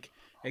in, like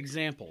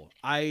example,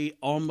 I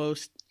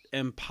almost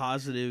am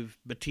positive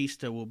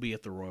Batista will be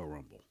at the Royal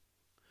Rumble.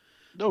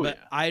 Oh, but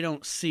yeah. I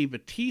don't see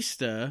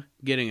Batista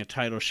getting a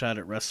title shot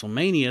at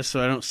WrestleMania,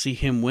 so I don't see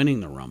him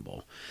winning the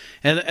Rumble.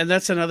 And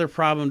that's another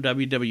problem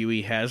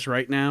WWE has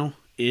right now,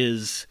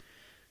 is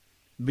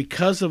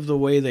because of the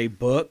way they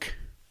book,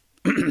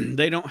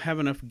 they don't have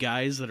enough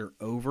guys that are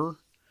over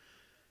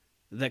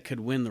that could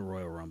win the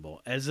Royal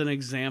Rumble. As an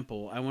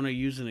example, I want to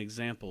use an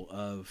example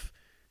of,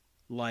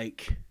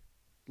 like,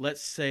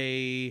 let's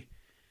say,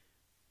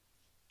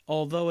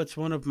 although it's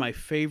one of my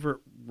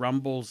favorite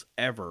Rumbles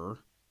ever,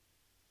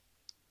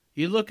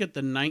 You look at the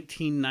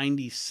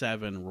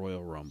 1997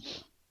 Royal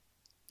Rumble,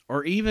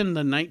 or even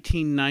the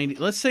 1990,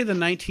 let's say the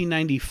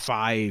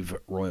 1995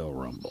 Royal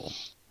Rumble.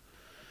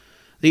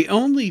 The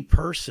only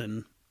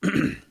person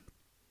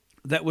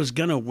that was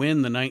going to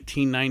win the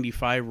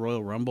 1995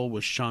 Royal Rumble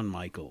was Shawn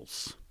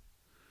Michaels.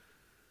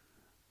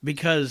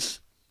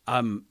 Because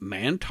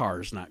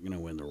Mantar's not going to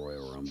win the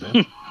Royal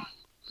Rumble.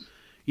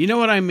 You know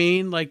what I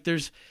mean? Like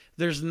there's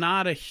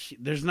not a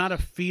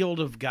field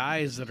of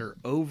guys that are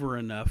over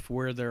enough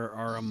where there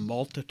are a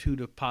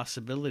multitude of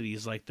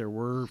possibilities like there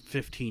were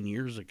 15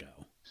 years ago.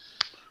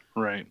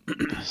 Right.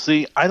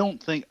 See, I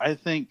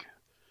think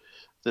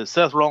that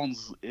Seth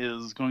Rollins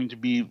is going to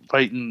be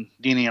fighting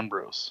Dean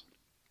Ambrose.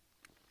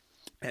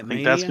 At I think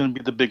Mania? that's going to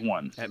be the big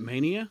one. At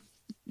Mania?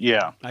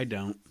 Yeah. I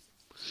don't.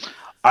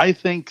 I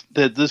think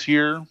that this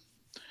year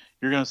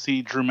you're going to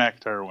see Drew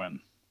McIntyre win.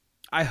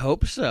 I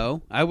hope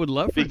so. I would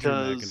love for Drew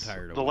Because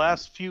McIntyre to the win.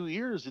 last few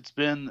years it's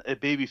been a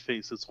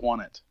babyface that's won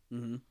it.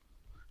 Mm-hmm.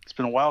 It's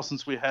been a while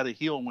since we had a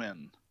heel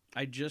win.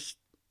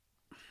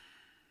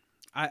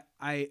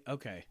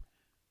 Okay.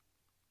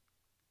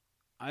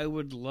 I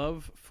would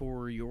love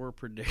for your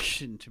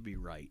prediction to be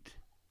right,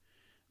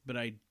 but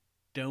I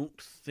don't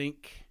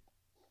think,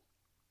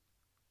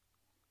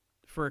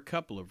 for a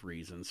couple of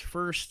reasons.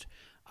 First,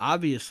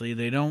 obviously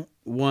they don't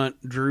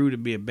want Drew to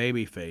be a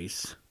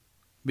babyface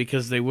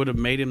because they would have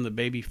made him the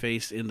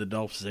babyface in the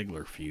Dolph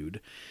Ziggler feud.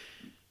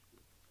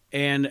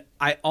 And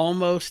I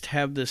almost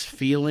have this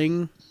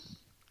feeling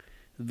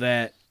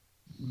that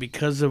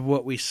because of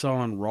what we saw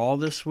on Raw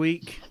this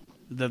week,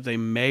 that they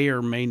may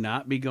or may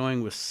not be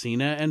going with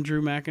Cena and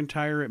Drew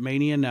McIntyre at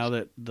Mania now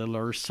that the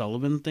Lars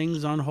Sullivan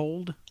thing's on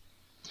hold.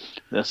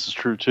 This is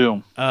true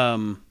too.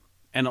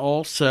 And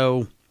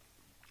also,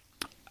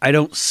 I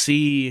don't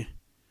see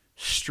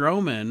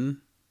Strowman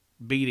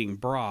beating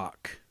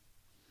Brock.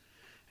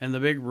 And the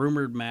big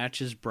rumored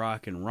match is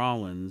Brock and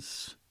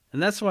Rollins.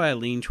 And that's why I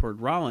lean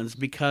toward Rollins,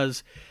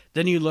 because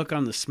then you look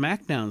on the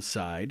SmackDown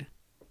side,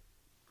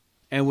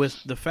 and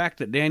with the fact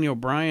that Daniel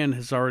Bryan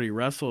has already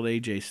wrestled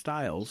AJ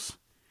Styles,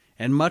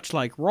 and much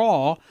like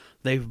Raw,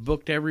 they've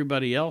booked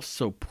everybody else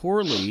so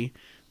poorly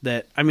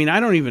that, I mean, I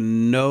don't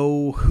even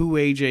know who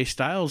AJ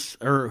Styles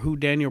or who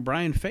Daniel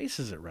Bryan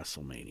faces at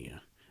WrestleMania,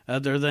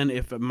 other than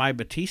if my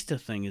Batista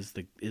thing is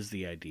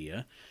the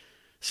idea.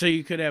 So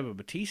you could have a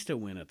Batista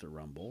win at the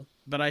Rumble,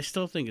 but I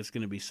still think it's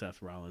going to be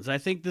Seth Rollins. I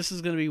think this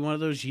is going to be one of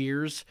those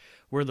years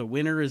where the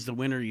winner is the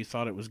winner you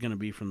thought it was going to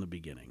be from the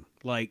beginning.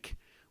 Like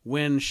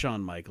when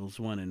Shawn Michaels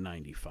won in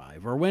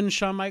 95, or when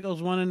Shawn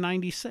Michaels won in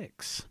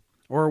 96,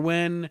 or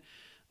when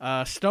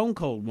Stone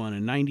Cold won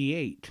in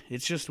 98.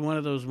 It's just one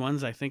of those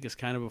ones I think is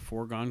kind of a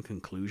foregone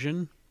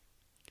conclusion.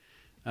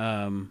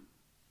 But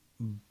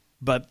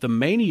the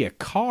Mania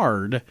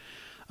card,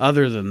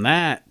 other than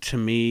that, to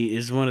me,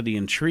 is one of the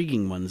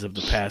intriguing ones of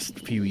the past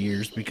few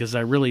years because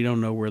I really don't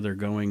know where they're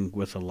going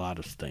with a lot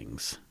of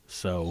things.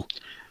 So,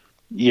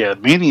 yeah,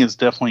 Mania is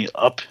definitely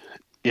up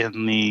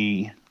in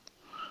the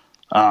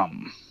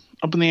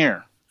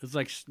air. It's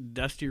like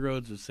Dusty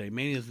Rhodes would say,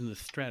 Mania's in the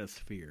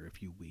stratosphere,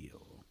 if you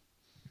will.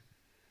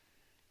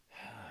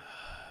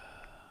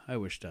 I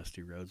wish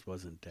Dusty Rhodes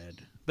wasn't dead.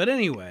 But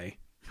anyway,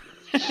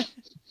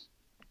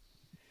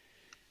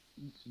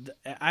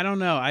 I don't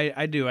know.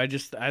 I do. I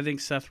think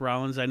Seth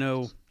Rollins, I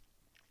know.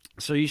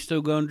 So you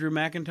still going Drew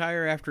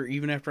McIntyre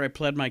even after I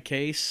pled my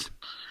case?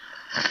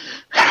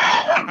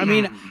 I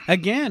mean,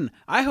 again,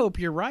 I hope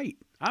you're right.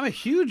 I'm a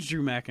huge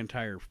Drew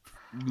McIntyre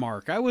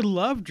mark. I would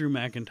love Drew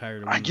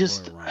McIntyre to win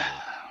the Royal Rumble.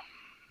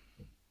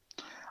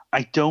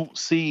 I don't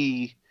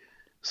see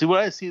what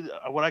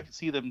I can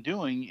see them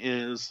doing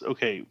is,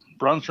 okay,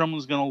 Braun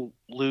Strowman's going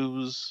to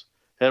lose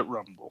at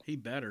Rumble. He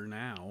better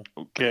now.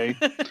 Okay.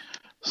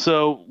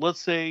 So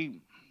let's say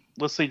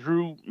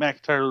Drew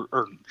McIntyre,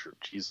 or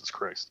Jesus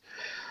Christ.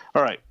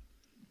 All right.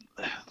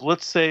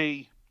 Let's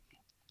say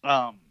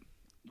Braun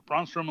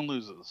Strowman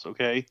loses,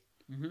 okay?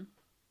 Mm-hmm.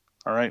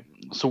 All right.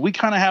 So we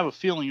kind of have a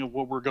feeling of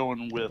what we're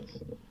going with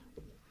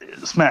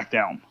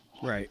SmackDown.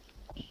 Right.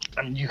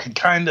 I mean, you can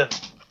kind of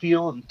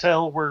feel and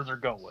tell where they're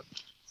going.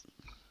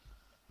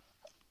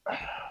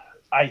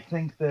 I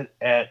think that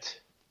at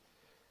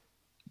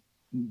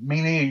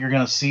Mania, you're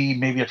going to see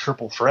maybe a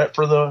triple threat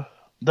for the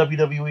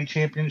WWE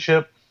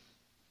Championship.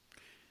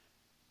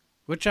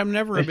 Which I'm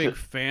never a big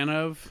fan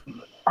of.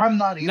 I'm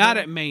not either. Not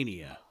at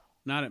Mania.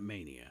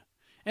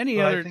 Any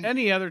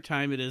other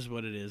time it is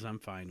what it is. I'm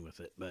fine with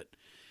it. But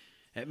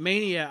at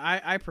Mania,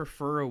 I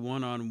prefer a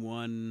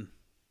one-on-one,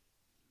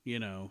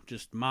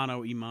 just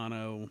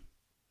mano-a-mano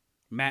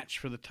match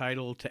for the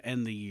title to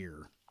end the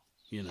year,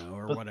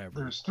 or but whatever.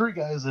 There's three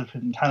guys that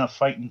have been kind of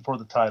fighting for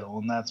the title,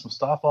 and that's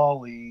Mustafa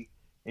Ali,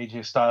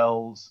 AJ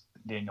Styles,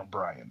 Daniel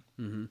Bryan.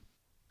 Mm-hmm.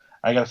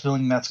 I got a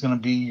feeling that's going to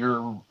be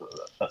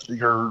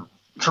your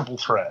triple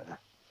threat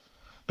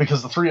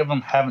because the three of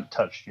them haven't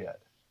touched yet.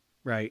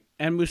 Right,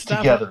 and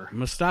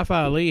Mustafa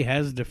Ali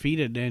has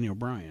defeated Daniel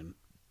Bryan.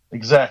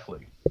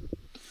 Exactly.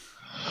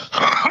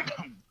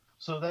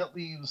 So that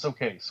leaves,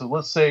 okay, so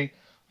let's say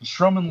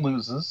Strowman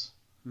loses.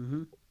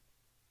 Mm-hmm.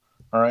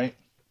 All right.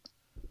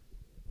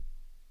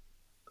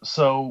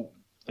 So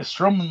if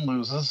Strowman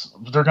loses,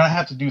 they're going to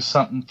have to do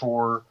something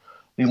for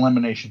the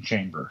Elimination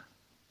Chamber.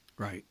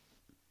 Right.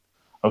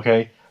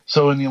 Okay?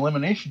 So in the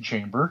Elimination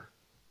Chamber,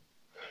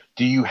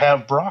 do you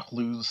have Brock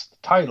lose the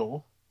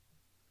title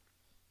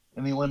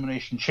in the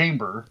Elimination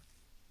Chamber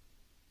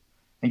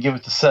and give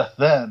it to Seth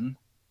then,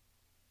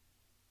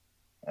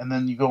 and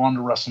then you go on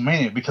to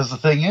WrestleMania? Because the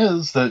thing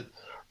is that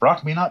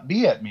Brock may not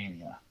be at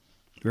Mania.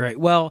 Right.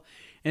 Well,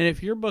 and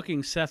if you're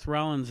booking Seth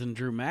Rollins and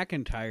Drew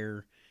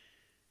McIntyre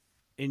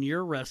in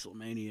your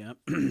WrestleMania,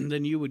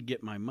 then you would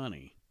get my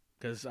money.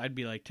 Because I'd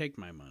be like, take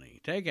my money.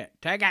 Take it.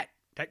 Take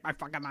my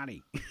fucking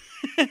money.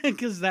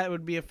 Because that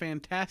would be a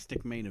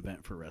fantastic main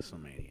event for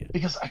WrestleMania.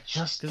 Because I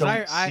just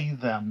don't see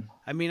them.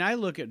 I mean, I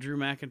look at Drew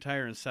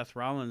McIntyre and Seth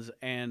Rollins,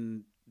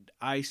 and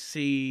I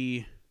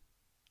see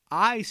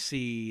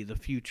the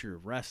future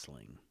of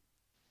wrestling.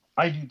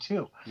 I do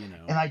too. You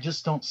know? And I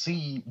just don't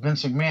see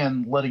Vince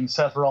McMahon letting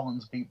Seth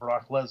Rollins beat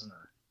Brock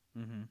Lesnar.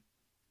 Mm-hmm.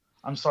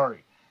 I'm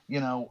sorry. You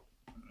know,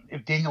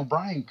 if Daniel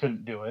Bryan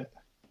couldn't do it.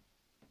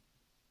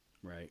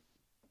 Right.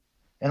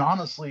 And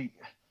honestly,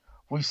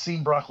 we've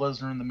seen Brock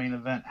Lesnar in the main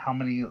event how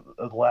many of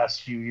the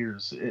last few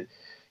years?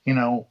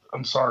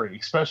 I'm sorry,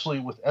 especially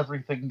with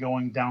everything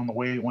going down the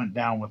way it went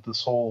down with this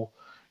whole,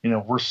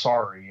 we're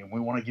sorry and we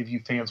want to give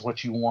you fans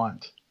what you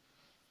want.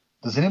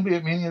 Does anybody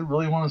at Mania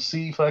really want to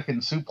see fucking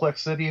Suplex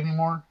City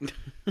anymore?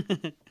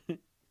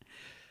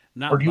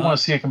 Or do you want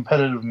to see a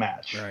competitive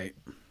match? Right.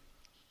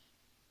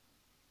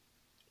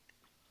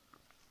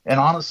 And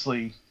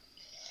honestly,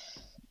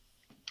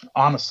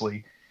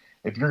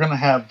 if you're going to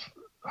have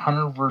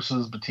Hunter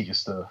versus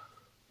Batista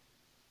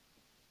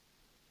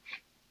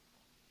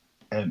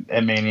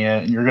at Mania,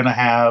 and you're going to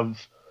have...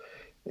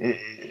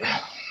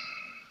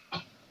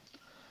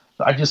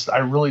 I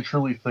really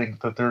truly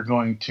think that they're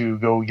going to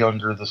go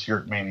younger this year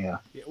at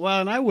Mania. Well,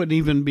 and I wouldn't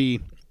even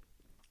be...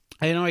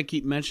 I know I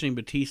keep mentioning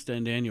Batista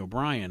and Daniel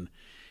Bryan,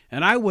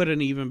 and I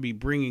wouldn't even be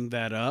bringing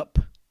that up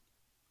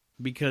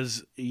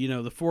because,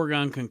 the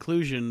foregone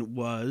conclusion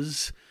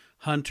was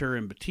Hunter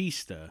and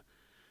Batista.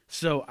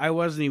 So I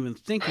wasn't even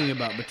thinking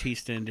about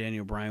Batista and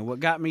Daniel Bryan. What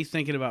got me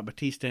thinking about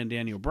Batista and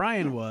Daniel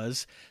Bryan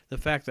was the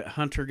fact that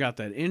Hunter got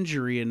that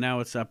injury, and now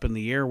it's up in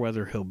the air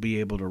whether he'll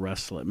be able to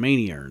wrestle at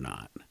Mania or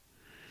not.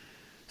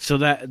 So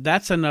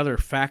that's another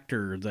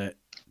factor that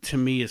to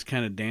me is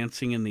kind of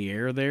dancing in the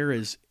air there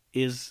is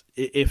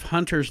if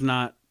Hunter's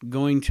not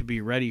going to be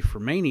ready for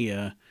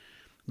Mania,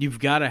 you've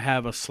got to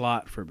have a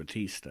slot for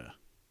Batista.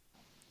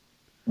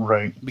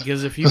 Right.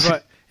 Because if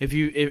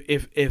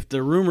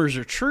the rumors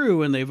are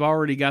true and they've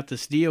already got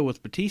this deal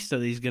with Batista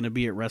that he's going to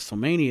be at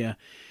WrestleMania,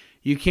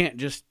 you can't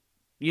just,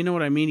 you know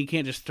what I mean? You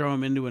can't just throw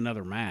him into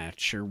another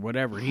match or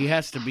whatever. He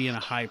has to be in a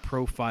high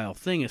profile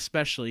thing,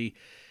 especially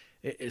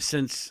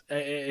since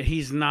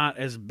he's not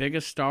as big a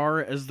star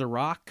as The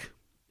Rock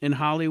in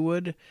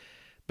Hollywood,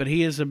 but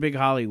he is a big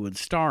Hollywood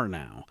star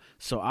now.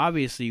 So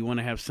obviously you want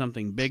to have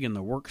something big in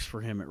the works for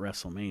him at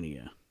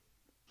WrestleMania.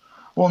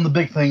 Well, and the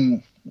big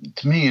thing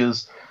to me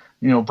is,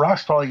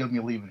 Brock's probably going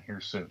to be leaving here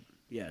soon.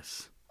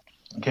 Yes.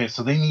 Okay,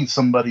 so they need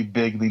somebody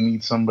big. They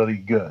need somebody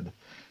good.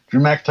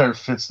 Drew McIntyre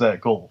fits that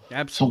goal.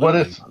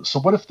 Absolutely. So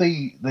what if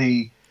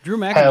they Drew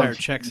McIntyre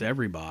checks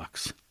every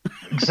box.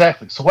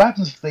 Exactly. So what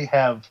happens if they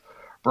have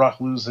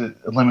Brock lose at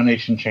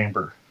Elimination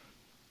Chamber?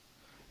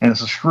 And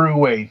it's a screw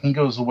away. He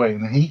goes away.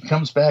 And then he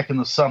comes back in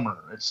the summer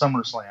at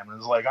SummerSlam. And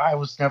is like, I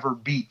was never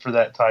beat for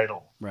that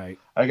title. Right.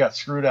 I got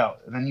screwed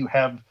out. And then you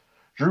have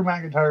Drew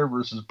McIntyre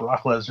versus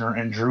Brock Lesnar,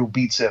 and Drew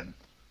beats him.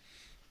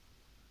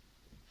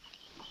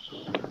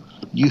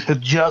 You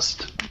have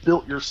just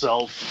built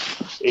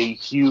yourself a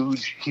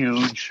huge,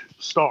 huge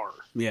star.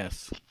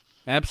 Yes.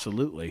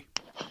 Absolutely.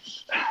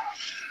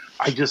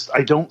 I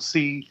don't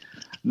see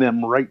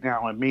them right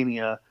now at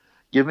Mania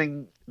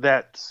giving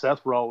that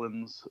Seth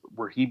Rollins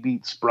where he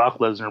beats Brock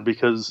Lesnar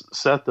because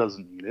Seth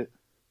doesn't need it.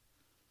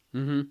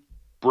 Mm-hmm.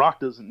 Brock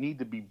doesn't need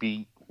to be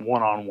beat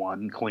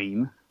one-on-one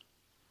clean.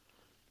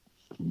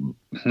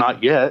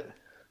 Not yet.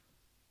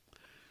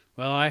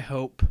 Well, I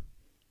hope.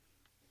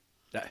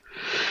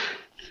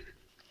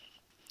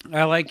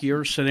 I like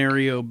your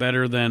scenario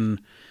better than...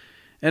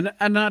 And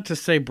not to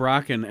say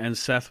Brock and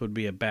Seth would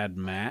be a bad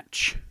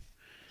match,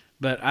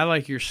 but I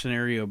like your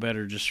scenario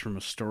better just from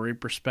a story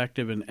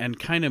perspective and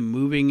kind of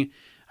moving.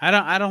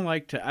 I don't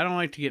like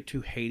to get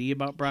too hatey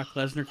about Brock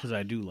Lesnar because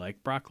I do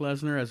like Brock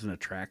Lesnar as an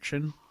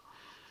attraction.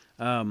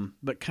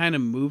 But kind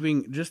of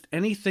moving, just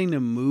anything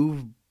to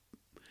move.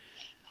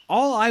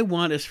 All I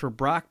want is for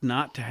Brock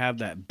not to have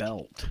that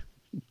belt.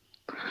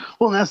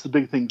 Well, and that's the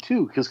big thing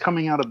too, because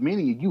coming out of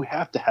Mania, you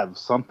have to have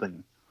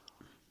something.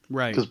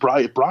 Right. Because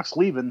Brock's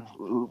leaving.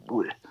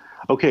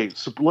 Okay,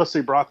 so let's say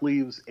Brock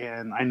leaves,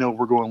 and I know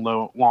we're going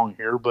long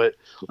here, but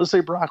let's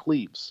say Brock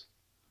leaves.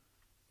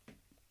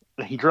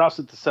 He drops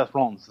it to Seth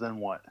Rollins, then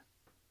what?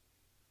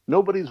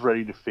 Nobody's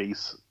ready to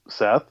face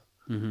Seth.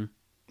 Mm-hmm.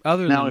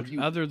 Other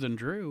than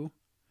Drew.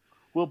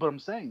 Well, but I'm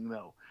saying,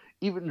 though,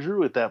 even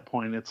Drew at that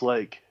point, it's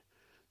like,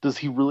 does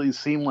he really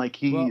seem like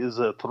he is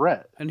a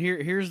threat? And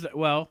here's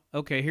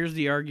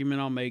the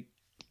argument I'll make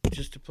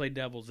just to play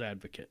devil's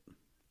advocate.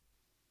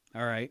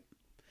 All right.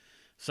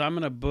 So I'm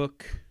going to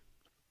book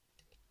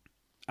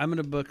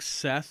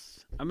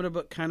Seth. I'm going to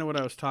book kind of what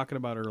I was talking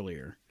about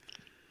earlier.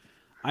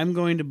 I'm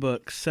going to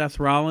book Seth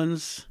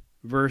Rollins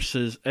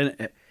versus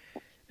and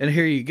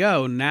here you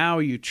go. Now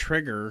you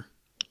trigger.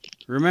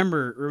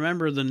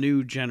 Remember the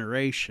new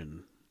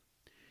generation.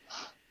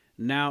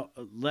 Now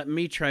let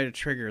me try to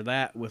trigger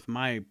that with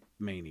my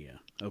Mania.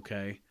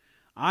 Okay,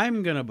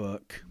 I'm gonna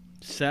book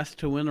Seth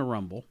to win a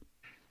Rumble,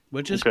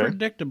 which is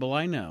predictable,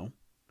 I know,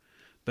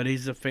 but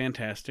he's a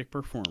fantastic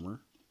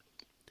performer,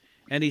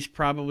 and he's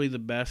probably the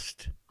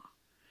best.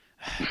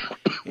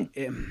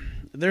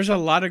 There's a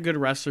lot of good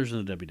wrestlers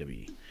in the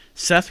WWE.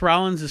 Seth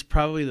Rollins is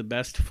probably the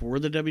best for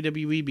the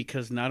WWE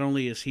because not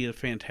only is he a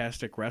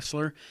fantastic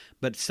wrestler,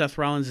 but Seth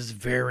Rollins is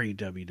very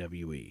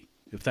WWE,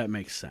 if that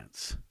makes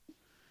sense.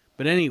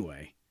 But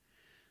anyway,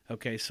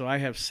 okay, so I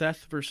have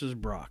Seth versus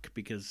Brock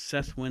because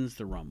Seth wins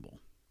the Rumble.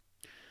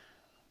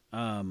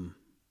 And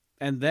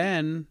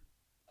then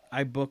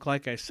I book,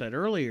 like I said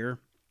earlier,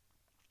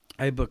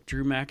 I book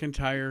Drew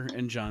McIntyre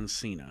and John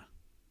Cena.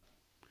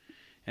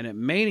 And at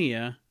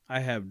Mania, I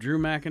have Drew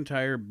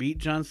McIntyre beat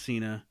John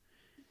Cena.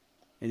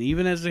 And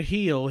even as a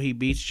heel, he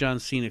beats John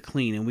Cena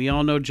clean. And we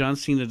all know John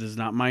Cena does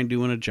not mind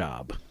doing a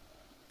job.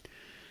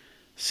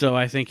 So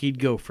I think he'd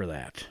go for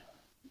that.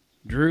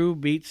 Drew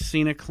beats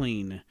Cena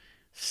clean.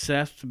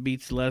 Seth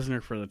beats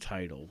Lesnar for the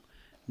title.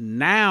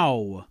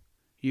 Now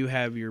you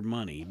have your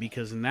money.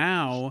 Because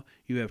now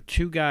you have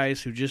two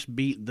guys who just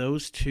beat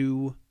those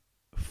two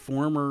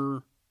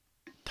former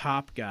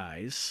top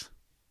guys.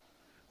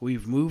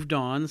 We've moved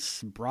on.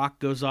 Brock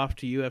goes off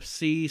to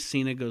UFC.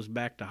 Cena goes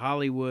back to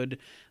Hollywood.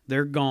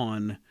 They're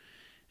gone.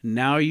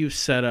 Now you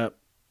set up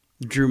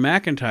Drew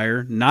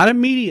McIntyre, not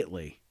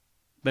immediately,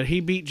 but he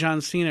beat John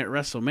Cena at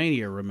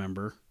WrestleMania,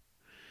 remember?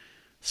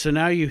 So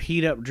now you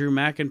heat up Drew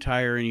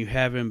McIntyre and you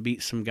have him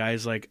beat some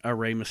guys like a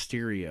Rey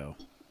Mysterio.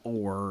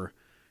 Or,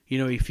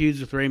 he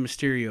feuds with Rey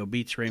Mysterio,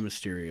 beats Rey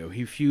Mysterio.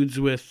 He feuds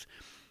with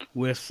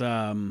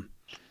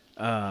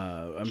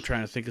I'm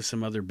trying to think of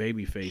some other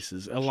baby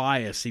faces.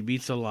 Elias, he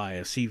beats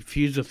Elias. He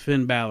feuds with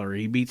Finn Balor.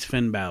 He beats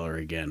Finn Balor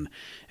again,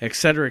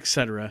 etc.,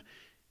 etc.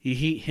 You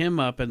heat him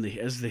up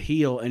as the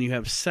heel, and you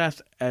have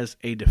Seth as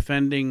a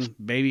defending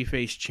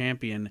babyface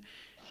champion.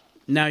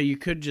 Now, you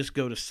could just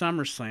go to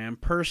SummerSlam.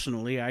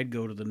 Personally, I'd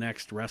go to the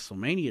next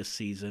WrestleMania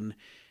season.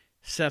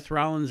 Seth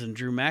Rollins and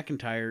Drew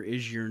McIntyre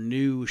is your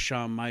new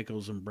Shawn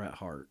Michaels and Bret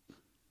Hart.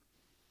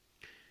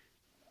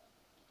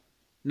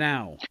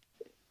 Now,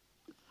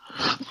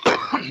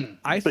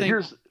 I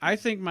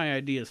think my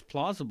idea is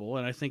plausible,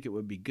 and I think it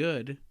would be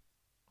good.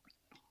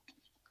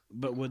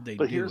 But would they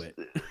do it?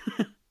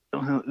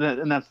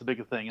 And that's the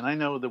biggest thing. And I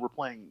know that we're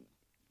playing,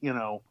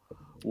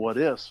 what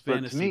ifs.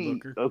 But to me,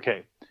 Booker.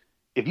 Okay,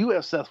 if you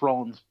have Seth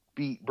Rollins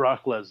beat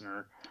Brock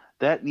Lesnar,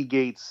 that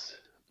negates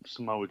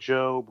Samoa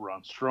Joe,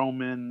 Braun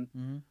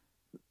Strowman,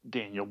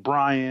 Daniel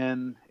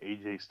Bryan,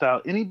 AJ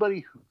Styles,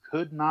 anybody who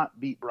could not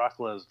beat Brock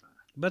Lesnar.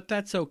 But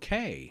that's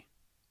okay.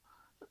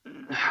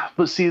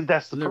 But see,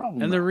 that's the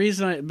problem. And the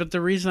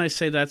reason I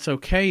say that's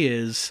okay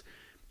is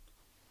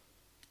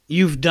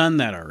you've done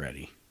that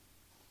already.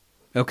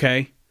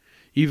 Okay?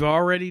 You've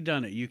already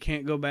done it. You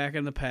can't go back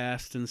in the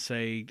past and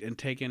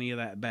take any of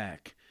that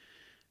back.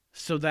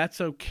 So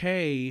that's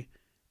okay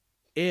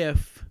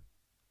if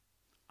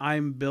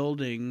I'm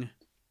building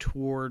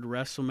toward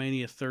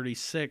WrestleMania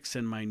 36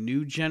 and my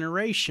new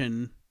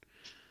generation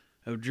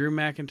of Drew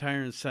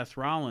McIntyre and Seth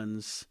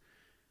Rollins,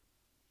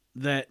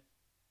 that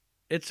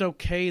it's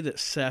okay that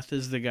Seth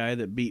is the guy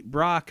that beat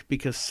Brock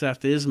because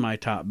Seth is my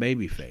top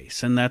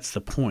babyface, and that's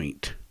the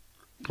point.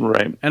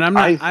 Right. And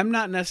I'm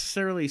not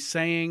necessarily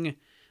saying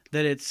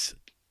that it's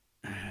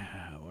what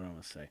do I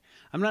want to say?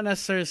 I'm not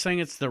necessarily saying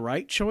it's the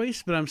right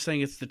choice, but I'm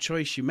saying it's the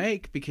choice you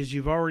make because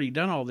you've already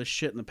done all this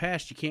shit in the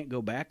past. You can't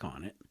go back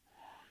on it.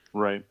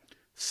 Right.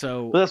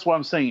 So but that's why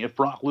I'm saying if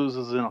Brock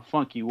loses in a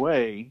funky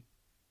way.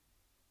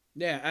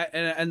 Yeah,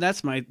 and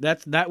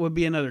that would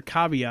be another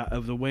caveat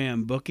of the way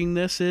I'm booking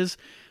this is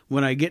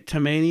when I get to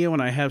Mania,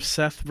 when I have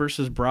Seth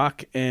versus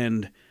Brock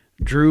and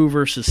Drew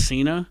versus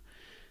Cena,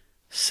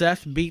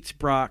 Seth beats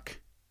Brock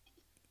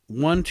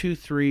 1, 2,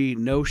 3,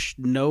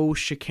 no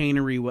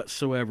chicanery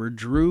whatsoever.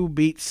 Drew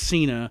beats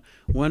Cena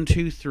 1,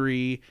 2,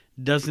 3,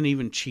 doesn't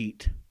even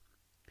cheat.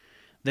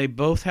 They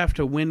both have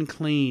to win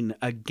clean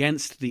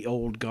against the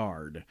old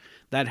guard.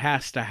 That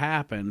has to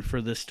happen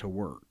for this to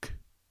work.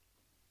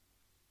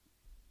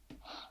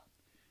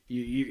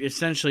 You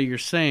essentially you're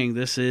saying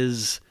this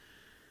is,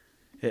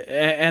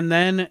 and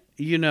then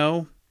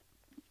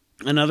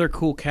another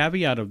cool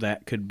caveat of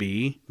that could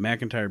be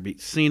McIntyre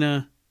beats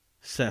Cena,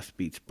 Seth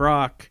beats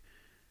Brock.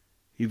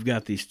 You've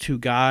got these two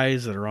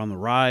guys that are on the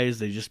rise.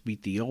 They just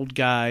beat the old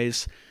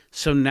guys.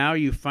 So now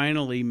the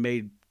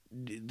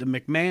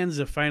McMahons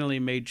have finally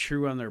made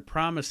true on their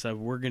promise of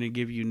we're going to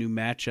give you new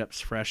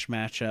matchups, fresh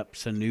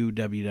matchups, a new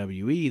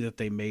WWE that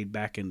they made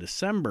back in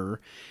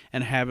December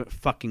and haven't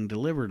fucking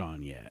delivered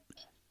on yet.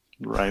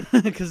 Right.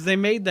 Because they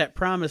made that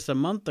promise a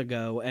month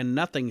ago, and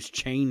nothing's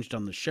changed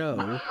on the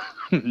show.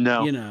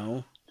 No. You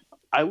know.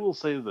 I will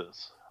say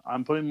this.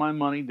 I'm putting my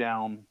money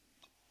down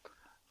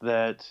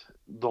that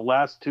the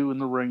last two in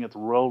the ring at the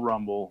Royal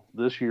Rumble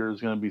this year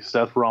is going to be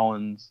Seth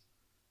Rollins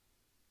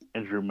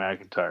and Drew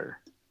McIntyre.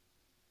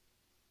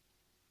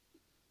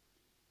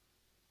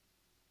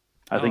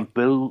 I think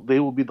they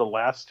will be the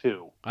last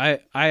two. I'm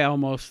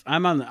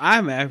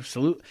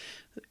absolute.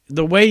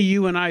 The way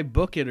you and I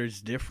book it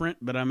is different,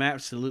 but I'm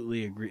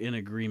absolutely in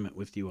agreement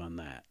with you on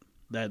that.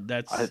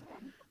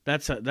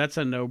 That's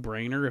a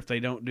no-brainer. If they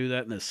don't do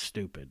that, then it's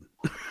stupid.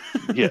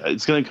 Yeah,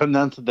 it's going to come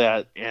down to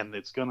that, and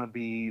it's going to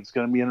be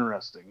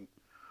interesting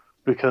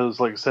because,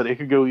 like I said, it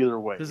could go either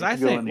way. Because I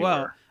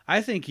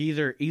think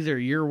either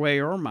your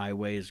way or my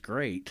way is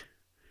great,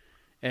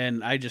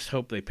 and I just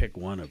hope they pick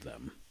one of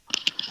them.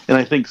 And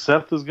I think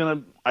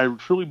I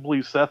truly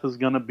believe Seth is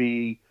going to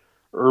be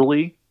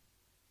early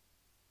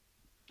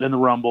in the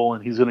Rumble,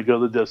 and he's going to go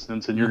the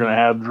distance, and you're going to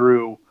have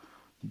Drew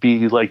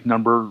be like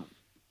number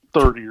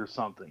 30 or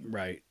something.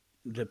 Right.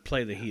 To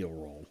play the heel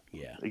role.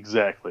 Yeah.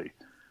 Exactly.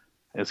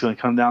 It's going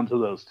to come down to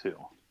those two.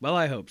 Well,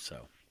 I hope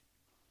so.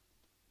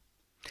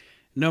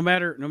 No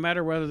matter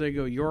whether they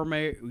go your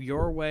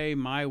way,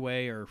 my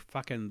way, or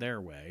fucking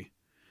their way.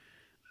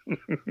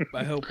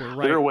 I hope we're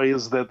right. Their way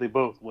is that they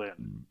both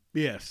win.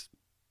 Yes.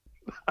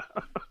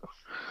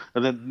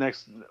 And then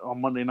on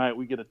Monday night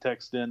we get a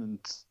text in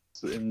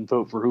and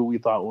vote for who we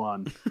thought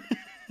won.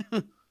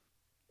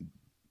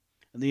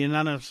 The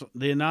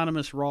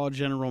anonymous Raw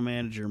general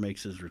manager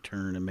makes his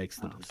return and makes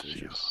the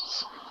decision.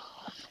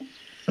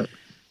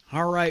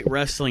 All right,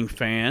 wrestling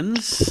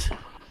fans.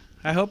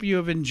 I hope you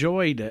have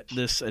enjoyed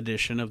this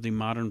edition of the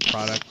Modern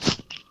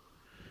Product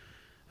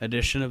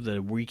edition of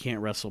the We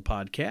Can't Wrestle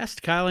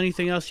podcast. Kyle,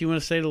 anything else you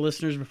want to say to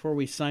listeners before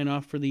we sign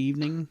off for the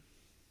evening?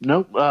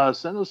 Nope.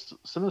 Send us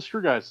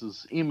your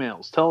guys'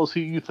 emails. Tell us who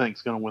you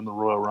think's going to win the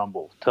Royal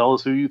Rumble. Tell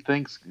us who you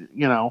think's,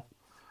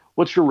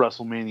 what's your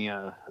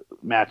WrestleMania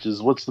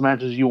matches? What's the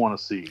matches you want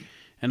to see?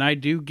 And I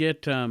do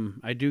get the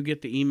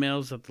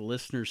emails that the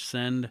listeners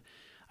send.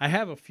 I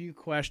have a few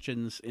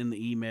questions in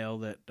the email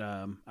that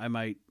I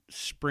might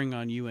spring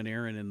on you and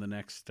Aaron in the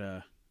next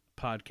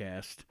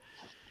podcast.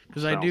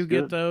 Because I do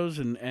get those,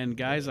 and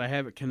guys, I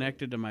have it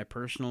connected to my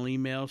personal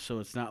email, so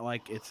it's not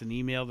like it's an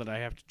email that I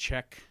have to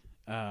check.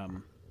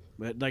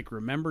 But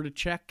remember to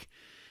check.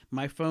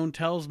 My phone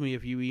tells me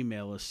if you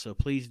email us, so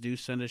please do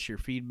send us your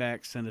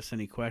feedback. Send us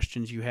any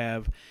questions you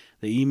have.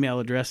 The email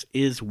address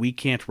is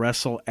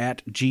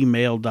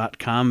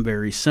wecan'twrestle@gmail.com.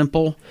 Very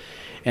simple.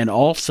 And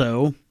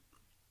also,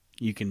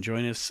 you can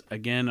join us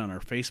again on our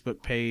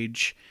Facebook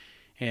page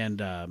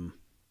and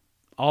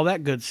all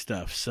that good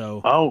stuff.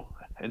 So,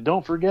 and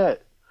don't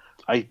forget,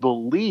 I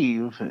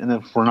believe, and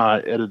if we're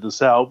not edit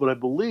this out, but I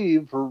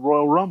believe for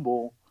Royal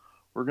Rumble,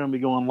 we're going to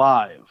be going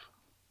live.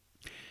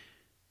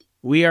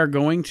 We are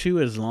going to,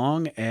 as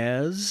long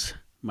as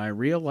my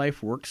real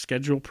life work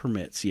schedule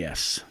permits.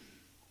 Yes.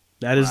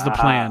 That is the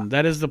plan.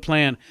 That is the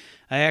plan.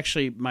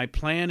 My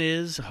plan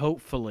is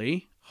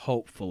hopefully,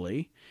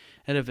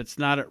 and if it's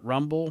not at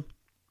Rumble,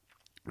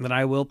 then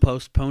I will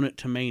postpone it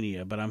to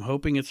Mania, but I'm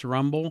hoping it's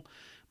Rumble.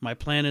 My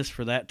plan is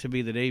for that to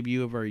be the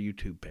debut of our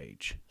YouTube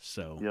page.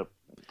 So. Yep.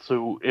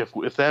 So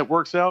if that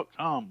works out,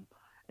 come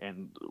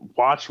and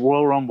watch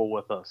Royal Rumble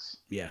with us.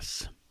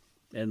 Yes.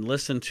 And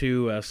listen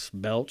to us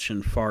belch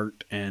and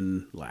fart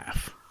and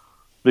laugh.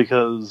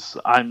 Because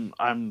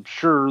I'm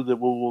sure that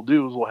what we'll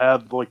do is we'll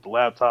have the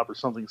laptop or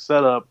something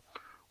set up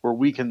where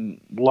we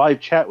can live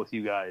chat with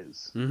you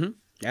guys. Mm-hmm.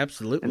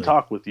 Absolutely. And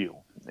talk with you.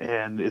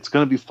 And it's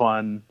going to be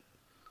fun.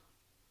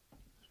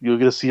 You'll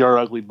get to see our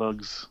ugly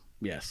bugs.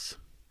 Yes.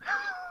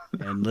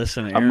 And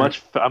listen to Aaron.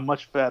 I'm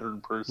much fatter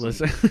in person.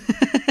 Listen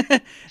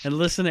and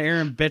listen to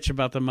Aaron bitch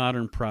about the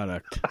Modern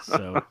Product.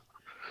 So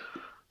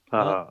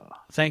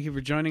thank you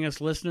for joining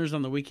us, listeners,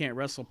 on the We Can't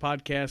Wrestle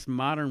podcast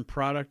Modern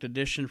Product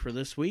edition for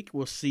this week.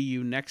 We'll see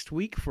you next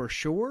week for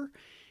sure.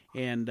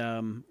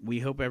 And we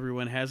hope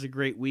everyone has a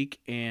great week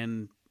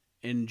and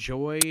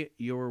enjoy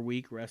your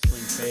week,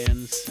 wrestling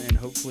fans. And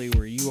hopefully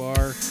where you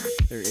are,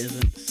 there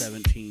isn't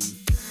 17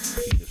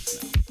 feet of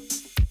snow.